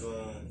depends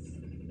on,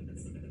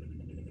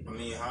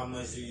 how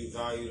much do you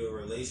value the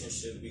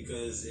relationship?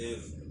 Because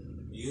if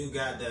you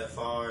got that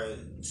far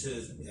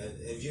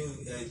if you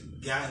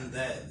have gotten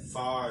that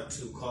far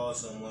to call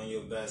someone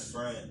your best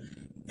friend,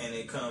 and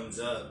it comes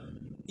up,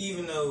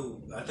 even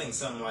though I think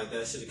something like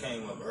that should have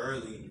came up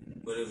early,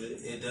 but if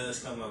it does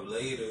come up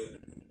later,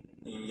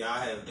 and y'all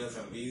have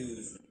different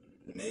views,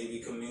 maybe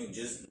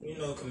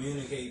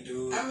communicate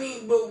through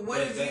it. But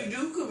what if you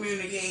do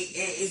communicate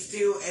and it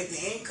still at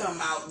the end come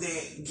out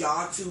that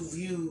y'all two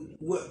view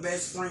what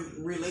best friend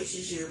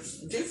relationships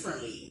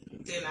differently?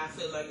 Then I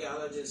feel like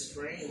y'all are just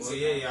friends. Well,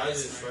 yeah, y'all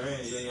just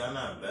friends. Yeah, y'all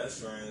not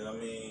best friends.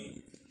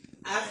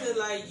 I feel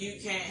like you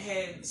can't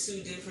have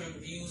two different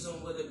views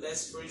on what a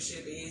best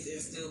friendship is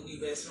and still be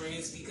best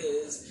friends,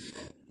 because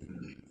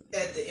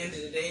at the end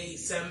of the day,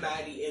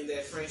 somebody in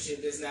that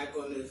friendship is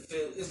going to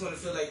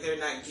feel like they're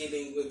not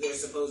getting what they're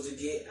supposed to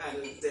get out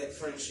of that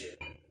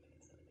friendship.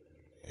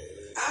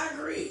 I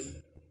agree.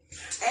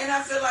 And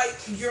I feel like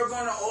you're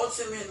going to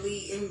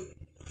ultimately,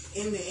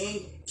 in the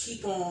end,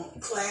 keep on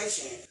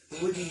clashing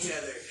with each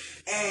other.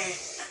 And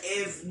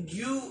if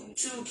you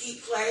two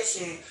keep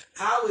clashing,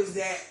 how is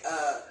that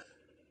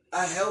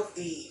a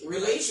healthy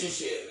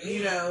relationship?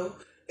 You know,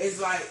 it's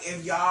like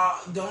if y'all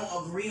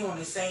don't agree on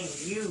the same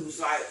views.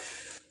 Like,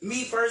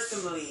 me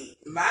personally,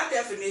 my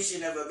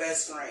definition of a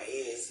best friend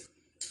is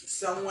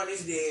someone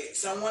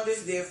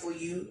that's there for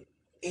you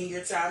in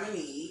your time of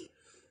need,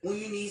 when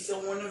you need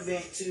someone to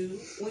vent to,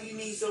 when you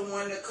need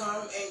someone to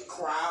come and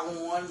cry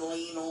on,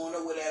 lean on,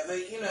 or whatever,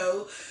 you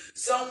know,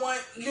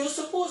 your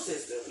support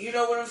system. You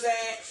know what I'm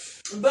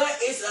saying? But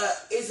it's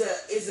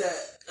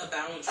a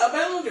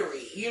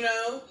boundary. You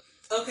know,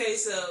 Okay,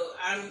 so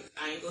I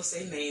ain't gonna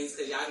say names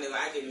because y'all know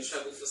I get in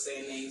trouble for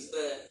saying names,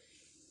 but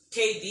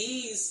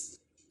KD's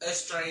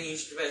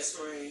estranged best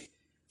friend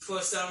for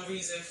some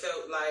reason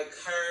felt like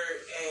her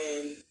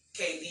and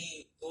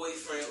KD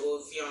boyfriend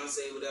or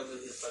fiance, whatever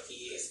the fuck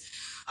he is,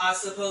 are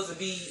supposed to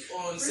be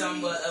on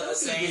somewhat of the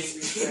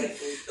same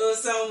or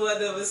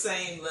somewhat of the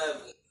same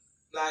level.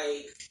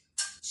 Like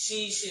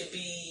she should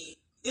be,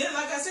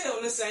 like I said,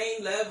 on the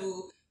same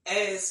level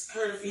as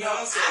her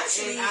fiance. No,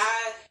 actually, and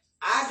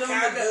I don't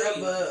kind of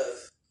agree.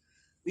 above,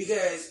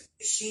 because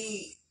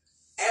she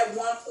at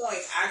one point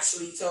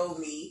actually told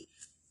me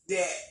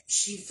that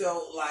she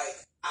felt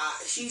like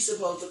she's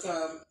supposed to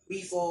come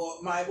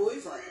before my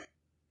boyfriend.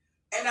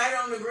 And I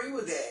don't agree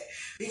with that,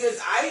 because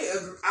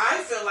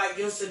I feel like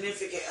your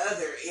significant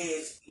other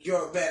is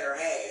your better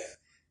half,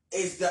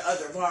 is the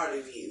other part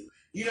of you.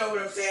 You know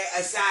what I'm saying?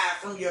 Aside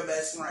from your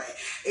best friend,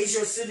 it's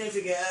your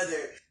significant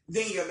other,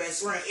 then your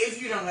best friend.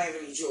 If you don't have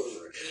any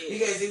children,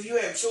 because if you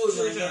have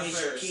children, then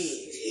it's your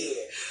kids.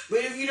 Yeah. But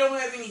if you don't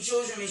have any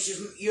children, it's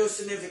just your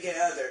significant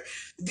other.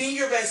 Then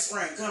your best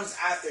friend comes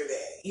after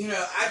that. You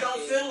know, I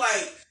don't feel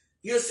like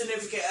your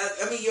significant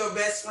other, your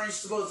best friend's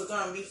supposed to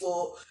come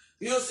before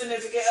your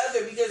significant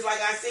other, because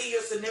like I say,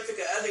 your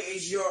significant other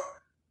is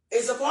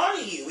a part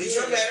of you. It's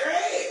your better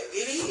half.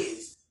 It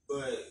is.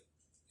 But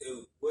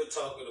if we're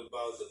talking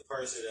about the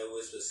person that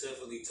we're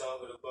specifically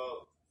talking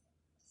about,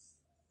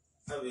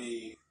 I'm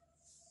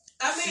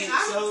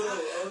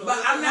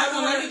not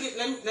gonna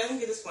gonna let me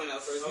get this point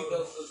out first. We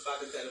both was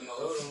about to cut him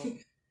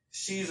off.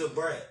 She's a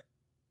brat,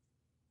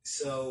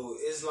 so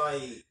it's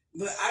like.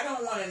 But I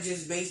don't want to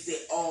just base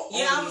it all.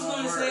 I was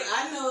going to say,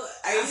 I know.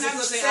 I'm not going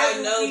to say I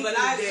know, but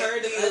I've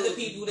heard of other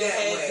people that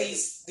have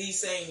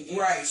these same views.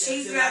 Right,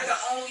 she's not the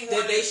only one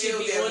that they should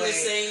be on the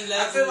same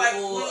level. I feel like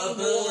or we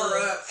above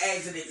her up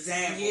as an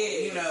example,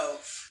 you know.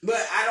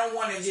 But I don't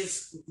want to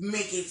just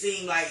make it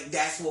seem like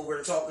that's what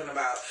we're talking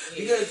about,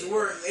 because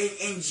we're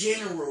in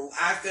general.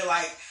 I feel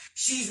like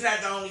she's not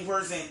the only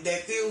person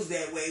that feels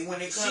that way when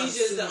it comes to. She's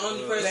just the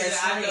only person that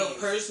I know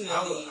personally.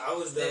 I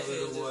was never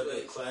the one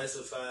that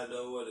classified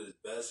what his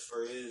best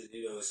friend is,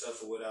 except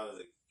for when I was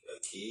a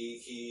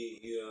kid,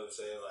 you know what I'm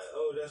saying? Like,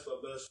 oh, that's my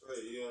best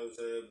friend, you know what I'm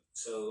saying?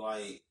 So,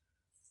 like,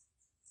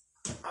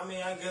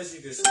 I guess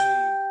you could say,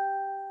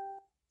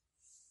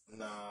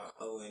 nah,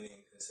 I wouldn't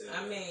even consider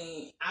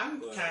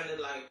I'm kind of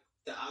like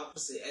the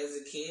opposite. As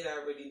a kid,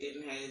 I really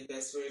didn't have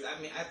best friends.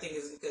 I think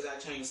it's because I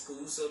changed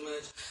schools so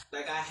much.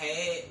 Like I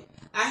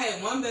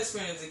had one best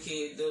friend as a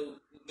kid,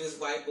 this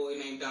white boy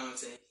named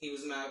Dante. He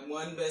was my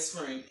one best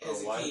friend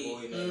as a white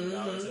kid. Boy named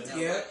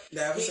Dante. Yeah,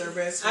 that was her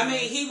best friend.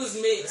 He was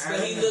mixed, but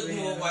he looked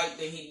more white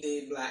than he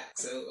did black.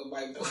 So a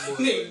white boy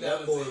named That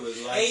Dante. boy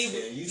was light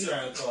skinned. You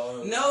trying to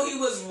call him? No, he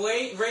was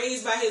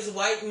raised by his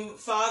white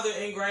father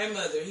and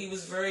grandmother. He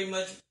was very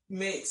much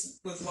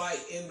mixed with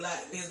white and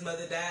black. His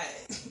mother died,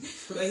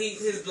 but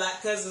his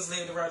black cousins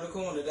lived around the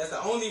corner. That's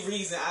the only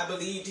reason I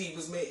believed he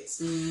was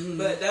mixed. Mm-hmm.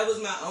 But that was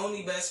my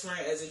only best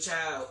friend as a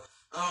child.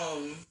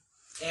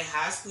 In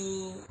high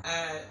school,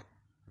 I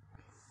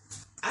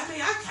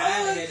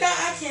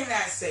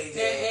cannot say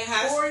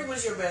that. Corey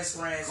was your best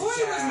friend.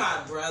 Corey was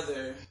my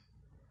brother.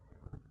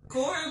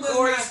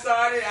 Corey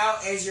started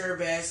out as your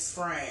best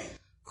friend.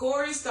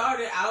 Corey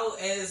started out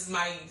as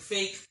my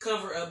fake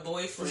cover-up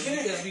boyfriend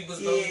because we was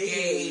both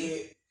gay.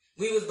 Yeah.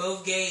 We was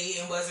both gay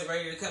and wasn't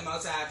ready to come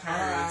out to our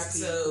parents.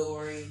 So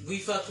Corey. we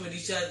fucked with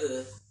each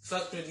other.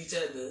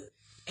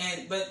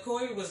 But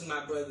Corey was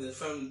my brother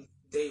from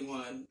day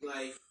one.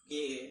 Like,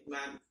 yeah,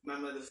 my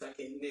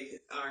motherfucking nigga.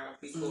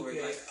 R.I.P. Corey.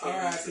 Okay. Like,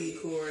 R.I.P.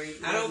 Corey.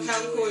 I don't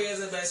count Corey as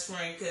a best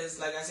friend because,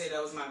 like I said,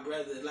 that was my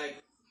brother. Like,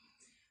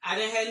 I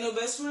didn't have no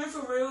best friend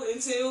for real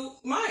until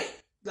Mike.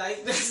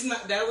 Like,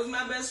 that was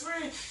my best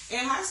friend in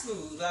high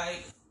school.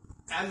 Like,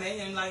 I met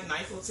him like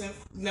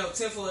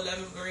 10th or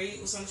 11th grade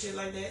or some shit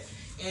like that.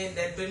 And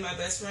that's been my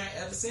best friend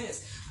ever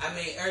since.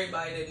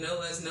 Everybody that know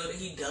us know that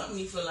he dumped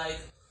me for like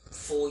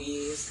 4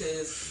 years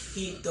because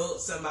he thought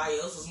somebody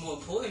else was more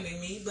important than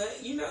me. But,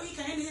 he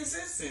came to his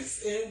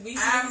senses. And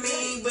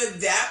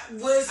but that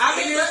was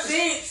in a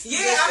sense.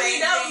 Yeah,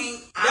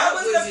 that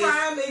was the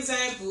prime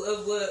example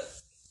of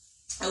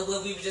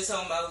what we were just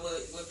talking about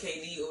with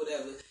KD or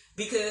whatever.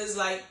 Because,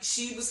 like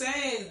she was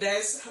saying,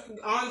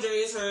 Andre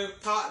is her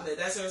partner.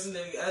 That's her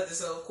significant other.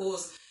 So, of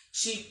course,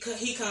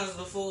 he comes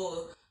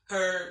before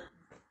her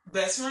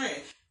best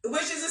friend.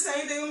 Which is the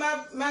same thing with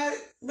my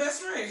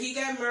best friend. He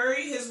got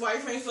married. His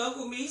wife ain't fuck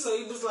with me. So,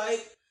 he was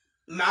like,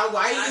 my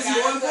wife is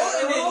more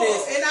important than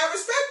this. And I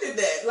respected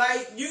that.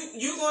 Like,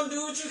 you gonna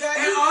do what you gotta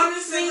do. And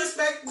honestly,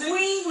 respect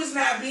Queen was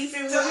not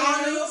beefing with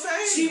honor him. your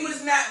family. She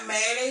was not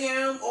mad at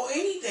him or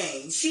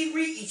anything. She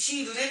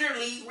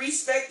literally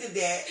respected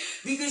that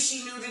because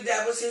she knew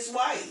that was his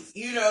wife,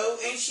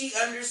 and she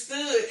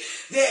understood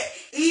that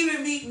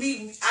even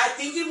I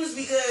think it was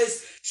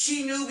because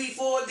she knew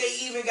before they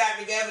even got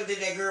together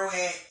that girl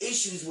had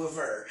issues with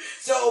her.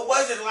 So it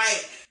wasn't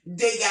like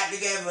they got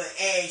together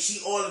and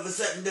she all of a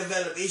sudden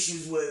developed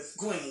issues with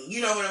Queen.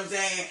 You know what I'm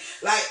saying?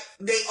 Like,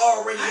 they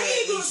already had issues. I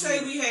ain't gonna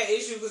say we had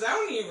issues because I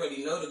don't even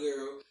really know the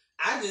girl.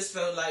 I just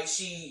felt like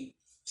she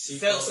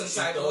felt some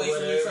type of way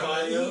from me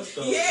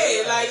from me.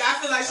 Yeah, like I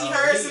feel like she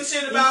heard some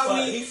shit about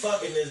me. He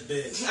fucking this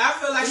bitch. I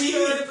feel like she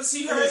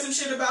heard some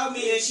shit about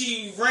me and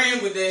she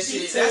ran with that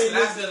shit. That's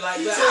what I feel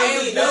like. But I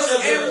ain't know.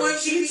 And when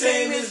she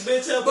became his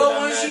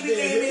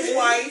his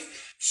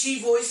wife, she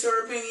voiced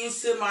her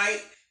opinions to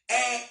Mike,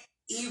 and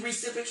he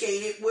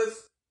reciprocated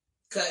with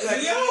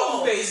cutting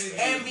off, basically,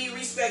 and B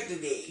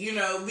respected it. You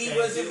know, B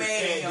wasn't mad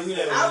at him.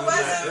 I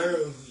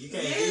wasn't. You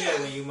can't do that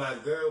when you my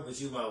girl, but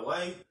you my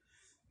wife.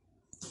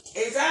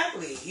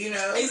 Exactly, you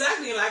know.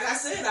 Exactly, like I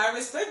said, I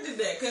respected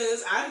that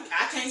because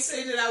I can't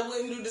say that I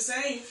wouldn't do the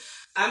same.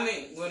 I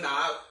mean, if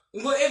I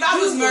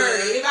was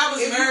married, then yeah. If I was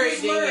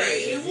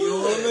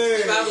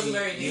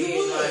married, then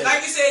yeah.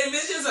 Like you said, if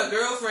it's just a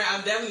girlfriend,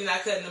 I'm definitely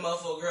not cutting them up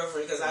for a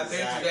girlfriend because I've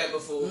been through that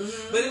before.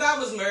 Mm-hmm. But if I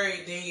was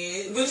married, then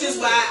yeah, which is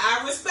why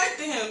I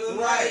respected him.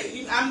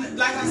 Right. I'm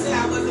like I said,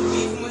 I wasn't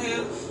beefing with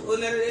him or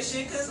none of that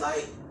shit because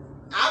like.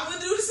 I would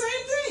do the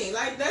same thing.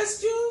 Like,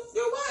 that's your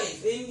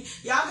wife. And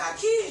y'all got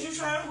kids. You're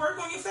trying to work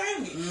on your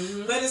family.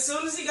 Mm-hmm. But as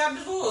soon as he got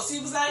divorced, he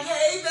was like,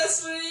 hey,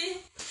 best friend.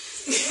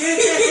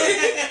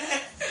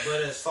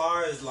 But as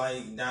far as,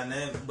 like,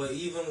 but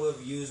even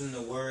with using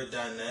the word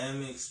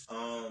dynamics,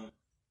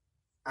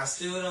 I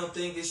still don't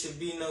think it should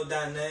be no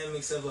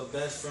dynamics of a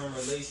best friend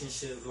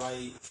relationship.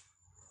 Like,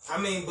 I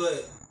mean,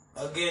 but...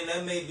 Again,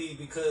 that may be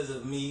because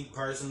of me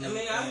personally. I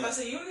mean, I was about to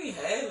say, you don't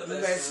even have a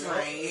best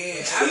friend.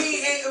 Yeah. I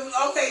mean,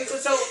 okay,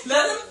 so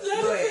let him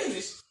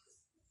finish.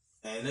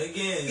 And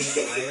again,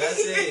 like I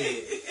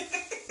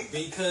said,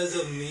 because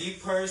of me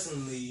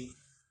personally,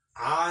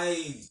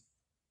 I'm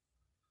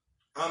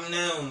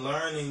now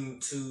learning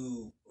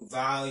to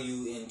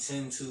value and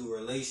tend to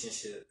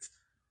relationships.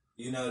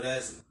 You know,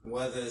 that's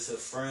whether it's a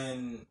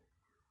friend,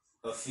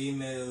 a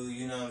female,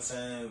 you know what I'm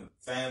saying,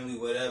 family,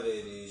 whatever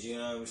it is, you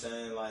know what I'm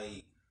saying,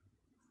 like,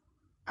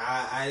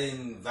 I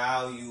didn't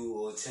value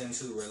or tend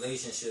to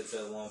relationships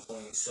at one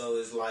point, so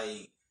it's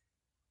like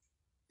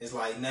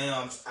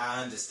now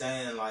I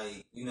understand,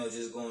 like, you know,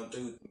 just going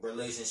through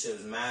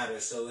relationships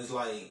matter. So it's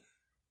like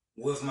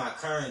with my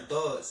current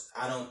thoughts,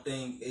 I don't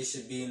think it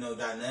should be no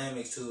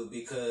dynamics to it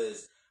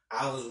because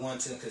I was one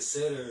to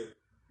consider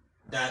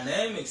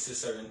dynamics to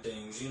certain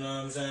things. You know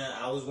what I'm saying?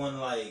 I was one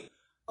like,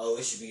 oh,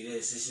 it should be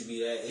this, it should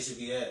be that, it should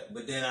be that.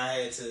 But then I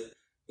had to.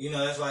 You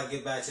know, that's why I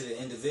get back to the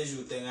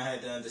individual thing. I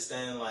had to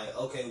understand, like,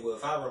 okay, well,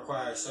 if I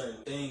require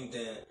certain things,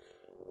 then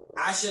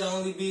I should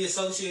only be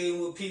associated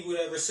with people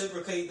that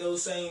reciprocate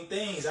those same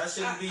things. I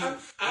shouldn't be.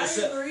 I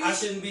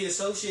shouldn't be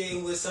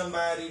associating with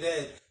somebody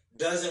that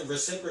doesn't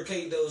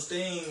reciprocate those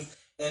things.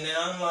 And then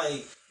I'm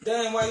like,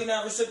 damn, why you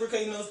not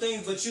reciprocating those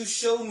things? But you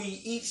show me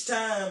each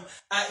time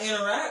I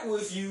interact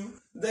with you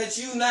that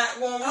you not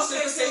going to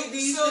reciprocate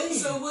these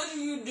things. So what do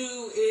you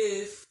do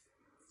if?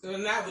 Well,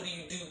 not what do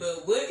you do,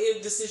 but what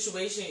if the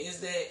situation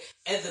is that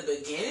at the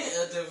beginning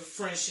of the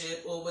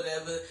friendship or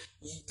whatever,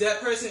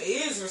 that person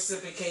is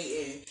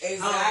reciprocating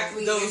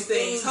those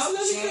things. Hold on,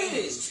 let me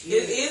finish. Yeah.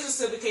 It is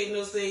reciprocating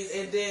those things,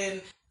 and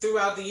then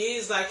throughout the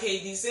years, like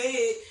KD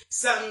said,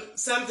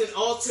 something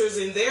alters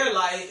in their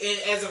life, and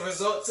as a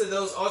result to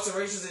those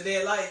alterations in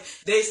their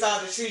life, they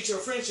start to treat your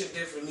friendship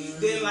differently.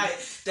 Mm-hmm. Then, like,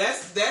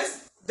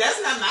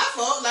 that's not my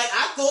fault. Like,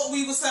 I thought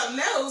we was something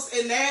else,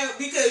 and now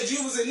because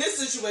you was in this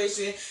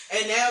situation,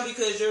 and now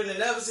because you're in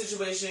another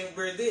situation,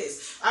 we're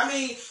this. I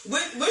mean,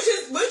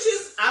 which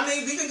is. I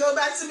mean, we can go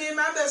back to me and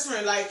my best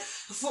friend. Like,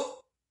 for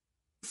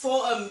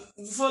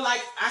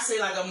like I say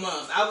like a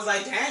month, I was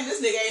like, damn,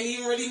 this nigga ain't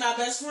even really my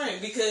best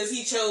friend because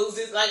he chose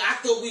this. Like, I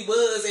thought we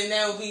was, and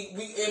now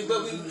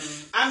but we.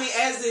 I mean,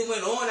 as it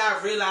went on, I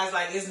realized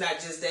like it's not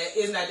just that.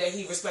 It's not that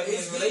he respected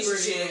his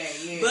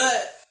relationship,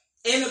 but.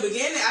 In the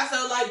beginning, I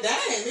felt like,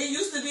 damn, it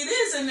used to be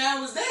this, and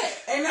now it's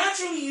that. And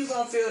naturally, you're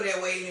going to feel that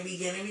way in the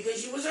beginning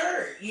because you was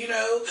hurt, you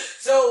know?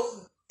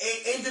 So,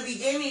 in the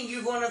beginning,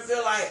 you're going to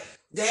feel like,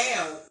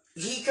 damn,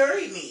 he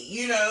curried me,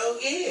 you know?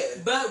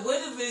 Yeah. But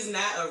what if it's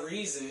not a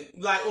reason,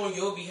 like, on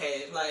your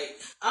behalf? Like,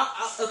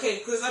 okay,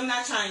 because I'm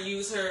not trying to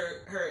use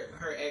her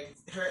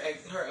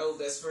old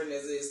best friend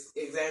as this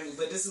example,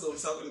 but this is what I'm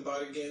talking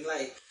about again.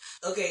 Like,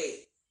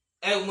 okay,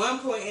 at one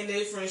point in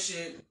their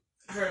friendship,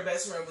 her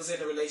best friend was in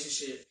a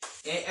relationship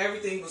and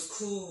everything was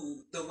cool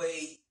the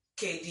way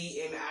KD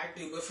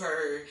interacted with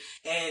her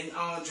and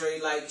Andre.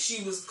 Like,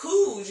 she was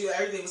cool,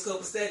 everything was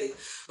copacetic.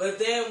 But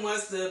then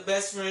once the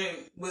best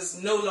friend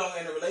was no longer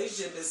in a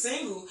relationship and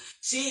single,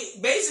 she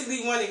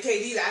basically wanted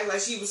KD to act like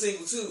she was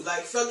single too.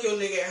 Like, fuck your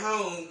nigga at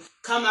home,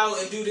 come out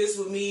and do this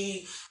with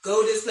me,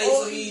 go this place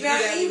with me, do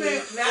that with me.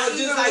 Or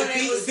just like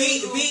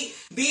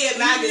be at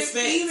my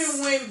dispense.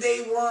 Even when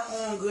they weren't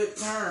on good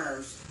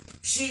terms,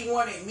 she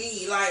wanted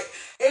me. Like,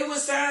 it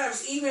was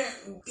times even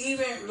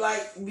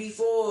like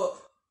before.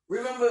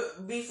 Remember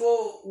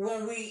before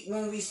when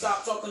we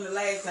stopped talking the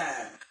last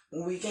time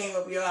when we came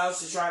up your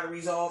house to try to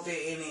resolve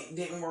it and it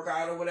didn't work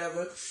out or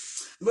whatever.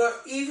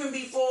 But even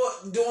before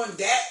doing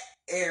that,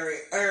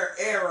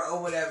 era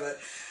or whatever.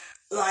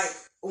 Like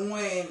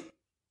when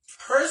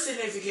her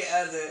significant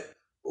other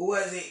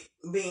wasn't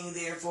being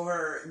there for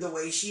her the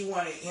way she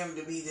wanted him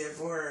to be there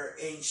for her,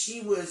 and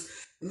she was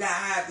not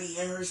happy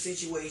in her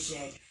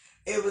situation.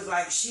 It was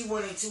like she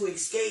wanted to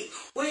escape,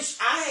 which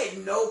I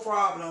had no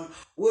problem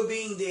with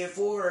being there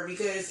for her,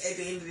 because at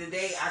the end of the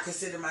day, I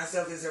consider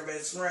myself as her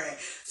best friend.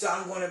 So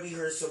I'm going to be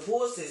her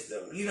support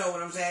system. You know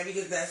what I'm saying?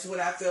 Because that's what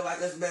I feel like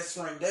a best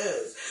friend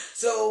does.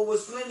 So it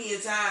was plenty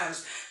of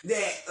times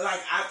that, like,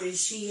 after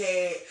she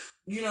had,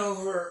 you know,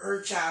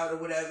 her child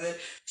or whatever,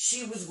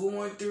 she was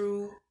going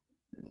through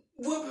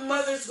what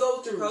mothers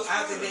go through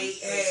after they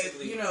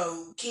have, you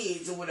know,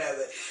 kids or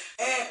whatever.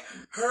 And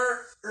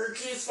her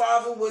kid's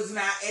father was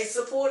not as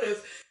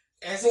supportive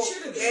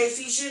as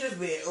he should have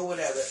been or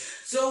whatever.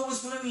 So it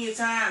was plenty of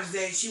times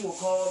that she would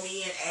call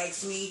me and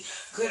ask me,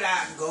 could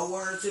I go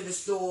with her to the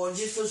store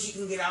just so she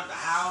can get out the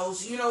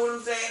house? You know what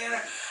I'm saying? And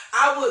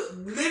I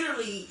would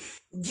literally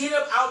get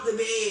up out the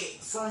bed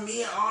from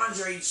me and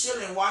Andre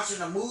chilling, watching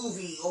a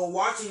movie or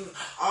watching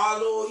our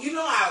little, you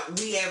know how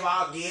we have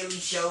our daily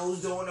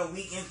shows during the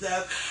week and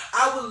stuff.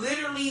 I would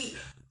literally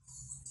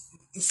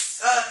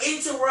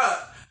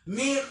interrupt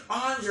me and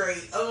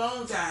Andre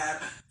alone time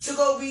to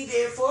go be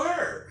there for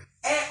her.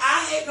 And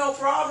I had no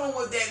problem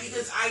with that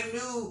because I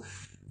knew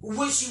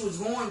what she was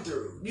going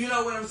through. You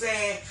know what I'm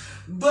saying?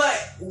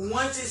 But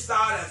once it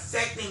started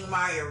affecting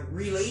my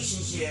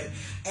relationship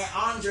and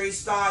Andre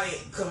started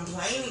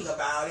complaining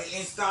about it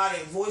and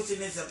started voicing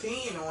his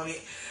opinion on it,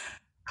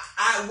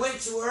 I went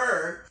to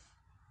her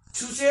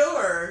to tell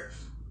her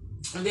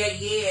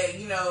that, yeah,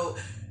 you know,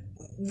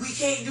 we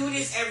can't do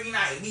this every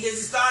night, because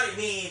it started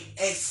being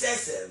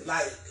excessive.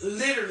 Like,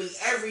 literally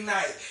every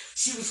night,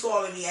 she was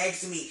calling me,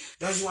 asking me,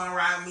 don't you want to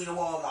ride with me to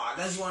Walmart?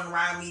 Don't you want to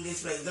ride with me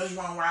this place? Don't you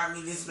want to ride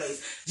with me this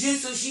place?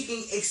 Just so she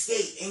can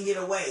escape and get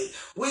away.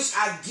 Which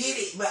I get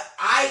it, but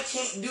I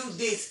can't do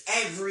this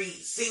every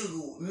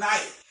single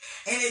night.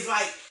 And it's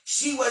like,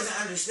 she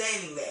wasn't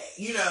understanding that.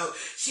 You know,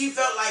 she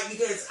felt like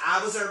because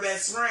I was her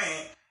best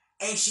friend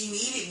and she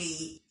needed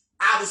me,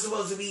 I was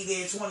supposed to be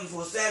there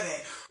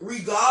 24/7,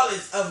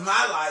 regardless of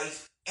my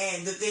life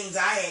and the things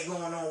I had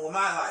going on with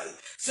my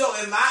life. So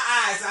in my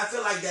eyes, I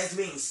feel like that's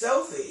being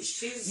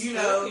selfish. You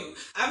know,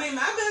 I mean,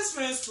 my best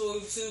friend's spoil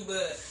you too,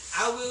 but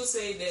I will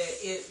say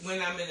that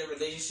when I'm in a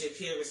relationship,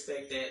 he'll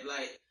respect that.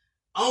 Like,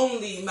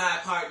 only my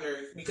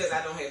partner, because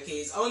I don't have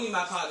kids, only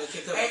my partner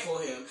can come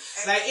before him.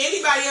 Like,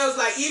 anybody else,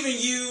 like even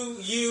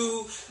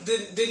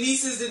the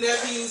nieces, the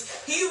nephews,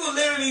 he will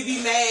literally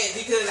be mad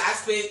because I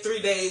spent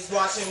 3 days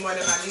watching one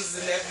of my nieces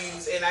and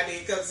nephews and I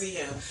didn't come see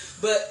him.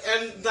 But,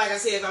 and like I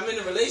said, if I'm in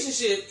a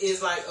relationship,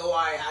 it's like, oh,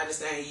 I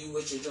understand you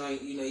with your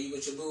joint, you know, you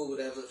with your boo,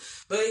 whatever.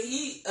 But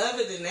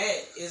other than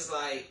that, it's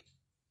like,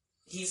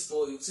 he's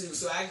spoiled too,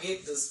 so I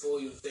get the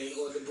spoiled thing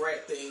or the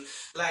brat thing.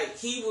 Like,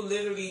 he will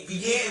literally be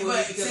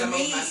but because to I'm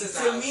me, over my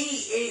sister's to house. me,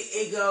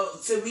 it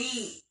goes. To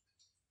me,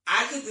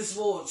 I get the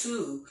spoiled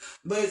too,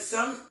 but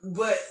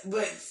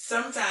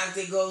sometimes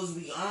it goes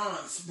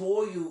beyond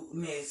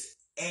spoiledness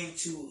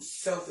into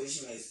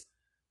selfishness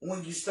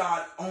when you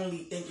start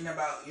only thinking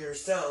about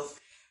yourself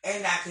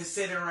and not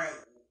considering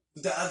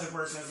the other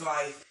person's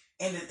life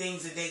and the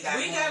things that they got.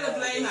 We gotta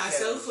blame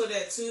ourselves for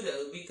that too,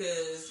 though,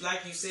 because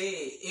like you said,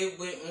 it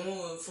went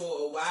on for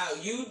a while.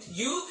 You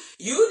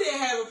didn't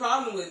have a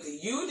problem with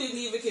it. You didn't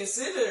even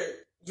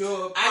consider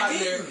your partner. I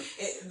didn't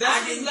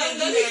think you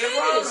had a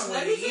problem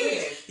with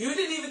it. You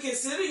didn't even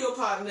consider your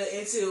partner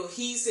until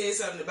he said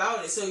something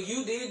about it. So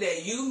you did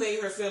that. You made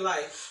her feel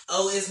like,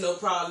 oh, it's no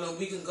problem.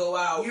 We can go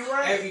out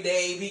every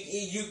day. We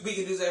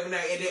can do this every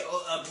night. And then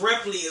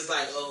abruptly it's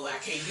like, oh, I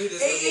can't do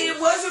this. It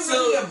wasn't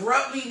really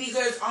abruptly,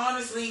 because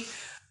honestly,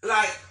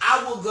 like,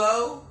 I will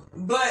go,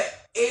 but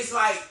it's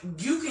like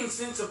you can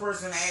sense a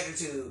person's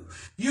attitude.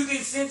 You can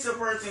sense a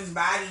person's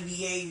body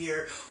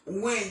behavior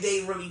when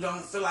they really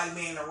don't feel like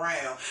being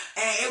around.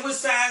 And it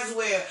was times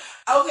where,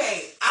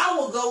 okay, I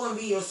will go and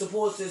be your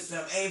support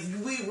system. And if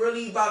we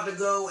really about to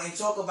go and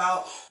talk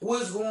about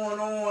what's going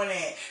on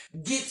and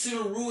get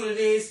to the root of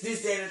this, that,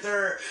 and the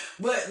third.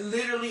 But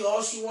literally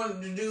all she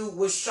wanted to do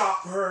was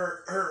shop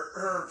her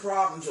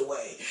problems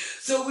away.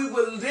 So we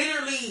would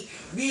literally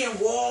be in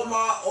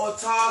Walmart or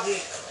Target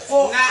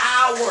for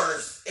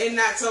hours. And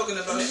not talking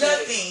about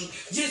nothing,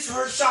 just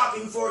her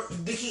shopping for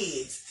the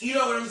kids. You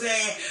know what I'm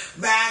saying?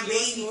 Buying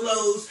baby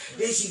clothes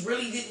that she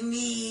really didn't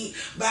need,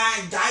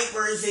 buying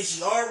diapers that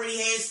she already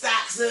had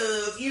stocks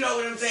of. You know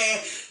what I'm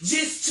saying?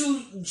 Just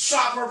to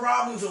shop her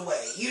problems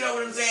away. You know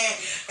what I'm saying?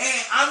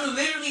 And I'm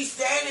literally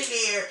standing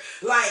there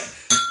like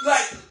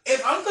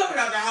if I'm coming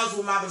out the house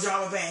with my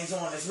pajama pants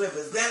on and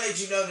slippers, that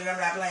lets you know that I'm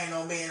not planning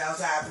on being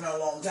outside for no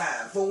long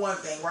time. For one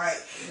thing, right?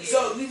 Yeah.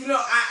 So you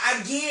know,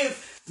 I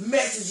give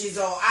messages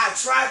off. I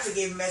try to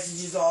give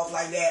messages off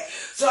like that.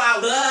 So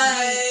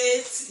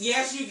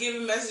yes, you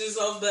giving messages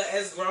off, but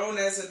as grown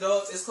as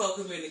adults, it's called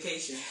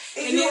communication.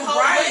 And you're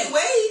right.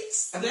 Wait.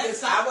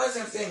 I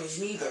wasn't finished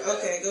neither.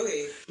 Okay, go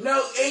ahead.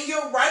 No, and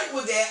you're right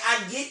with that. I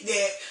get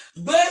that.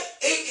 But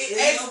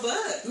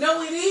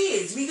No, it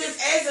is. Because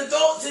as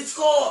adults, it's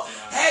called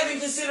having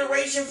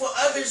consideration for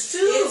others, too.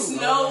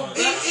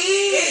 It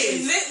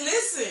is.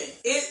 Listen,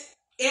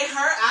 in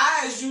her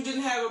eyes, you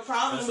didn't have a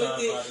problem with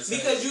it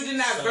because you did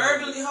not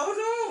verbally,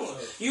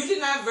 you did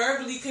not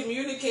verbally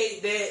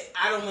communicate that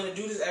I don't want to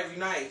do this every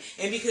night.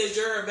 And because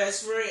you're her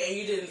best friend and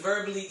you didn't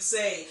verbally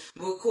say,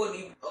 well,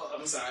 Courtney,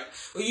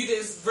 you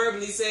didn't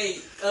verbally say,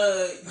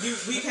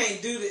 we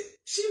can't do this.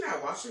 She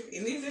not watching,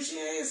 and even if she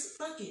is,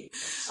 fuck you.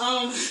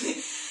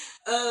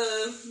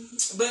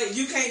 But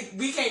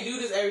we can't do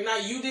this every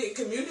night. You didn't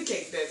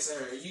communicate that to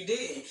her. You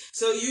didn't.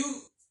 So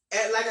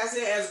like I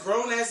said, as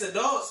grown as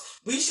adults,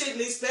 we shouldn't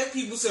expect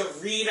people to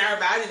read our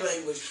body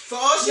language. For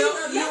all she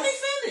knows, let me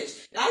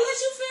finish. I'll let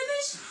you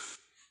finish.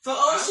 For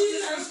all she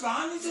knows, for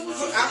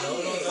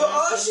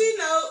all she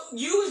know,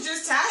 you was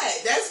just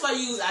tired. That's why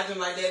you was acting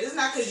like that. It's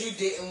not because you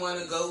didn't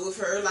want to go with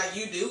her. Like,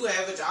 you do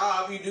have a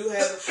job, you do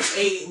have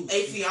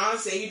a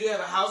fiance, you do have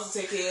a house to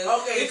take care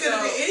of. Okay, it could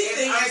have been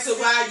anything as to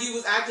why you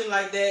was acting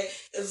like that.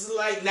 It's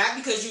like not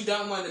because you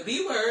don't want to be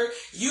with her.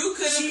 You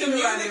could have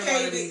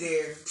communicated.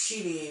 There,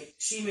 she did.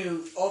 She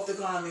knew off the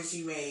comments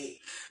she made.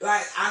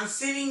 Like, I'm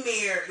sitting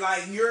there,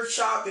 like, you're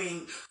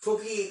shopping for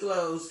kid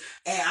clothes,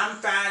 and I'm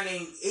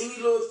finding any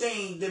little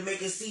thing to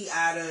make a seat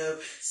out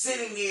of,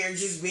 sitting there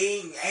just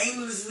being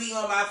aimlessly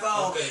on my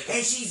phone,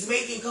 and she's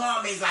making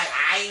comments like,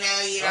 I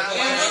know you don't want to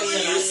be.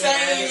 What were you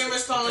saying in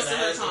response to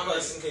her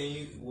comments?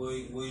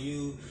 Were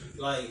you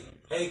like,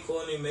 hey,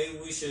 Courtney, maybe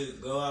we should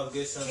go out and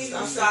get something?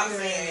 Stop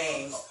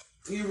saying names.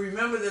 You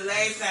remember the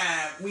last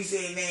time we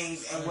said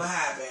names and what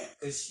happened?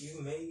 Cause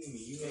you made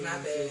me. My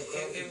bad.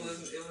 It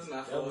was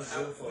my fault.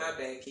 My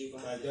bad, Keeper.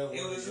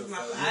 It was my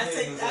fault. I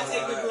take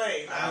the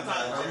blame. I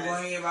apologize. I'm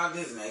going to hear about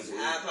this next week.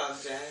 I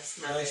apologize.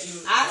 My bad. I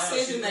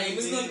said the name.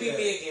 It's going to be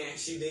me again.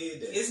 She did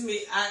that. It's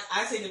me.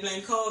 I take the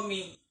blame. Call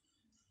me.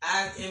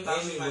 I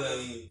inbox you my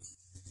name.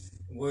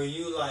 Were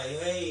you like,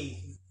 hey,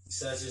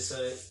 such and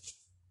such,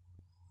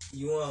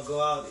 you want to go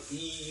out to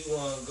eat, you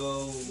want to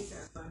go,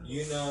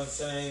 you know what I'm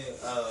saying,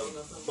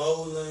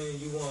 bowling,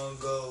 you want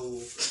to go,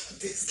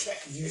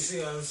 you see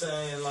what I'm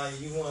saying,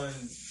 like, you want.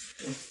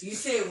 You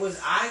said, was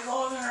I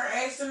calling her,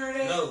 asking her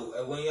that?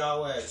 No, when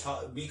y'all were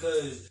talk,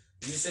 because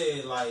you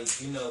said,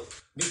 like, you know,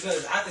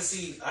 because I could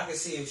see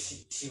if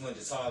she went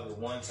to Target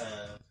one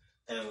time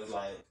and was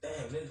like,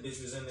 damn, this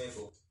bitch was in there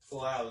for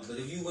 4 hours, but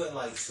if you went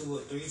like 2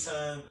 or 3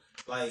 times,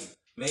 like,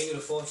 maybe the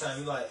 4th time,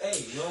 you like,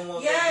 hey, you don't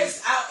want to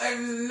Yes, I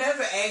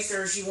never asked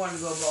her if she wanted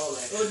to go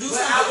bowling.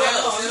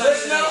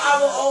 I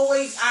will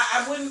always,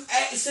 I wouldn't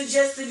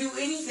suggest to do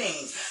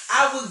anything.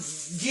 I would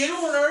get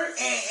on her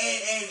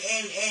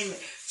and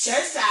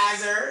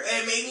chastise her,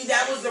 and maybe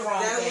that was the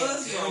wrong thing.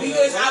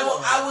 Because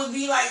I would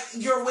be like,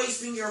 you're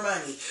wasting your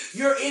money.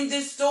 You're in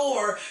this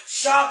store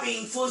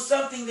shopping for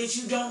something that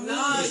you don't need.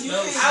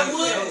 I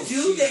would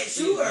do that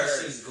to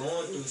her. She's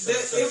going through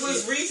something. It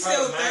was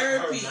retail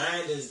therapy. Her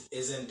mind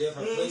is in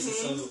different places,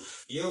 so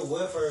you're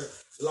with her.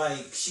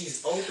 Like,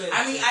 she's open.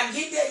 I mean, I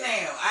get that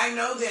now. I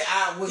know that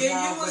I was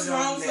wrong. You was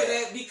wrong for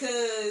that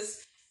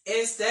because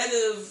instead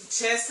of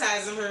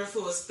chastising her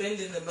for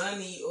spending the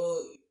money or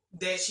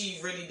that she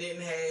really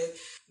didn't have,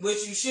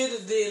 what you should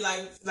have did,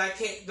 like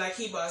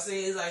Kiba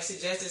said, like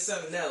suggested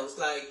something else.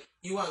 Like,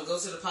 you want to go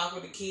to the park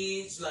with the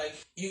kids, like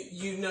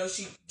you know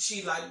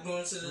she like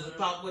going to the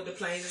park with the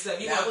planes and stuff.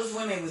 That was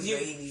when they was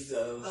babies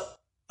though.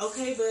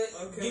 Okay,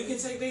 but you can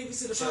take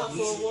babies to the park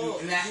for a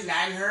walk.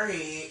 Not in her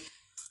head.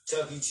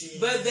 Chuck E. Cheese.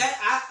 But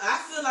that I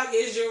feel like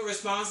it's your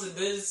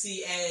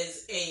responsibility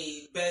as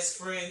a best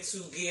friend to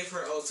give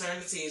her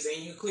alternatives,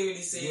 and you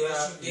clearly said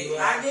that you didn't.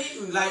 I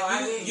didn't.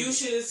 Like you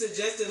should have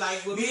suggested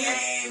like with me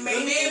and my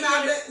with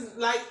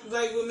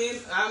me.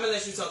 I'm gonna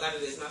let you talk after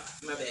this.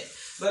 My bad.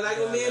 But like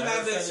with me and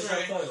my best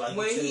friend, like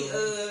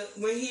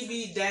when he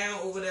be down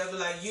or whatever,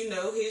 like you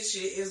know his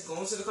shit is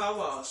going to the car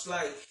wash.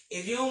 Like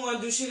if you don't want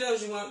to do shit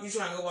else, you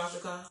trying to go wash the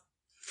car.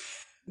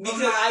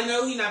 Because I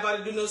know he not about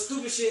to do no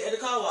stupid shit at the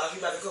car wash. He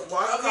about to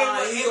wash the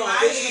car and he going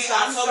to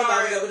stop talking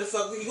about whatever the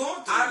fuck we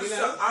going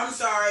through. I'm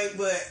sorry,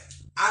 but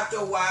after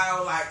a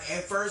while, like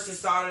at first it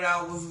started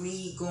out with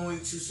me going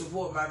to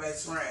support my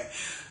best friend.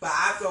 But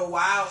after a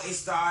while, it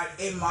started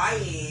in my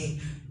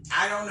head.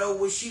 I don't know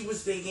what she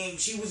was thinking.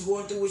 She was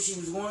going through what she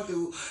was going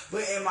through.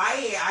 But in my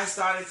head, I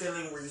started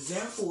feeling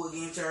resentful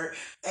against her.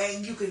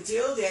 And you can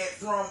tell that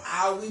from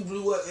how we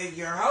blew up at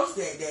your house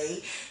that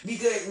day.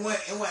 Because when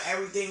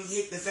everything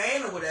hit the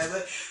fan or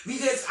whatever.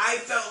 Because I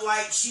felt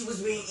like she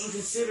was being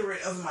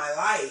inconsiderate of my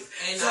life.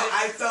 And so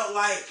I felt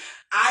like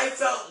at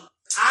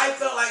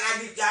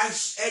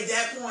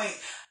that point,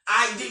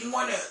 I didn't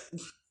want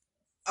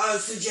to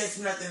suggest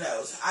nothing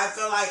else. I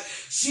felt like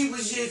she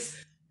was just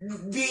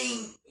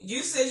being...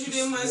 You said you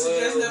didn't want to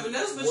suggest nothing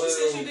else, but you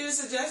said you didn't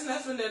suggest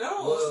nothing at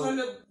all from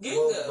the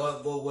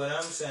get-go. But what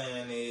I'm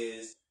saying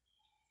is,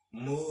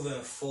 moving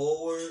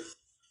forward,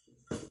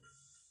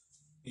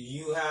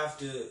 you have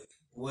to,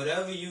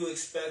 whatever you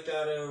expect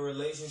out of a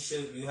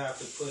relationship, you have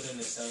to put in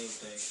the same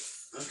thing.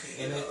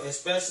 Okay. And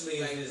especially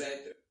if it's...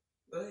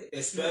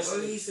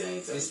 Especially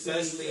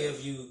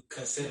if you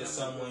consider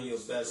someone your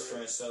best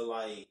friend. So,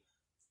 like,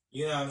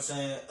 you know what I'm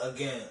saying?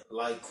 Again,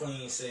 like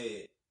Queen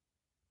said,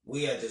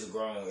 we at this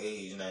grown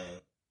age now.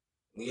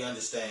 We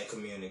understand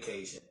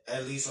communication,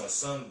 at least on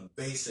some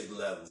basic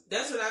level.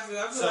 That's what I feel.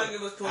 I feel like it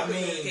was poor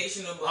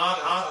communication on both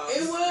parts.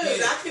 It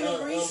was. I can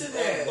agree to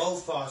that. On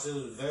both parts, it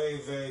was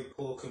very, very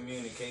poor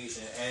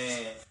communication,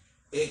 and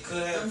it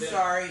could have been. I'm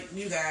sorry,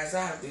 you guys.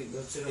 I have to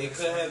go to the. It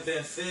could have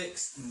been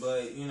fixed,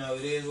 but you know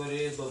it is what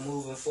it is. But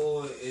moving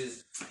forward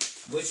is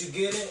what you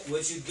get in,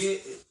 what you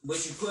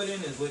put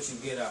in is what you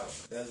get out.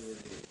 That's what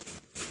it is.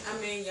 I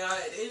mean, y'all.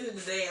 At the end of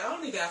the day, I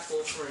only got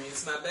 4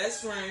 friends. My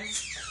best friend.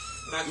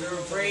 My girl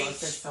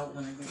Rach,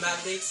 my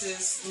big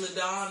sis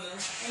LaDonna.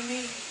 I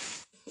mean,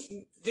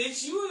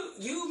 bitch,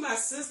 you my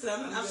sister.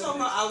 I'm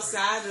talking about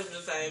outside of the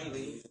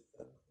family.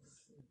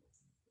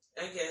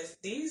 I guess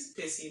these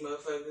pissy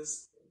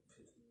motherfuckers.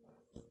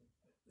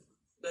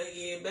 But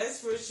yeah,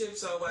 best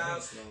friendships are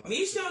wild.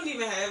 Mish don't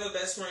even have a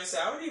best friend, so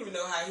I don't even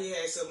know how he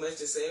had so much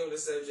to say on the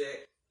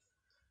subject.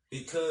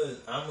 Because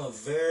I'm a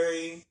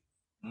very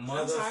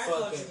motherfucking. I'm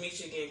tired of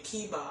Misha again,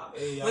 Kiba.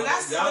 Hey, y'all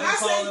been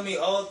calling me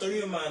all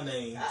 3 of my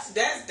names.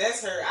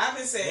 That's her. I've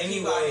been saying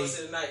anyway, Kiba most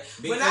of the night.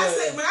 When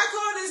I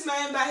call this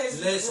man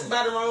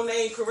by the wrong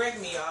name, correct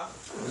me, y'all.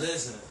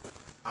 Listen,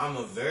 I'm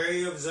a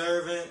very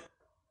observant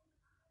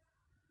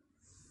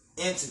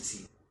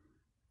entity.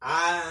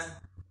 I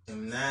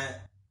am not,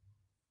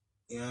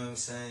 you know what I'm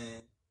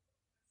saying,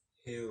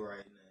 here right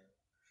now.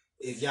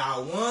 If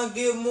y'all want to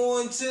get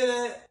more into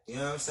that, you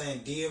know what I'm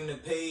saying, DM the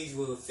page,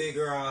 we'll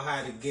figure out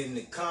how to get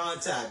into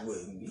contact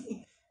with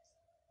me.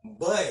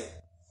 But,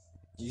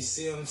 you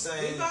see what I'm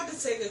saying? We're about to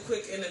take a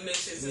quick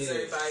intermission since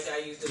everybody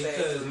got used to that.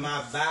 Because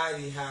my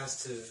body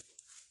has to,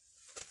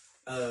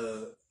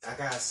 I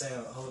gotta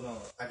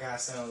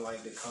sound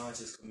like the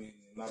conscious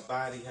community. My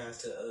body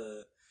has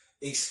to,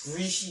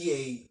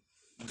 excretiate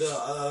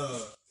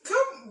the,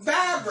 come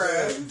back, bro.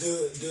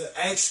 The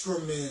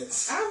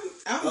excrements.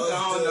 I'm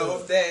gone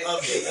off that.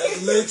 Of the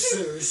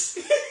elixirs.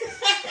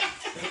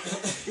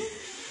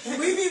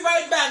 We be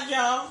right back,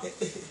 y'all.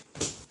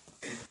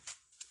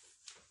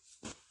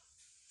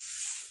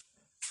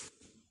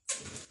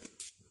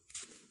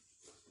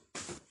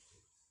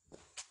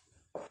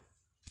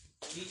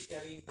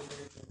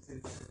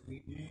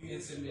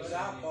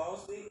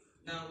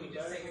 No, we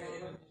just taking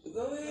it.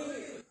 Go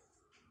ahead.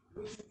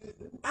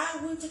 I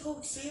went to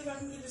go see if I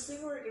can get a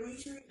cigarette to make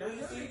sure you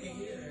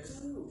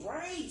too.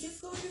 Right,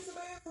 just go use the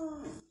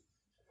bathroom.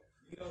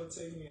 You don't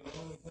take me a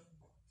long time.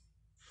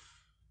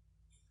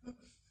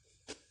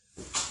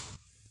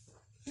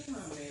 Come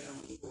on, man. I'm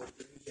going to go to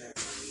the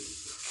jacket.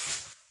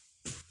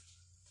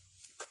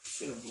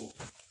 Should have bought.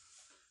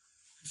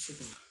 I should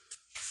have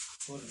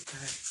bought a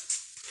pack.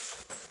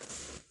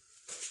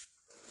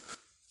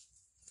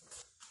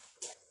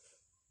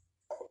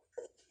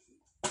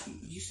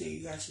 You say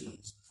you got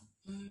cheese.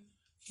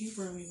 Can you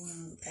bring me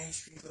one ice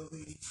cream over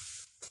here?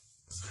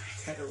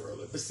 I gotta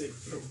roll up a cigarette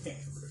from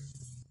camera.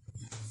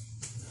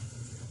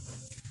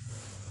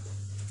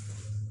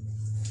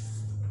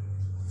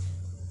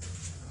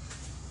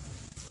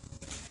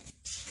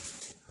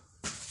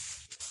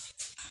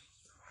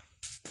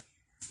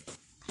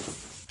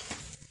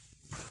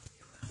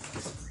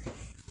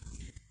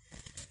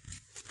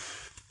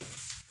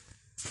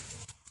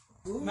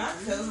 My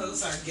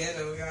co-hosts are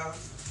ghetto, y'all.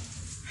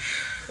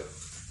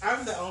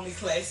 I'm the only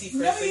classy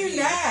person. No, you're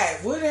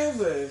not.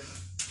 Whatever.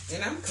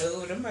 And I'm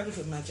cold. I'm about to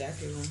put my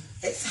jacket on.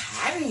 It's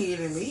hot in here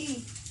to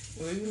me.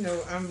 Well, you know,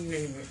 I'm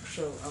anemic,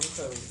 so I'm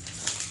cold.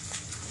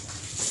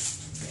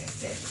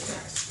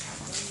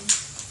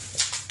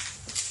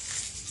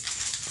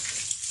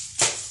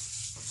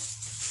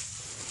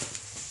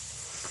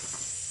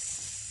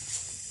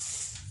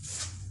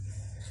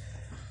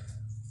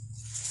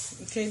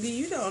 KD,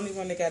 you the only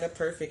one that got a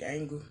perfect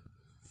angle.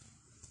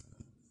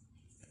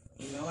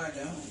 No, I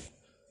don't.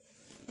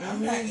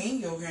 I'm not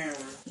in your camera.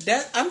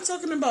 I'm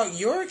talking about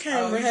your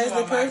camera has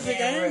the perfect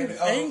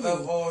angle.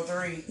 Of all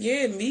 3.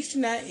 Yeah, Mish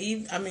not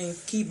even,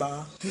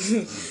 Kiba.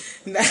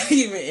 Not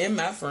even in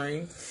my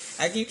frame.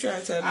 I keep trying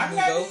to tell him to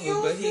move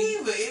over,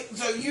 but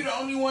So you the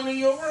only one in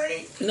your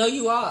frame? No,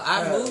 you are.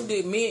 I moved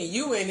it, me and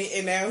you in it,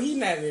 and now he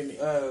not in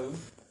it.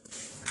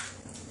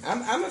 I'm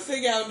gonna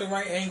figure out the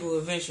right angle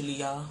eventually,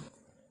 y'all.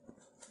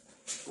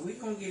 We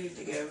gonna get it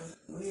together.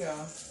 We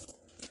are.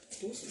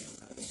 This is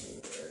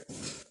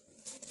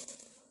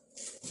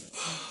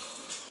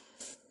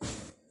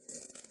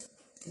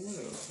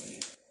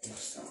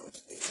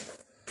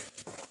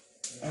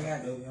I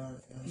got no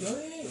yard. Go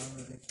ahead.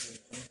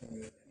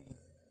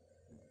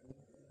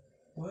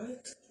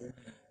 What?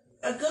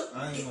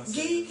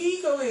 Key,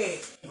 go ahead.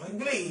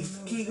 Please.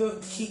 Key, go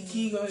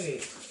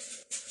ahead.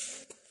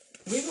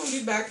 We're going to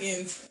be back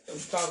in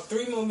about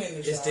 3 more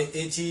minutes, It's the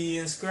Itchy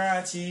and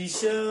Scratchy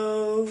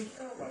Show.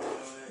 Oh, my God.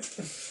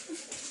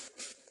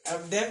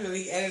 I've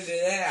definitely edited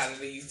that out of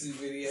the YouTube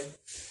video.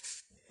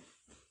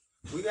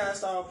 We gotta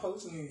start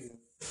posting these.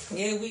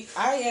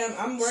 Yeah,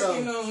 I'm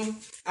working on.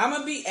 I'm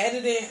gonna be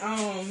editing.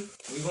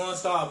 We're gonna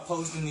start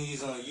posting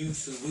these on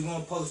YouTube. We're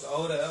gonna post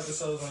all the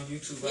episodes on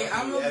YouTube. Yeah,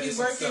 I'm gonna be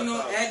working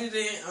on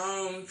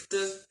editing.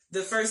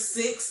 The first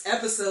 6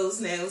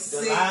 episodes now.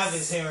 The live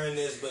is hearing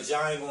this, but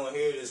y'all ain't gonna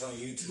hear this on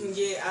YouTube.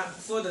 Yeah,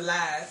 for the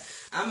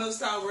live, I'm gonna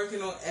start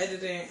working on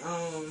editing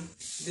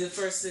the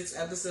first 6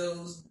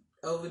 episodes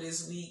over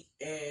this week,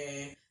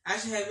 and I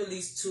should have at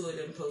least 2 of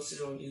them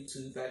posted on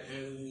YouTube by the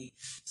end of the week.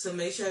 So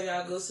make sure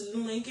y'all go to the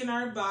link in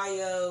our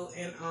bio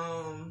and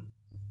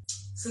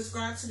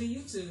subscribe to the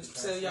YouTube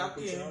so y'all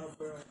can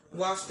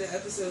watch the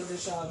episodes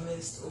that y'all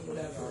missed or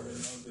whatever.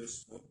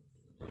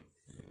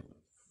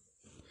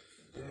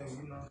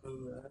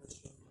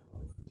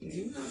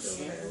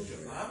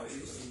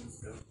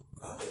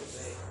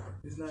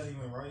 It's not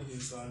even right here,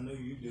 so I know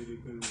you did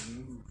it because you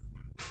moved.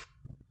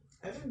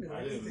 I didn't do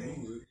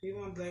anything. You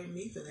won't blame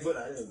me for that. But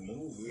I didn't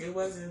move it. It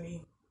wasn't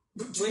me.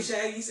 What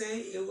Shaggy say?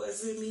 It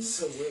wasn't me.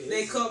 So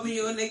they caught me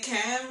on the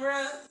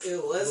camera.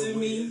 It wasn't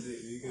me. Is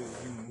it because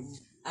you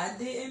moved? I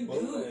didn't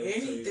do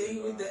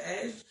anything with the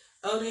ash.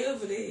 Oh, they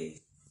over there.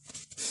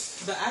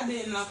 But I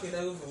didn't knock it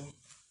over.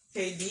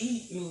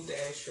 KD moved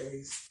the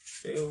ashtrays.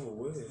 They over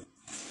where?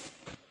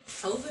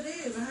 Over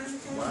there, behind the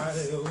camera. Why are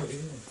they over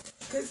there?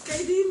 Because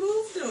KD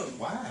moved them.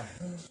 Why?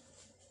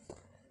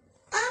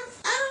 I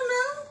don't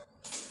know.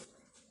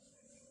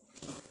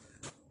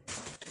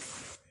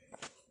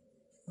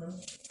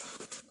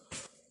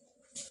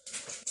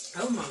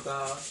 Oh my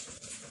God.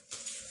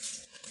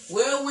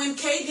 Well, when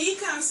KD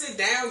comes sit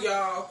down,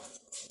 y'all,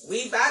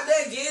 we about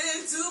to get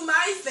into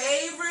my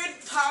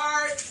favorite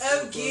part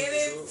of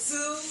getting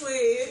to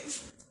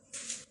it.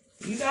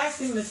 You guys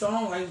sing the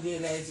song like you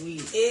did last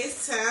week.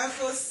 It's time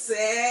for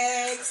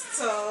sex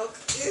talk.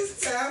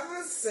 It's time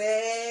for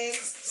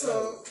sex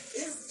talk.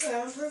 It's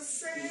time for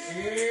sex talk.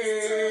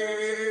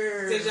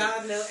 Cause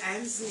y'all know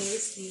I'm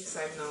nasty. So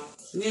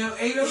no. You know,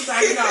 ain't no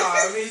psych no,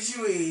 bitch,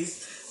 you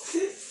is.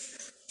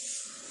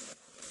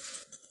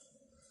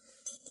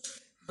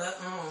 But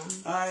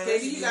right,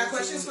 baby, you got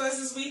questions for us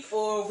this week,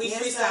 or we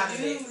freestyle I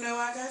it? do. No,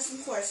 I got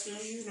some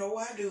questions. You know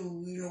I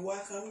do. You know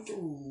I come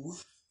through.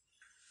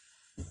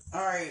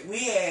 All right, we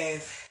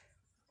have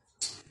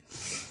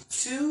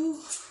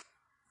two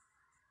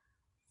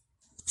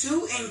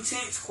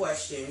intense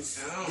questions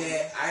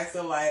that I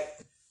feel like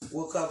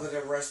will cover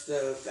the rest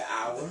of the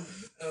hour.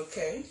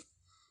 Okay.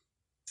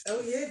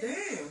 Oh yeah,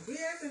 damn. We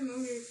have been on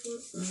here for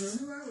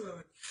 2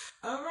 hours.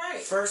 All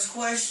right. First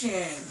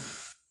question.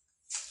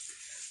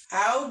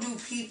 How do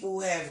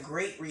people have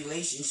great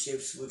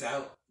relationships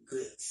without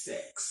good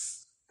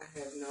sex? I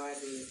have no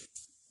idea.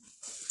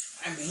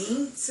 I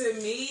mean, to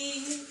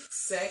me,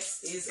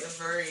 sex is a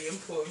very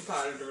important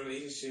part of the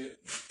relationship.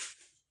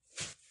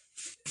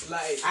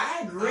 Like,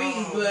 I agree,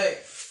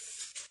 but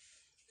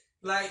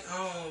like,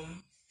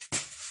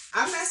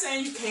 I'm not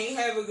saying you can't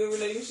have a good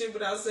relationship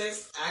without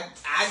sex.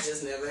 I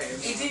just never had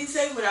one. It didn't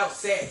say without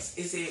sex.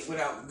 It said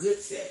without good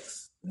sex.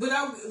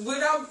 Without, if it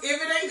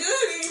ain't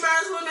good, then you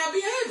might as well not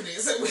be having it.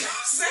 So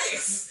without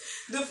sex,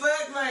 the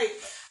fact, like,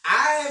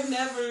 I have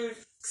never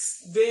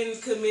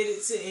been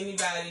committed to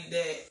anybody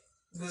that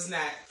was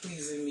not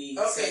pleasing me.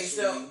 Okay,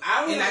 sexually. so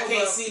I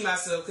can't see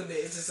myself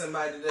committed to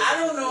somebody that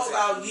I don't know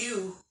about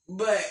you,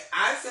 but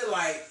I feel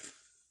like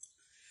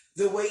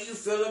the way you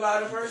feel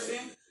about a person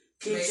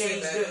can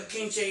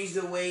change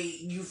the way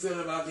you feel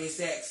about their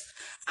sex.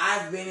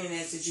 I've been in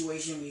that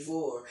situation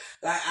before.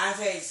 Like, I've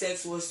had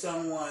sex with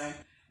someone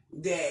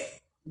that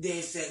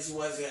their sex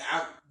wasn't,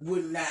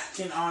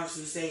 can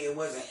honestly say it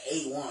wasn't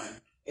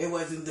A1. It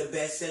wasn't the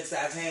best sex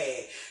I've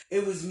had.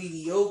 It was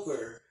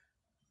mediocre.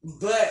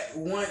 But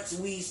once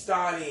we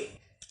started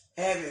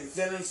having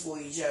feelings for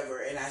each other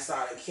and I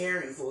started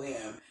caring for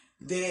him,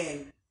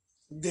 then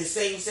the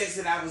same sex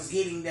that I was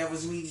getting that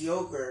was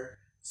mediocre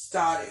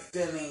started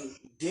feeling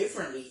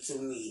differently to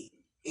me.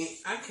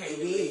 I can't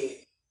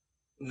relate.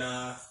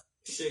 Nah,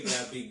 shit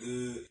gotta be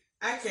good.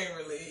 I can't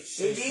relate.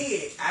 It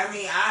did. I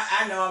mean,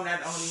 I know I'm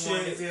not the only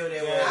one to feel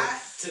that way.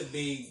 To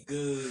be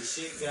good,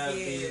 shit gotta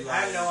be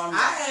like. I know I'm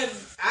not.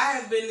 I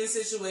have been in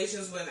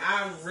situations when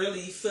I'm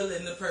really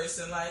feeling the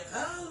person like,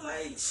 oh,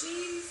 like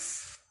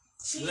she's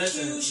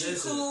cute, she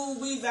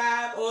cool, we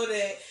vibe, all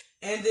that,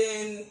 and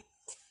then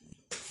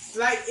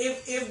like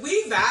if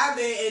we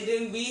vibing and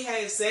then we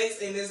have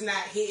sex and it's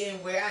not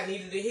hitting where I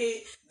needed to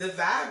hit, the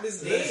vibe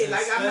is dead.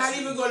 Like, I'm not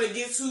even going to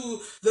get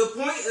to the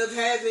point of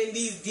having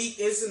these deep,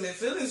 intimate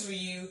feelings for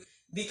you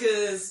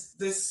because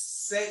the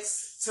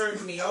sex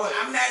turned me on.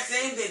 I'm not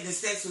saying that the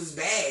sex was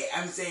bad.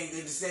 I'm saying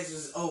that the sex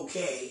was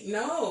okay.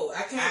 No,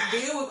 I can't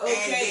deal with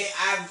okay.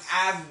 And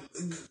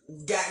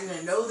I've gotten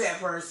to know that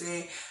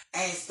person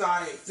and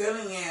started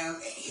feeling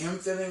him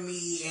feeling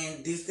me,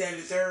 and this, that,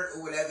 and the third,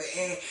 or whatever.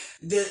 And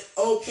the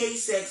okay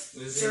sex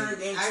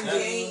turned into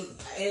being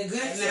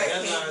good sex.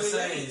 That's what I'm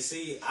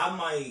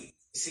saying.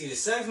 See, the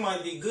sex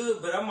might be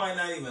good, but I might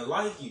not even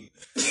like you.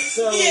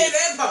 So yeah,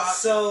 that part.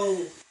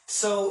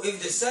 So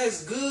if the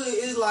sex good,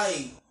 it's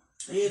like,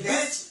 yeah,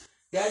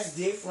 That's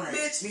different.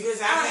 Bitch, because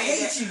I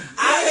hate you.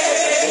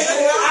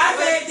 I've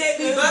had that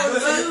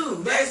before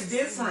too. That's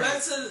different.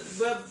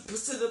 But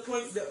to the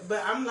point,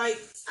 but I'm like,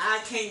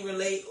 I can't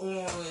relate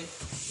on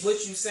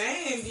what you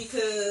saying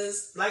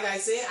because, like I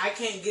said, I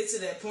can't get to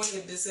that point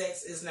if the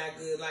sex is not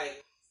good.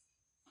 Like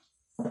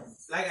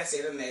I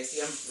said, I'm nasty.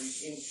 I'm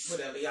freaking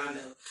whatever, y'all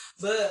know.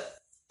 But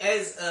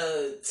as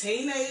a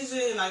teenager,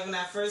 and like when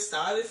I first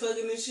started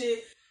fucking this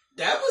shit,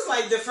 that was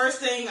like the first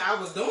thing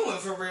I was doing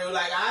for real.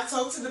 Like I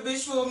talked to the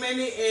bitch for a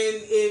minute,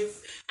 and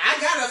if I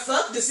gotta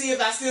fuck to see if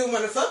I still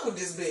want to fuck with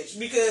this bitch,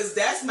 because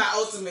that's my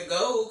ultimate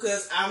goal.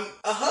 Because I'm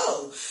a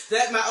hoe.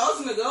 That my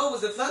ultimate goal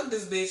was to fuck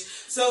this bitch.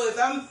 So if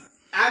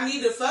I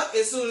need to fuck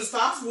as soon as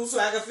possible so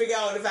I can figure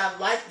out if I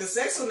like the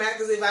sex or not.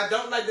 Because if I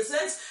don't like the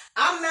sex,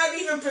 I'm not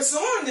even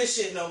pursuing this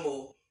shit no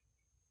more.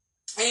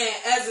 And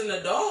as an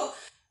adult,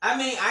 I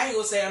mean, I ain't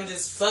gonna say I'm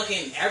just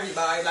fucking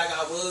everybody like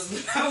I was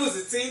when I was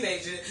a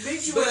teenager.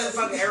 Bitch, you wasn't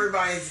fucking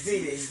everybody as a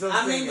teenager.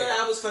 I mean, but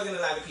I was fucking a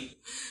lot of people.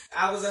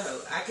 I was a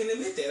hoe. I can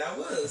admit that I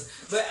was.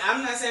 But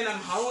I'm not saying I'm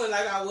hoeing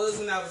like I was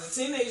when I was a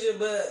teenager,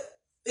 but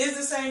it's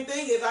the same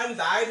thing. If I'm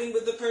vibing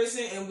with the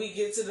person and we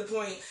get to the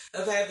point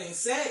of having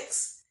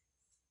sex,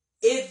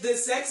 if the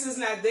sex is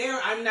not there,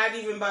 I'm not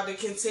even about to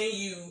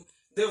continue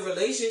the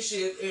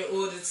relationship in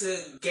order to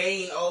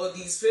gain all of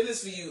these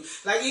feelings for you.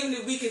 Like, even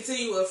if we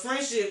continue a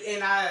friendship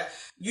and I,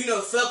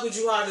 fuck with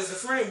you hard as a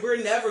friend,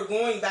 we're never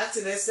going back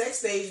to that sex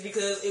stage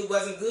because it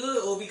wasn't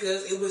good or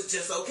because it was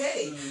just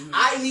okay. Mm-hmm.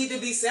 I need to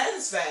be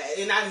satisfied,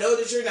 and I know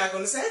that you're not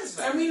going to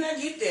satisfy me. I mean, I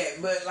get that,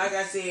 but like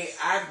I said,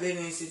 I've been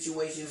in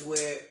situations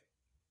where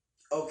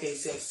okay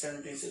sex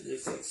turned into good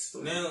sex.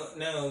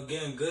 Now,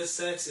 again, good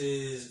sex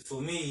is, for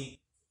me,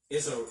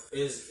 is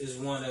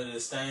one of the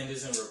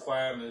standards and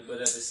requirements,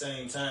 but at the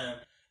same time,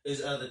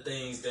 there's other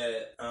things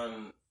that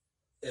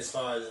as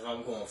far as if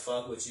I'm going to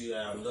fuck with you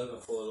that I'm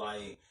looking for,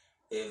 like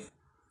if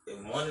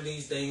one of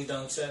these things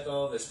don't check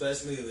off,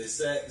 especially if it's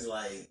sex,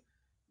 like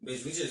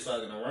bitch, we just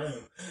fucking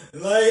around.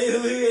 Like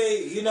I'm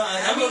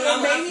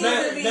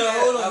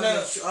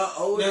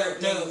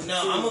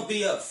gonna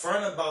be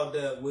upfront about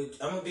that.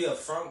 I'm gonna be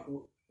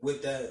upfront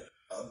with that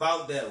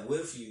about that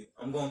with you.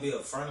 I'm gonna be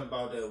upfront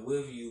about that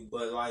with you,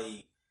 but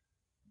like.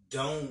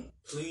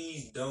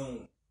 Please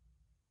don't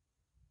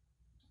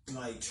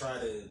like try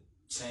to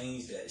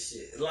change that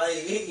shit.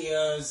 Like, you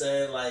know what I'm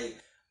saying?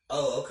 Like,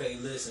 oh, okay,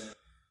 listen,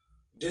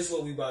 this is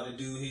what we about to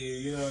do here.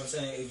 You know what I'm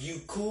saying? If you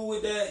cool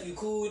with that, you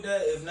cool with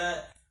that. If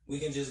not, we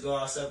can just go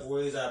our separate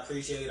ways. I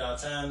appreciate our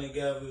time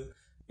together.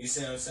 You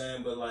see what I'm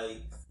saying? But like,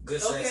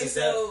 good sex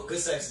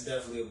is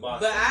definitely a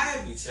box. But I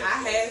have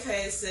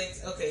had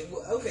sex. Okay.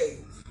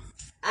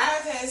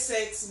 I've had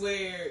sex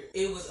where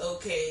it was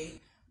okay,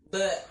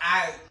 but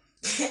I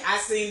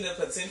seen the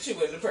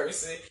potential in the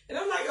person, and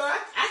I'm like, oh,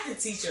 I can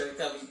teach her a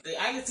couple of things.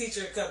 I can teach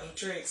her a couple of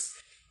tricks,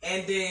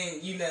 and then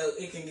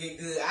it can get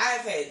good.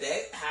 I've had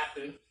that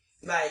happen.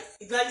 Like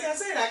I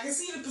said, I can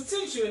see the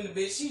potential in the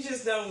bitch. She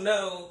just don't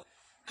know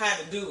how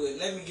to do it.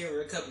 Let me give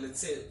her a couple of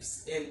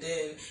tips, and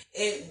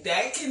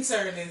that can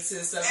turn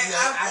into something.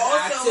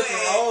 I tip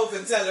her off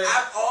and tell her,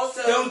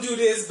 don't do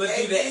this, but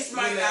do that.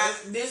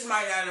 This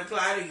might not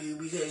apply to you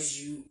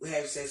because you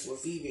have sex with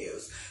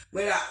females.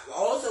 But I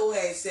also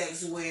had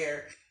sex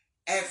where,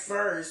 at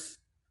first,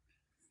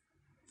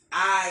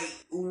 I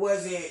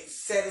wasn't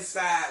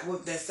satisfied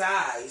with the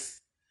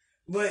size.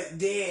 But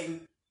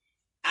then,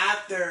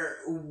 after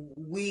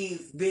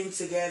we've been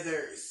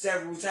together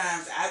several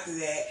times after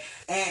that,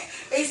 and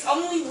it's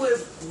only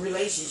with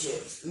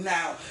relationships.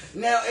 Now,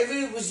 if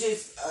it was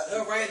just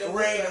a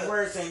random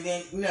person,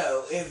 then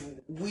no. If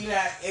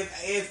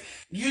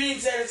you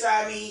didn't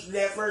satisfy me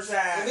that first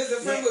time, if it's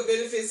a friend with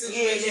benefits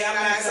situation, I'm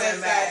not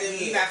satisfied. Then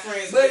we not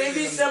friends. But if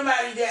it's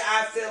somebody that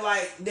I feel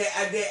like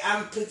that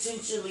I'm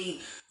potentially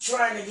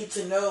trying to get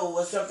to know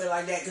or something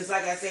like that, because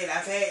like I said,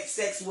 I've had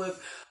sex with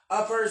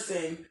a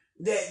person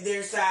that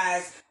their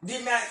size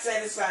did not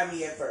satisfy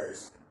me at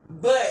first.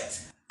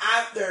 But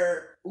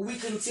after we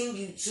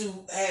continued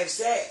to have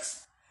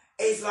sex,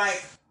 it's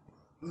like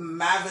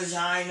my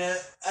vagina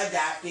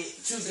adapted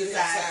to the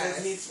size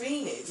of his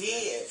penis.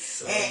 Yeah.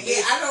 So,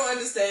 I don't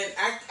understand.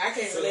 I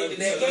can't relate to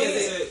that.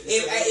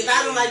 If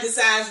I don't like the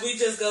size, we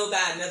just go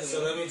buy another one.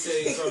 So let me tell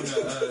you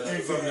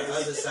from the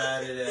other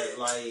side of that,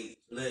 like,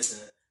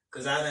 listen,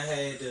 because I done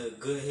had the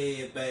good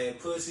head, bad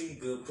pussy,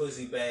 good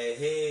pussy, bad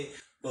head,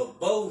 but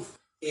both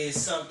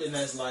is something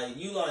that's like,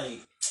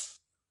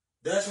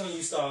 that's when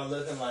you start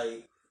looking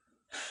like,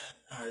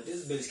 alright,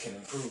 this bitch can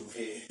improve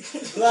here.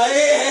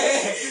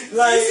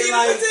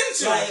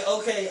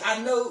 Okay,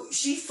 I know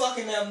she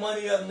fucking that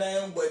money up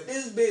now, but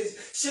this bitch,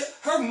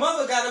 her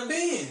mother got a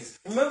Benz.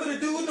 Remember the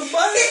dude with the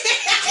bus?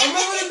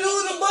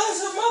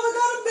 Her mother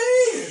got a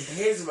Benz.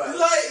 His mother.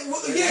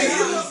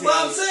 But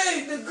I'm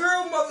saying, the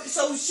girl mother,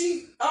 so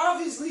she,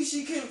 obviously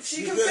she can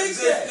fix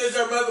that. Because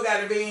her mother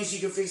got a Benz, she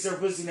can fix her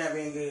pussy not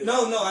being good.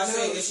 No, I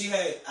said if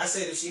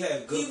she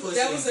had good pussy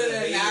and good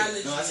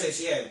head. No, I said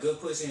she had good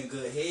pussy and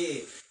good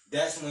head,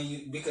 that's when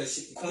you,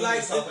 because Queen Like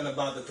was talking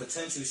about the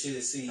potential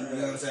she'll see. You know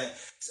what I'm saying?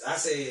 I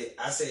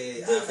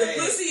said, the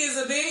pussy is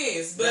a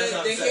Benz, but That's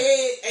what the I'm head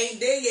saying. ain't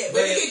there yet.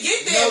 But it can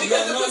get there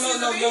because the pussy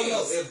is a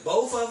Benz. If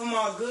both of them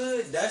are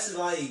good, that's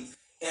like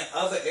in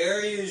other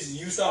areas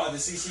you start to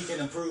see she can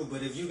improve.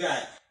 But if you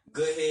got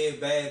good head,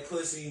 bad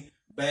pussy,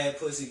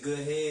 good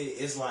head,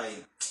 it's like,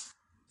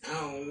 I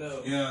don't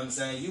know. you know what I'm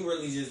saying? You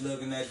really just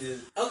looking at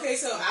this. Okay,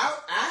 so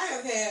I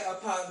have had a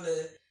partner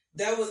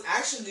that was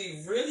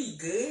actually really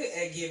good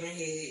at giving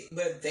head,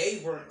 but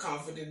they weren't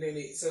confident in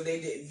it, so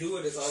they didn't do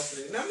it as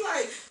often. And I'm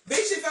like,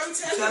 bitch, if I'm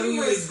telling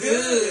you it's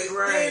good,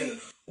 right?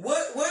 Then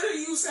what are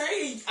you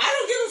saying? I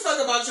don't give a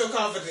fuck about your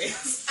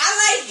confidence.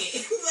 I like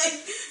it.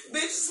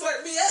 Like, bitch,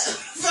 flirt me up.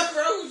 Fuck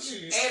wrong with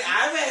you? And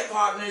I've had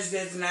partners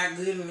that's not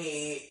good in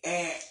it,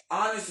 and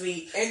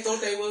honestly, And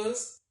thought they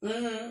was.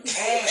 mm-hmm.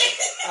 And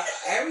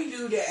every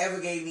dude that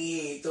ever gave me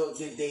head thought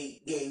that they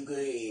gave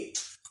good head.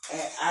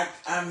 And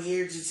I'm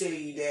here to tell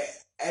you that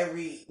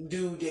every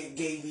dude that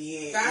gave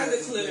me head Find the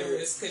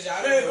clitoris, because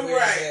y'all don't know where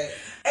right. it's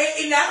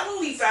at. And not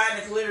only find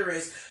the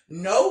clitoris,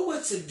 know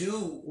what to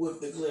do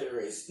with the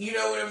clitoris. You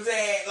know what I'm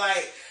saying?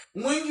 Like,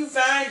 when you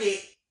find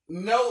it,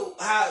 know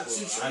how to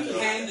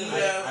handle it. I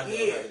know how to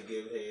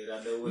give head.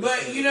 I know what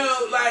But, you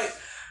know, like,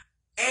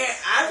 and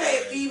I've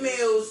had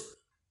females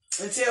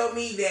tell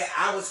me that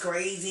I was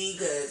crazy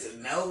because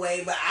no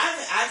way. But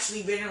I've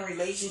actually been in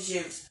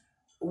relationships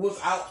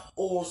without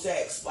oral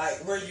sex.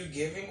 Like, Were you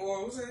giving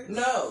oral sex?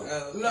 no.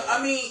 Oh, okay. No,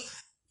 I mean,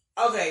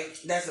 okay,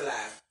 that's a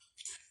lie.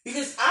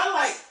 Because I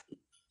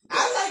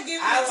like giving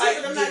I it like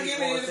too, but I'm not giving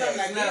giving it if I'm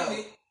not oral sex.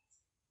 giving it.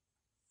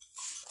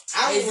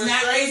 I It's would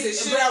not- rephrase the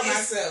it's- shit but out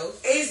it's-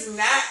 myself. It's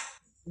not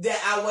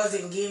that I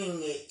wasn't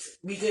getting it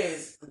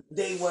because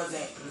they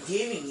wasn't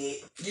giving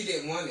it. You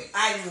didn't want it.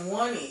 I didn't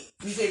want it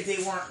because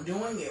they weren't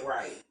doing it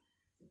right.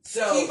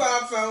 So, Keep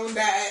our phone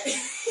died.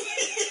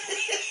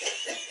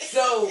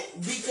 so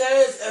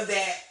because of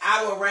that,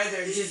 I would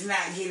rather just not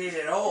get it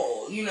at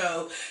all, you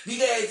know,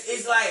 because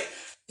it's like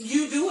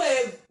you do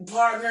have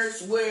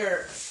partners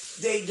where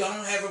they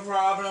don't have a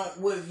problem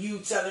with you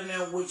telling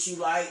them what you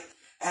like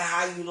and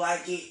how you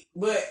like it,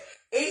 but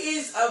it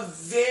is a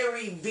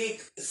very big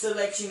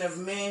selection of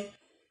men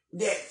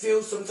that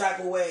feel some type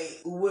of way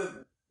with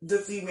the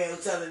female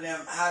telling them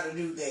how to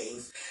do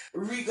things,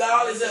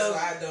 regardless This is of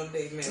why I don't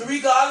date men.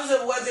 regardless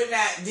of whether or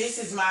not this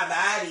is my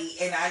body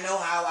and I know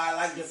how I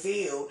like to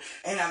feel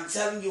and I'm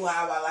telling you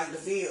how I like to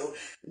feel,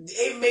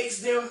 it makes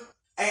them,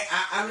 and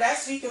I'm not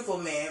speaking for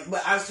men,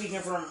 but I'm speaking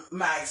from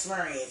my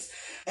experience.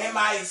 And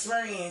my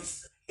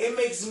experience, it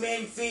makes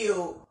men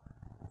feel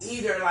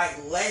either like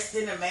less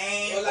than a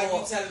man Or like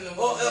you telling them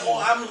or what to do.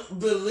 I'm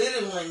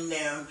belittling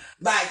them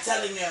by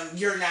telling them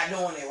you're not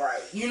doing it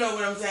right. You know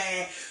what I'm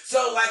saying?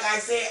 So like I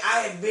said, I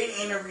have been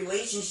in a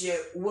relationship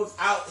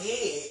without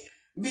head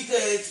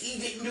because he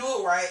didn't do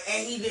it right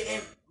and he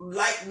didn't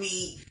like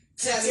me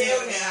to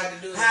tell him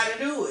how to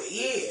do it.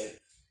 Yeah.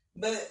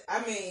 But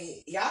I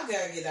mean, y'all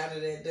gotta get out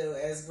of that though.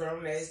 As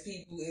grown ass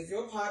people, if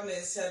your partner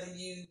is telling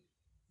you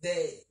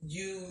that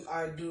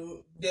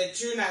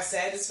you're not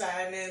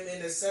satisfying them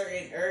in a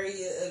certain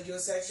area of your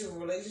sexual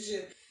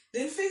relationship,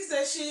 then fix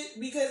that shit,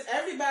 because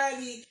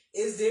everybody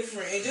is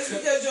different. And just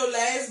because your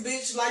last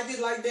bitch liked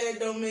it like that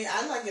don't mean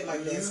I like it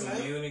like that. Son.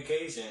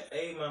 Communication.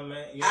 Hey, my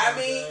man. You know I what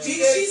mean, I'm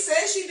saying? She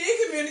said she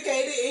did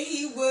communicate it, and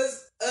he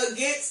was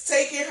against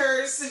taking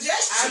her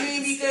suggestions. I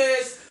mean,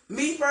 because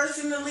me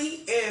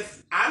personally,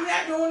 if I'm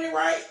not doing it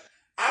right,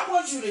 I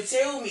want you to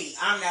tell me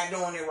I'm not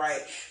doing it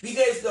right,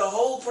 because the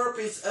whole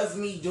purpose of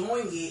me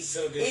doing it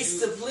is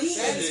to please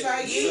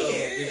satisfy you.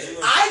 Yeah.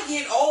 I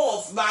get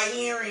off by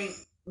hearing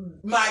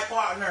my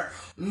partner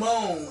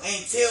moan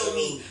and tell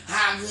me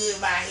how good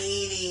my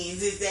head is,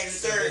 this, that, and the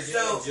third. Did you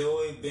So,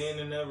 enjoy being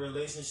in that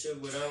relationship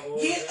without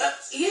all yeah, that?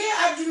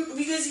 I do,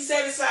 because he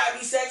satified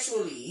me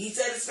sexually. He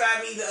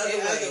satisfied me the other In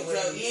way. other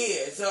So ways.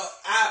 yeah, so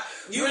I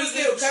You really was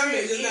still didn't coming,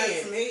 trip, just not yeah.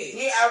 from head.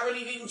 Yeah, I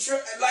really didn't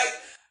trip. Like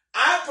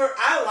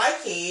I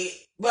like head,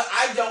 but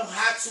I don't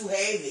have to have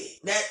it.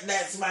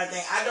 That's my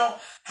thing. I don't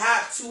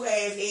have to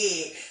have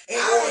head in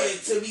order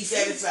to be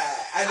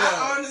satisfied. I don't.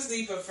 I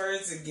honestly prefer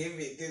to give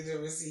it than to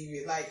receive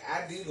it. Like,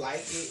 I do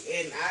like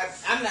it, and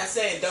I'm not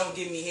saying don't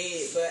give me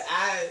head, but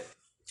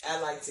I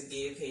like to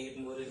give head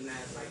more than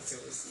I like to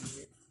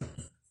receive it.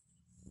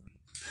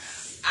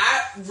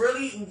 I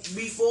really,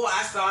 before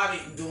I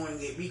started doing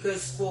it,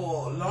 because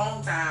for a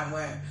long time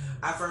when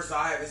I first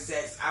started having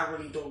sex, I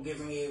really thought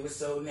giving head was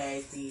so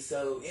nasty.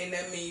 So And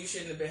that means you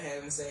shouldn't have been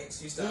having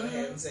sex. You started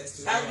having sex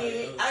too I late.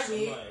 did. I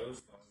did.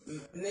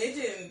 And it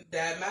didn't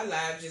die. My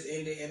live just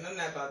ended, and I'm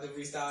not about to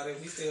restart it.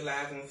 We still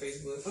live on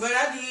Facebook. But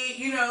I did,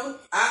 you know,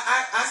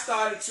 I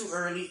started too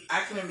early.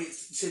 I can admit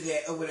to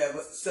that or whatever.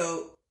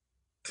 So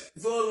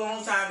for a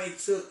long time, it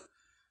took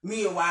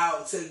me a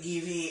while to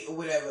give it or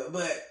whatever.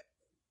 But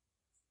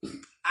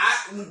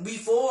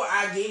before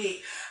I did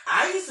it,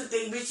 I used to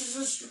think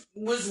bitches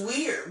was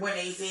weird when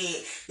they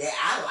said that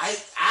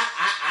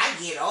I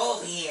I get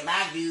all in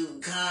my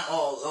dude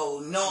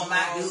knowing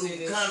my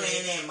dude coming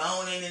and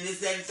moaning and this,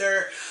 that, and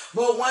third.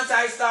 But once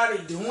I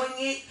started doing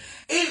it,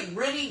 it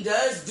really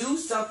does do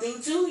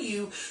something to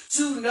you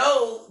to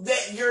know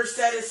that you're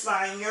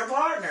satisfying your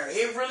partner.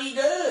 It really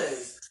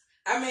does.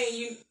 I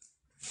mean,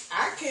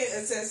 I can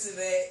attest to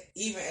that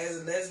even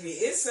as a lesbian.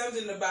 It's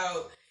something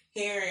about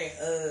hearing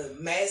a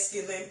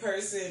masculine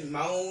person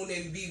moan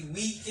and be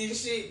weak and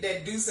shit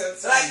that do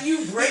something like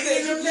you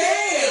breaking them down.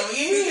 Yeah.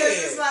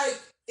 Because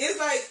it's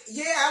like,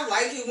 yeah, I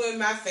like it when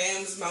my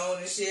family's moan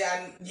and shit.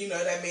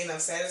 That mean I'm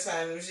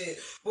satisfying them shit.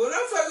 But when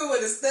I'm fucking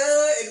with a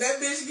stud and that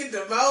bitch get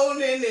to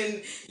moaning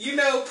and,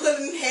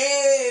 pulling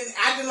hair and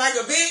acting like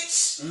a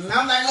bitch,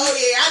 I'm like, oh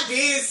yeah, I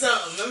did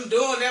something. I'm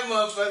doing that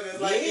motherfucker.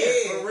 Like,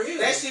 yeah, for real.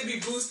 That shit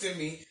be boosting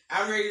me.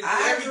 I'm ready to do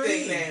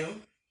everything now.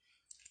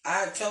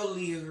 I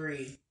totally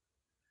agree.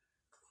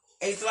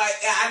 It's like,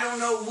 I don't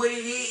know what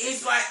it is.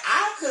 It's like,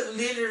 I could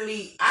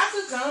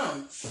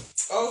come.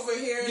 Over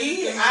here?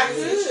 Yeah, I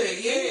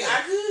could. Yeah,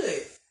 I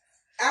could.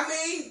 I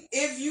mean,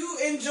 if you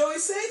enjoy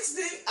sex,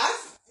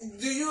 then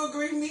do you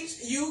agree,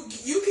 Meech? You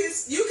can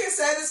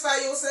satisfy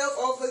yourself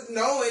off of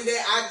knowing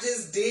that I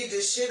just did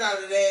the shit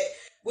out of that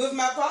with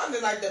my partner,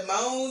 like the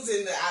moans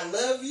and the I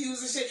love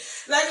yous and shit.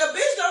 Like, a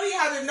bitch don't even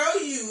have to know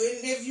you,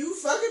 and if you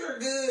fucking her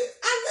good,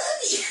 I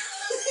love you.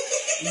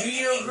 Do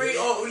you agree?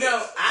 Oh,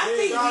 no. I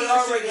think we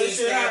already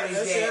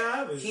established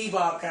that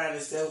Kebop kind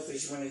of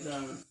selfish when it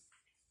comes.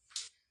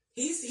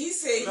 He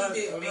said he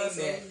didn't mean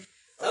that.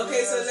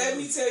 Okay, so let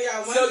me tell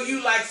y'all one. So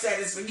you like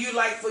satisfaction? You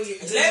like for you?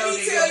 Let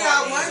me tell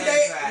y'all one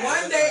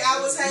day I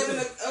was having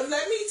a.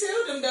 Let me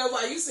tell them though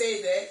why you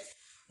said that.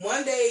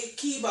 One day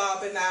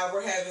Kebop and I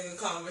were having a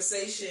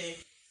conversation,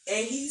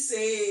 and he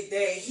said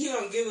that he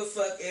don't give a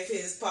fuck if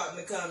his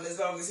partner come as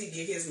long as he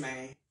get his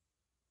man.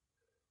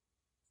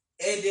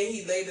 And then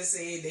he later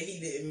said that he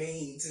didn't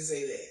mean to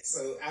say that.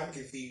 So I'm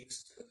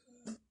confused.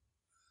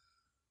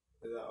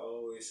 Because I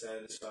always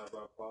satisfy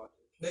my partner.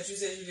 But you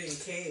said you didn't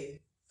care.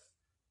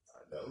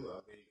 I know.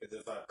 I mean, because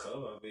if I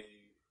come, I mean...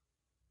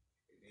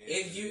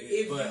 If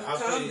you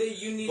come, then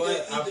you need to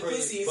eat the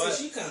pussy until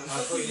she comes.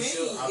 I'm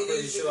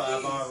pretty sure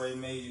I've already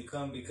made you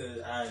come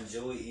because I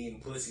enjoy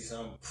eating pussy. So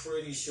I'm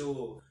pretty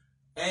sure...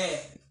 And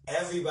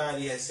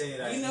everybody has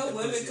said I eat the pussy.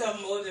 Women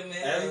come more than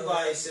men.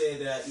 Everybody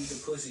said that I eat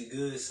the pussy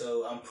good,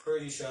 so I'm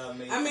pretty sure I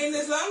made. I mean,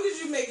 as long as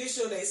you making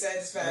sure they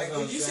satisfied,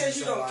 because you said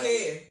you don't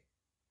care.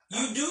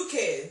 You do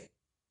care.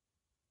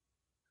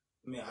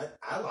 I mean,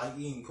 I like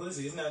eating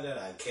pussy. It's not that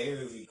I care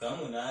if you come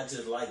or not. I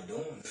just like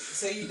doing it.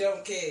 So you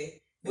don't care.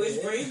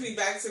 Which brings me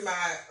back to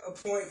my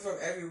point from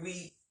every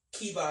week.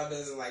 Kebab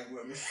doesn't like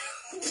women.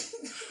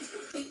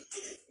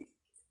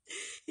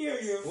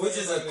 Which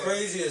is a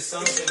crazy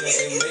assumption that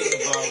they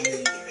make about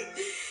me.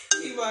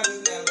 Kebab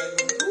is not like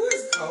women. Who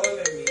is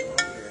calling me?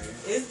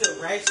 It's the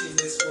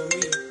ratchetness for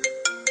me.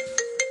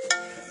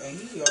 And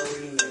he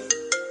already know.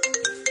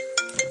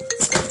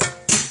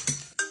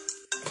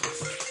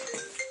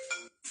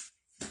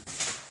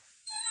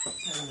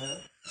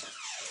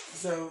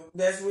 So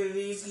that's what it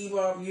is,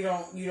 Kebab.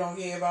 You don't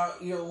care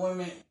about your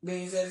women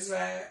being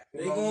satisfied?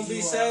 They gonna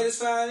be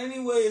satisfied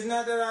anyway. It's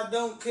not that I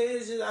don't care,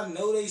 it's just I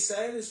know they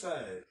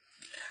satisfied.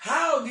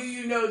 How do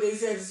you know they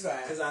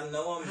satisfied? Because I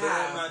know I'm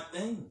doing my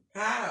thing.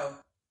 How?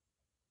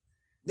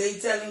 They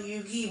telling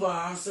you,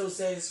 Kebab, I'm so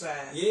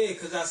satisfied. Yeah,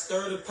 because I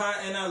stirred the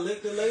pot and I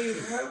licked the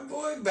ladle. Oh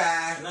boy,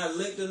 bye. And I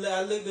licked the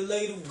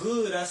ladle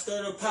good. I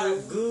stirred the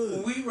pot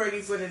good. We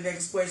ready for the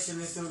next question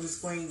until the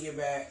queen get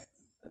back.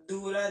 I do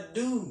what I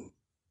do.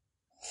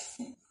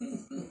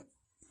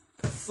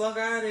 Fuck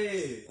out of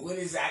here. What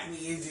exactly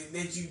is it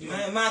that you do?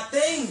 Man, my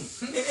thing.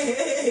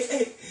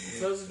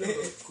 Close the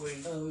door,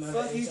 queen.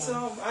 Fuck you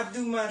talking? I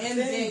do my thing. And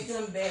then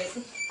come back.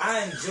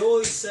 I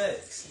enjoy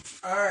sex.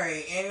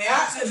 Alright, and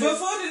now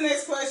before the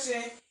next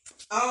question,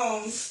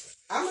 I'm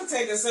gonna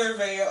take a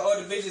survey of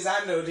all the bitches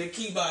I know that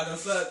Kebab done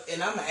fuck,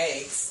 and I'm gonna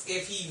ask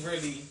if he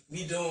really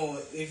be doing,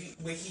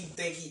 what he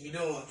think he be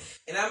doing,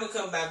 and I'm gonna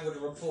come back with a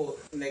report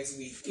next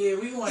week. Yeah,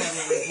 we want to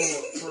have a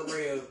report for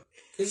real.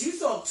 Cause you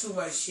talk too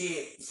much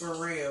shit, for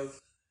real.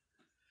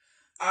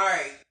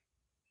 Alright,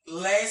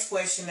 last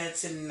question of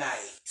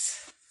tonight.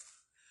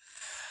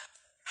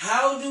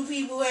 How do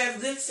people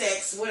have good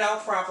sex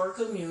without proper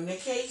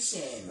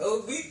communication?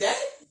 Oh,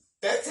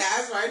 that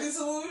ties right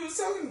into what we were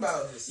talking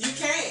about.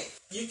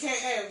 You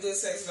can't have good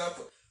sex without.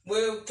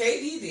 Well,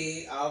 KD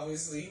did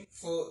obviously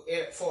for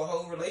a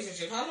whole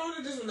relationship. How long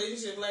did this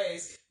relationship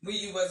last when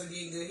you wasn't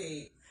getting good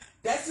head?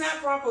 That's not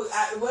proper.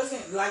 It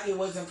wasn't like it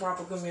wasn't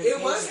proper communication.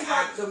 It wasn't.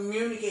 I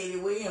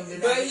communicated with him,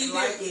 but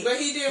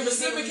he didn't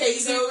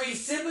reciprocate.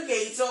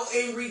 So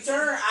in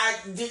return, I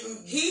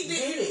didn't. He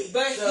did it,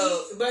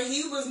 but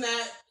he was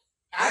not.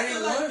 I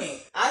didn't want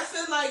it. I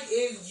feel like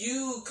if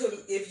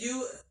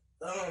you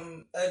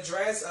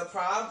address a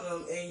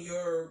problem in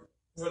your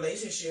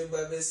relationship,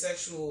 whether it's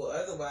sexual or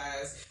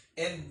otherwise,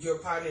 and your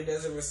partner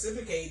doesn't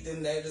reciprocate,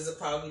 then that is a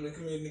problem in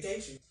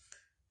communication.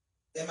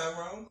 Am I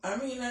wrong? I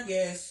mean, I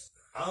guess.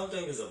 I don't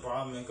think it's a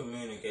problem in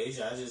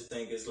communication. I just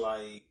think it's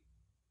like,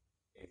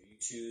 if you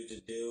choose to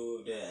deal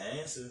with that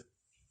answer.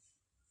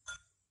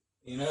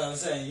 You know what I'm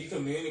saying? You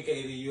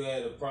communicated you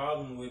had a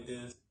problem with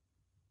this,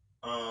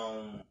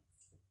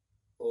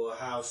 or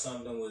how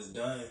something was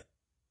done,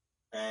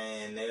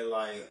 and they're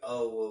like,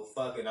 "Oh well,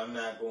 fuck it, I'm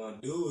not going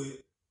to do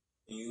it."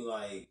 And you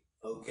like,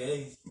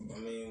 "Okay." I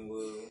mean,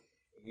 well,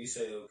 you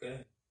say okay.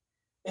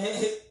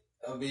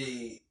 I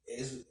mean,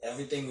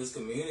 everything was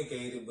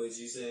communicated, but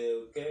you said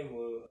okay.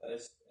 Well,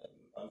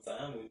 I'm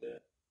fine with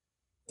that.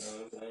 You know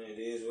what I'm saying? It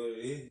is what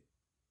it is.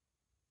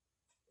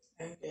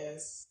 I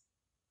guess.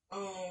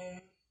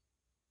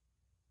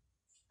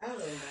 I don't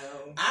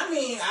know. I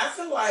mean, I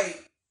feel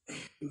like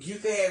you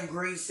can have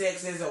great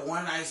sex as a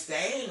one night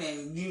stand,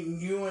 and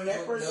you and that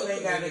With person no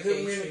ain't got to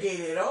communicate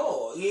at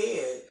all.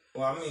 Yeah.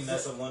 Well, I mean,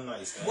 that's a one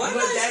night stand. One But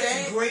night that's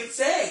stand- great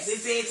sex. It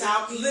says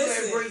how can you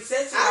Listen, have great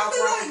sex I without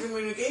feel proper like-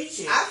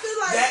 communication? I feel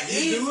like That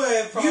You do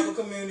have proper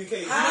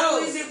communication. How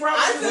No, is it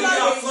proper I feel When like-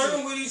 y'all communication?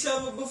 flirting with each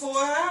other before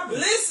it happens.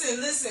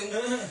 Listen.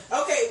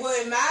 Okay,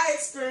 well, in my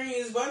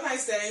experience, one night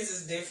stands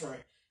is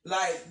different.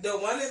 Like the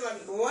one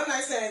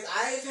night stands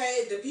I've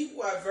had, the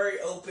people are very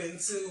open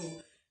to,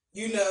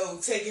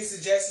 taking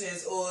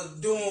suggestions or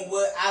doing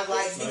what I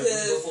like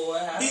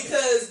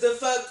because the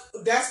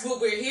fuck, that's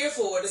what we're here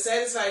for, to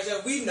satisfy each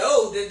other. We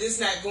know that this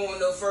not going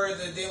no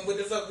further than what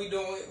the fuck we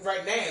doing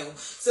right now.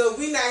 So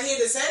we not here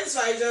to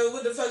satisfy each other.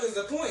 What the fuck is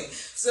the point?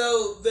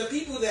 So the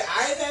people that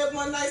I've had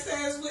one night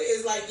stands with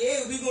is like,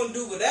 yeah, we gonna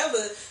do whatever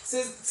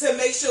to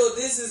make sure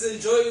this is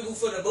enjoyable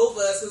for the both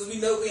of us, because we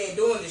know we ain't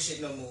doing this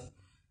shit no more.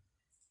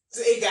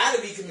 So it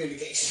gotta be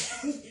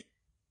communication.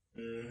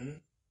 Mm-hmm.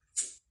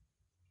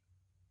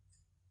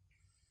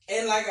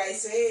 And like I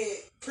said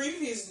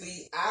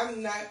previously,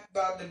 I'm not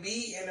about to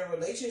be in a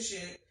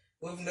relationship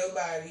with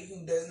nobody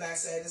who does not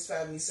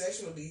satisfy me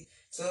sexually.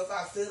 So if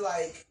I feel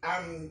like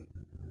I'm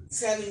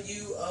telling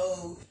you,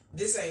 oh,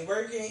 this ain't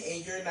working,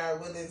 and you're not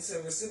willing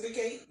to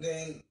reciprocate,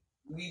 then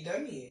we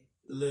done here.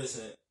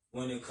 Listen,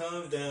 when it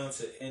comes down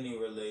to any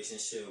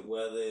relationship,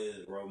 whether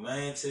it's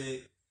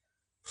romantic,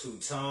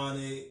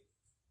 platonic,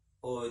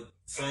 or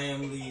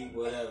family,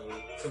 whatever,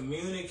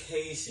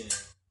 communication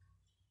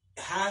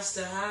has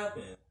to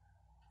happen.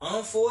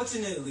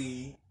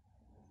 Unfortunately,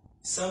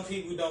 some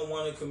people don't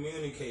want to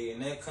communicate,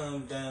 and that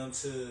comes down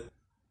to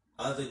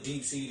other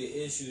deep-seated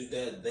issues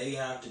that they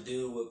have to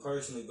deal with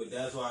personally. But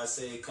that's why I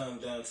say it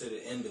comes down to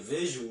the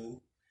individual,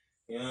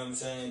 you know what I'm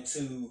saying,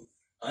 to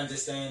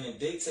understand and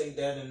dictate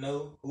that and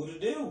know who to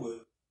deal with.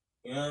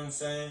 You know what I'm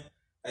saying?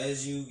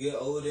 As you get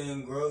older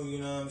and grow, you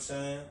know what I'm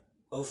saying?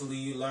 Hopefully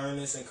you learn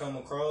this and come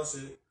across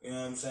it, you know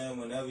what I'm saying,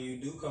 whenever you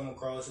do come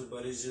across it.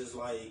 But it's just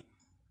like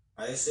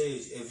I say,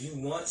 if you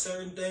want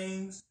certain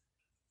things,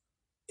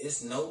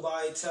 it's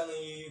nobody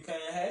telling you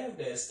can't have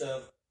that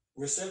stuff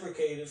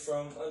reciprocated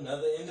from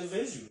another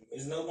individual.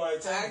 It's nobody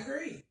telling I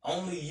agree.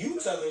 Only you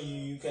telling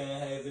you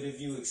can't have it if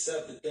you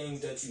accept the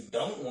things that you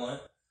don't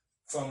want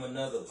from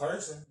another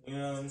person. You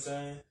know what I'm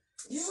saying?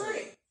 You're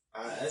right.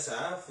 That's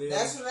how I feel.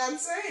 That's what I'm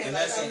saying. And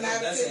like, that's I'm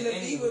not that's fitting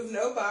to be with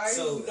nobody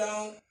So, who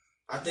don't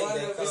I think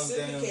want that to comes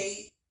down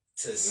reciprocate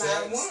to my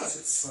sex,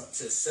 wants.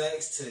 to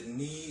sex, to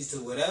needs, to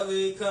whatever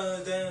it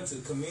comes down to.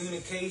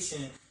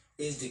 Communication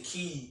is the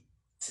key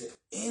to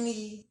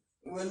any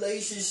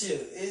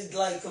relationship. It's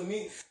like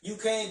you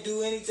can't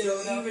do anything. So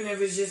without- even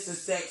if it's just a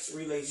sex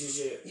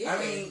relationship, Yeah. I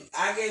mean,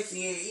 I guess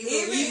Even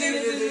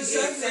if if it's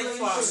just sex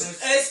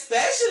partners,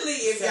 Especially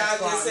if Sex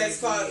y'all just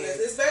sex partners, partners.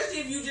 yeah. Especially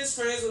if you just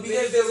friends with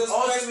Because business the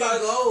or sex ultimate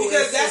partners. goal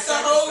Because is that's to the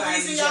whole satisfy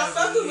reason each y'all other,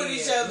 fucking with yeah.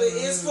 each other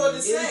is for the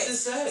It's sex. the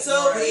sex, So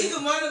right. if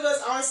either one of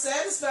us aren't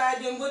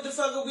satisfied, then what the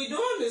fuck are we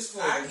doing this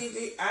for? I get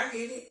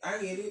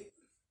it.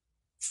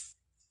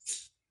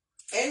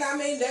 And I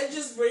mean, that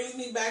just brings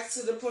me back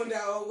to the point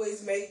that I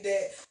always make,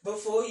 that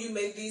before you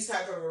make these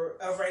type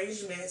of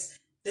arrangements,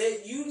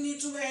 that you need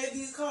to have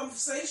these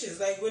conversations.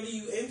 Like, what are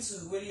you into?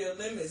 What are your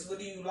limits? What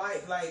do you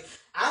like? Like,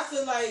 I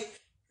feel like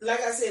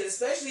I said,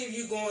 especially if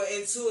you're going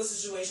into a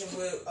situation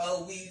where,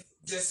 oh, we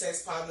just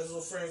sex partners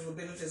or friends with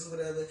benefits or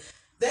whatever,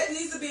 that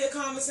needs to be a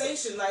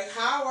conversation. Like,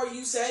 how are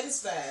you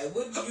satisfied?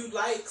 What do you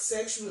like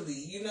sexually?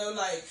 You know,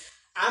 like,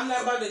 I'm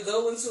not about to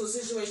go into a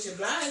situation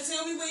blind.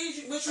 Tell me what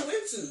you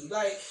into,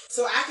 like,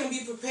 so I can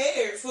be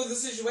prepared for the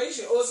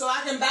situation, or so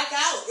I can back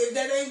out if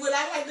that ain't what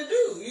I like to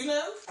do. You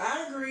know?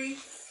 I agree.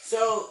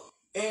 So,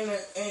 in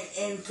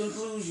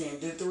conclusion,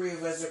 the three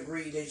of us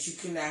agree that you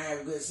cannot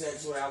have good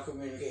sex without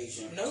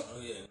communication. Nope. Oh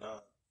yeah,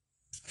 no.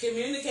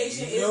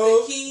 Communication is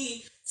Nope. the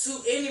key to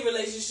any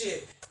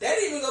relationship. That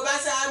even go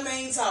back to our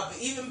main topic,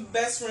 even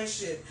best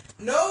friendship.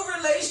 No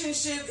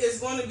relationship is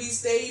going to be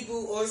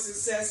stable or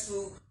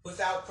successful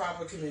without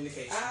proper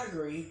communication. I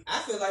agree. I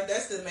feel like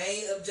that's the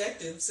main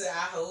objective to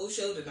our whole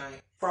show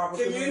tonight.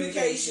 Proper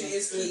Communication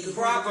is key.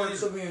 Proper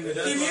That's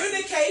communication.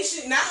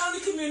 Communication, not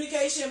only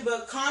communication,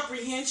 but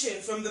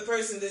comprehension from the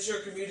person that you're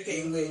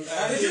communicating with.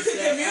 Because you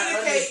can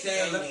communicate,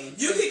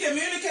 you can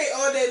communicate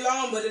all day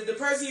long, but if the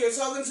person you're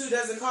talking to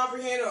doesn't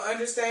comprehend or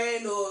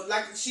understand, or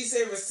like she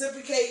said,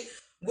 reciprocate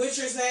what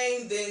you're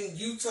saying, then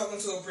you talking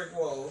to a brick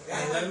wall.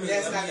 And let me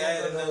That's add not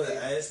gonna go another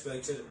nowhere.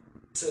 aspect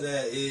to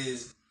that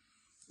is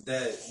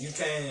that you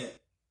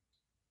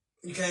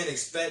can't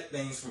expect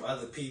things from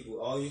other people.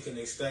 All you can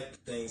expect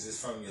things is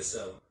from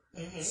yourself.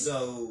 Mm-hmm.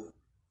 So,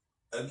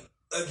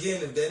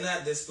 again, if they're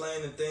not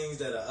displaying the things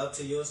that are up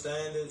to your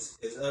standards,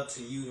 it's up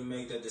to you to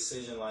make that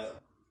decision. Like,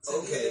 so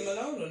okay, leave them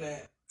alone on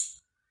that.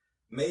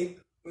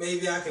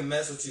 Maybe I can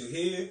mess with you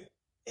here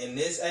in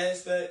this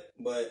aspect,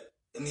 but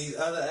in these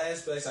other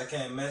aspects, I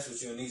can't mess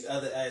with you. And these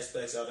other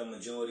aspects are the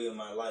majority of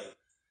my life.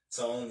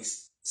 So only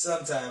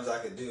sometimes I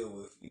could deal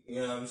with you.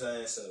 You know what I'm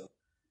saying? So,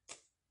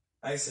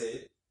 like I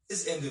said,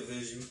 it's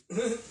individual.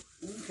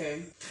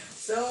 Okay.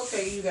 So,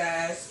 you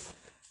guys.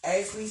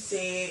 As we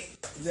said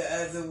the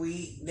other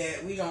week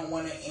that we don't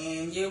want to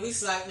end. Yeah, we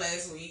slacked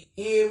last week.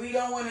 Yeah, we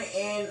don't want to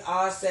end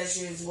our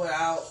sessions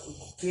without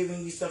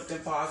giving you something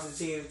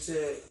positive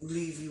to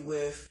leave you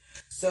with.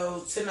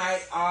 So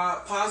tonight, our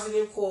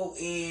positive quote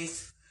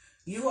is,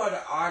 "You are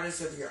the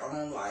artist of your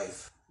own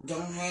life.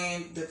 Don't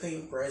hand the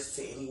paintbrush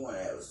to anyone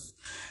else."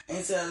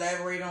 And to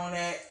elaborate on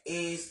that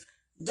is,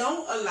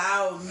 don't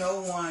allow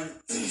no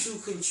one to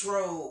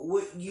control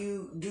what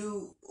you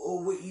do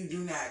or what you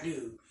do not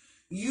do.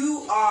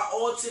 You are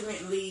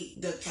ultimately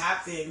the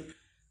captain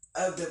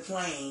of the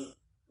plane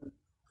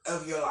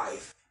of your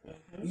life.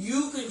 Mm-hmm.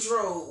 You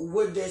control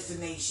what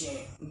destination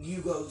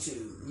you go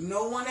to.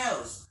 No one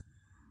else.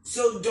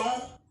 So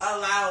don't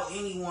allow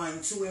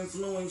anyone to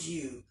influence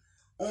you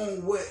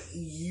on what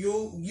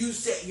you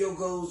set your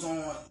goals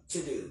on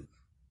to do.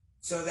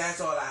 So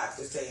that's all I have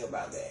to say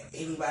about that.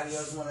 Anybody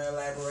else want to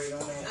elaborate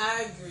on that?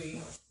 I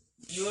agree.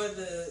 You're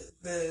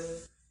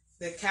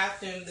the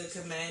captain, the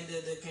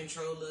commander, the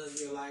controller of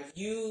your life.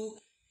 You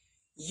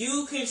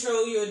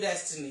control your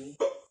destiny.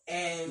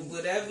 And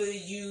whatever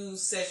you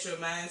set your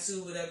mind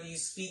to, whatever you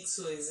speak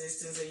to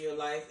existence in your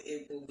life,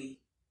 it will be.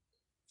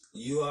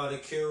 You are the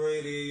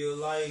curator of your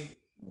life.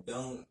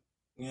 Don't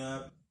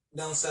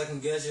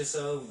second guess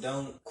yourself.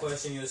 Don't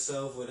question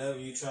yourself. Whatever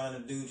you're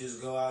trying to do, just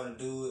go out and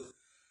do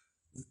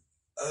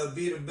it.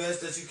 Be the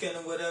best that you can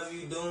in whatever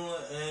you're doing,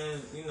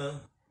 and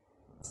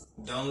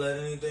don't let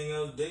anything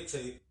else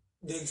dictate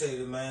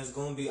it, man. It's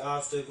gonna be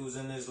obstacles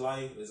in this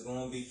life. It's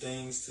gonna be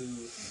things to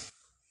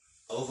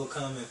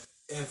overcome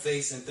and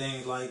face and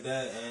things like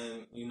that.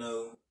 And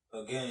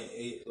again,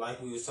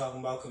 like we was talking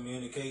about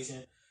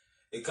communication,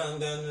 it comes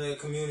down to that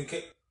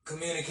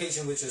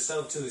communication with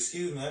yourself too.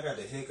 Excuse me, I got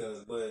the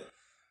hiccups, but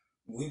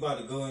we about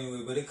to go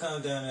anyway. But it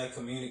comes down to that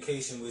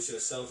communication with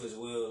yourself as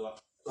well.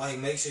 Like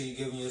make sure you're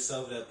giving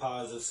yourself that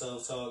positive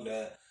self-talk,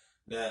 that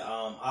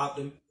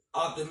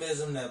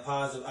optimism, that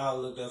positive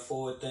outlook, that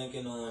forward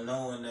thinking on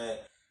knowing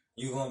that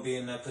you're going to be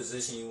in that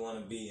position you want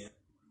to be in.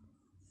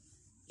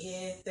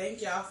 Yeah,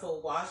 thank y'all for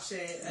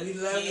watching. We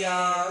love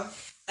y'all.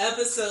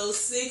 Episode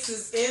 6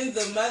 is in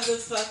the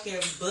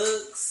motherfucking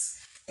books.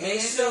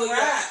 Make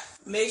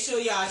sure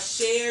y'all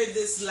share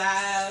this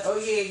live. Oh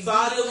yeah.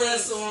 Follow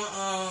us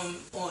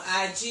on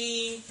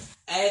IG.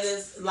 Add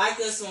us, like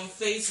us on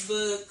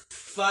Facebook.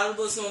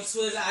 Follow us on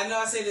Twitter. I know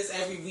I say this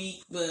every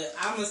week, but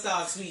I'm gonna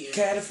start tweeting.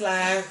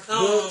 Caterfly,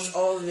 books,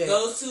 all of that.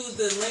 Go to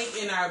the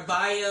link in our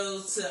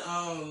bio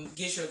to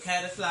get your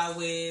Caterfly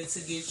wear, to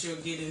get your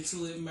Get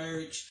Into It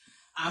merch.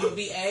 I'm gonna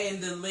be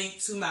adding the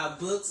link to my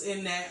books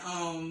in that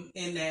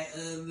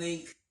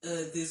link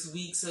this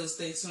week, so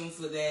stay tuned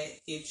for that.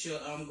 Get your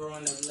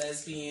Growing Up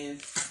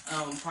Lesbian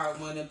part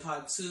 1 and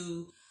part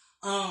 2.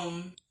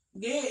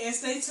 Yeah, and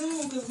stay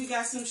tuned because we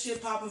got some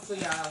shit popping for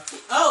y'all.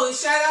 Oh, and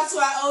shout out to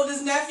our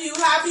oldest nephew.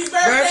 Happy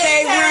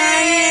birthday,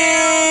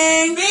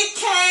 Cam! Big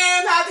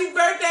Cam, happy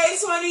birthday,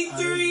 23.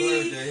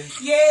 Happy birthday.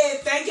 Yeah,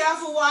 thank y'all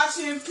for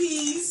watching.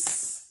 Peace.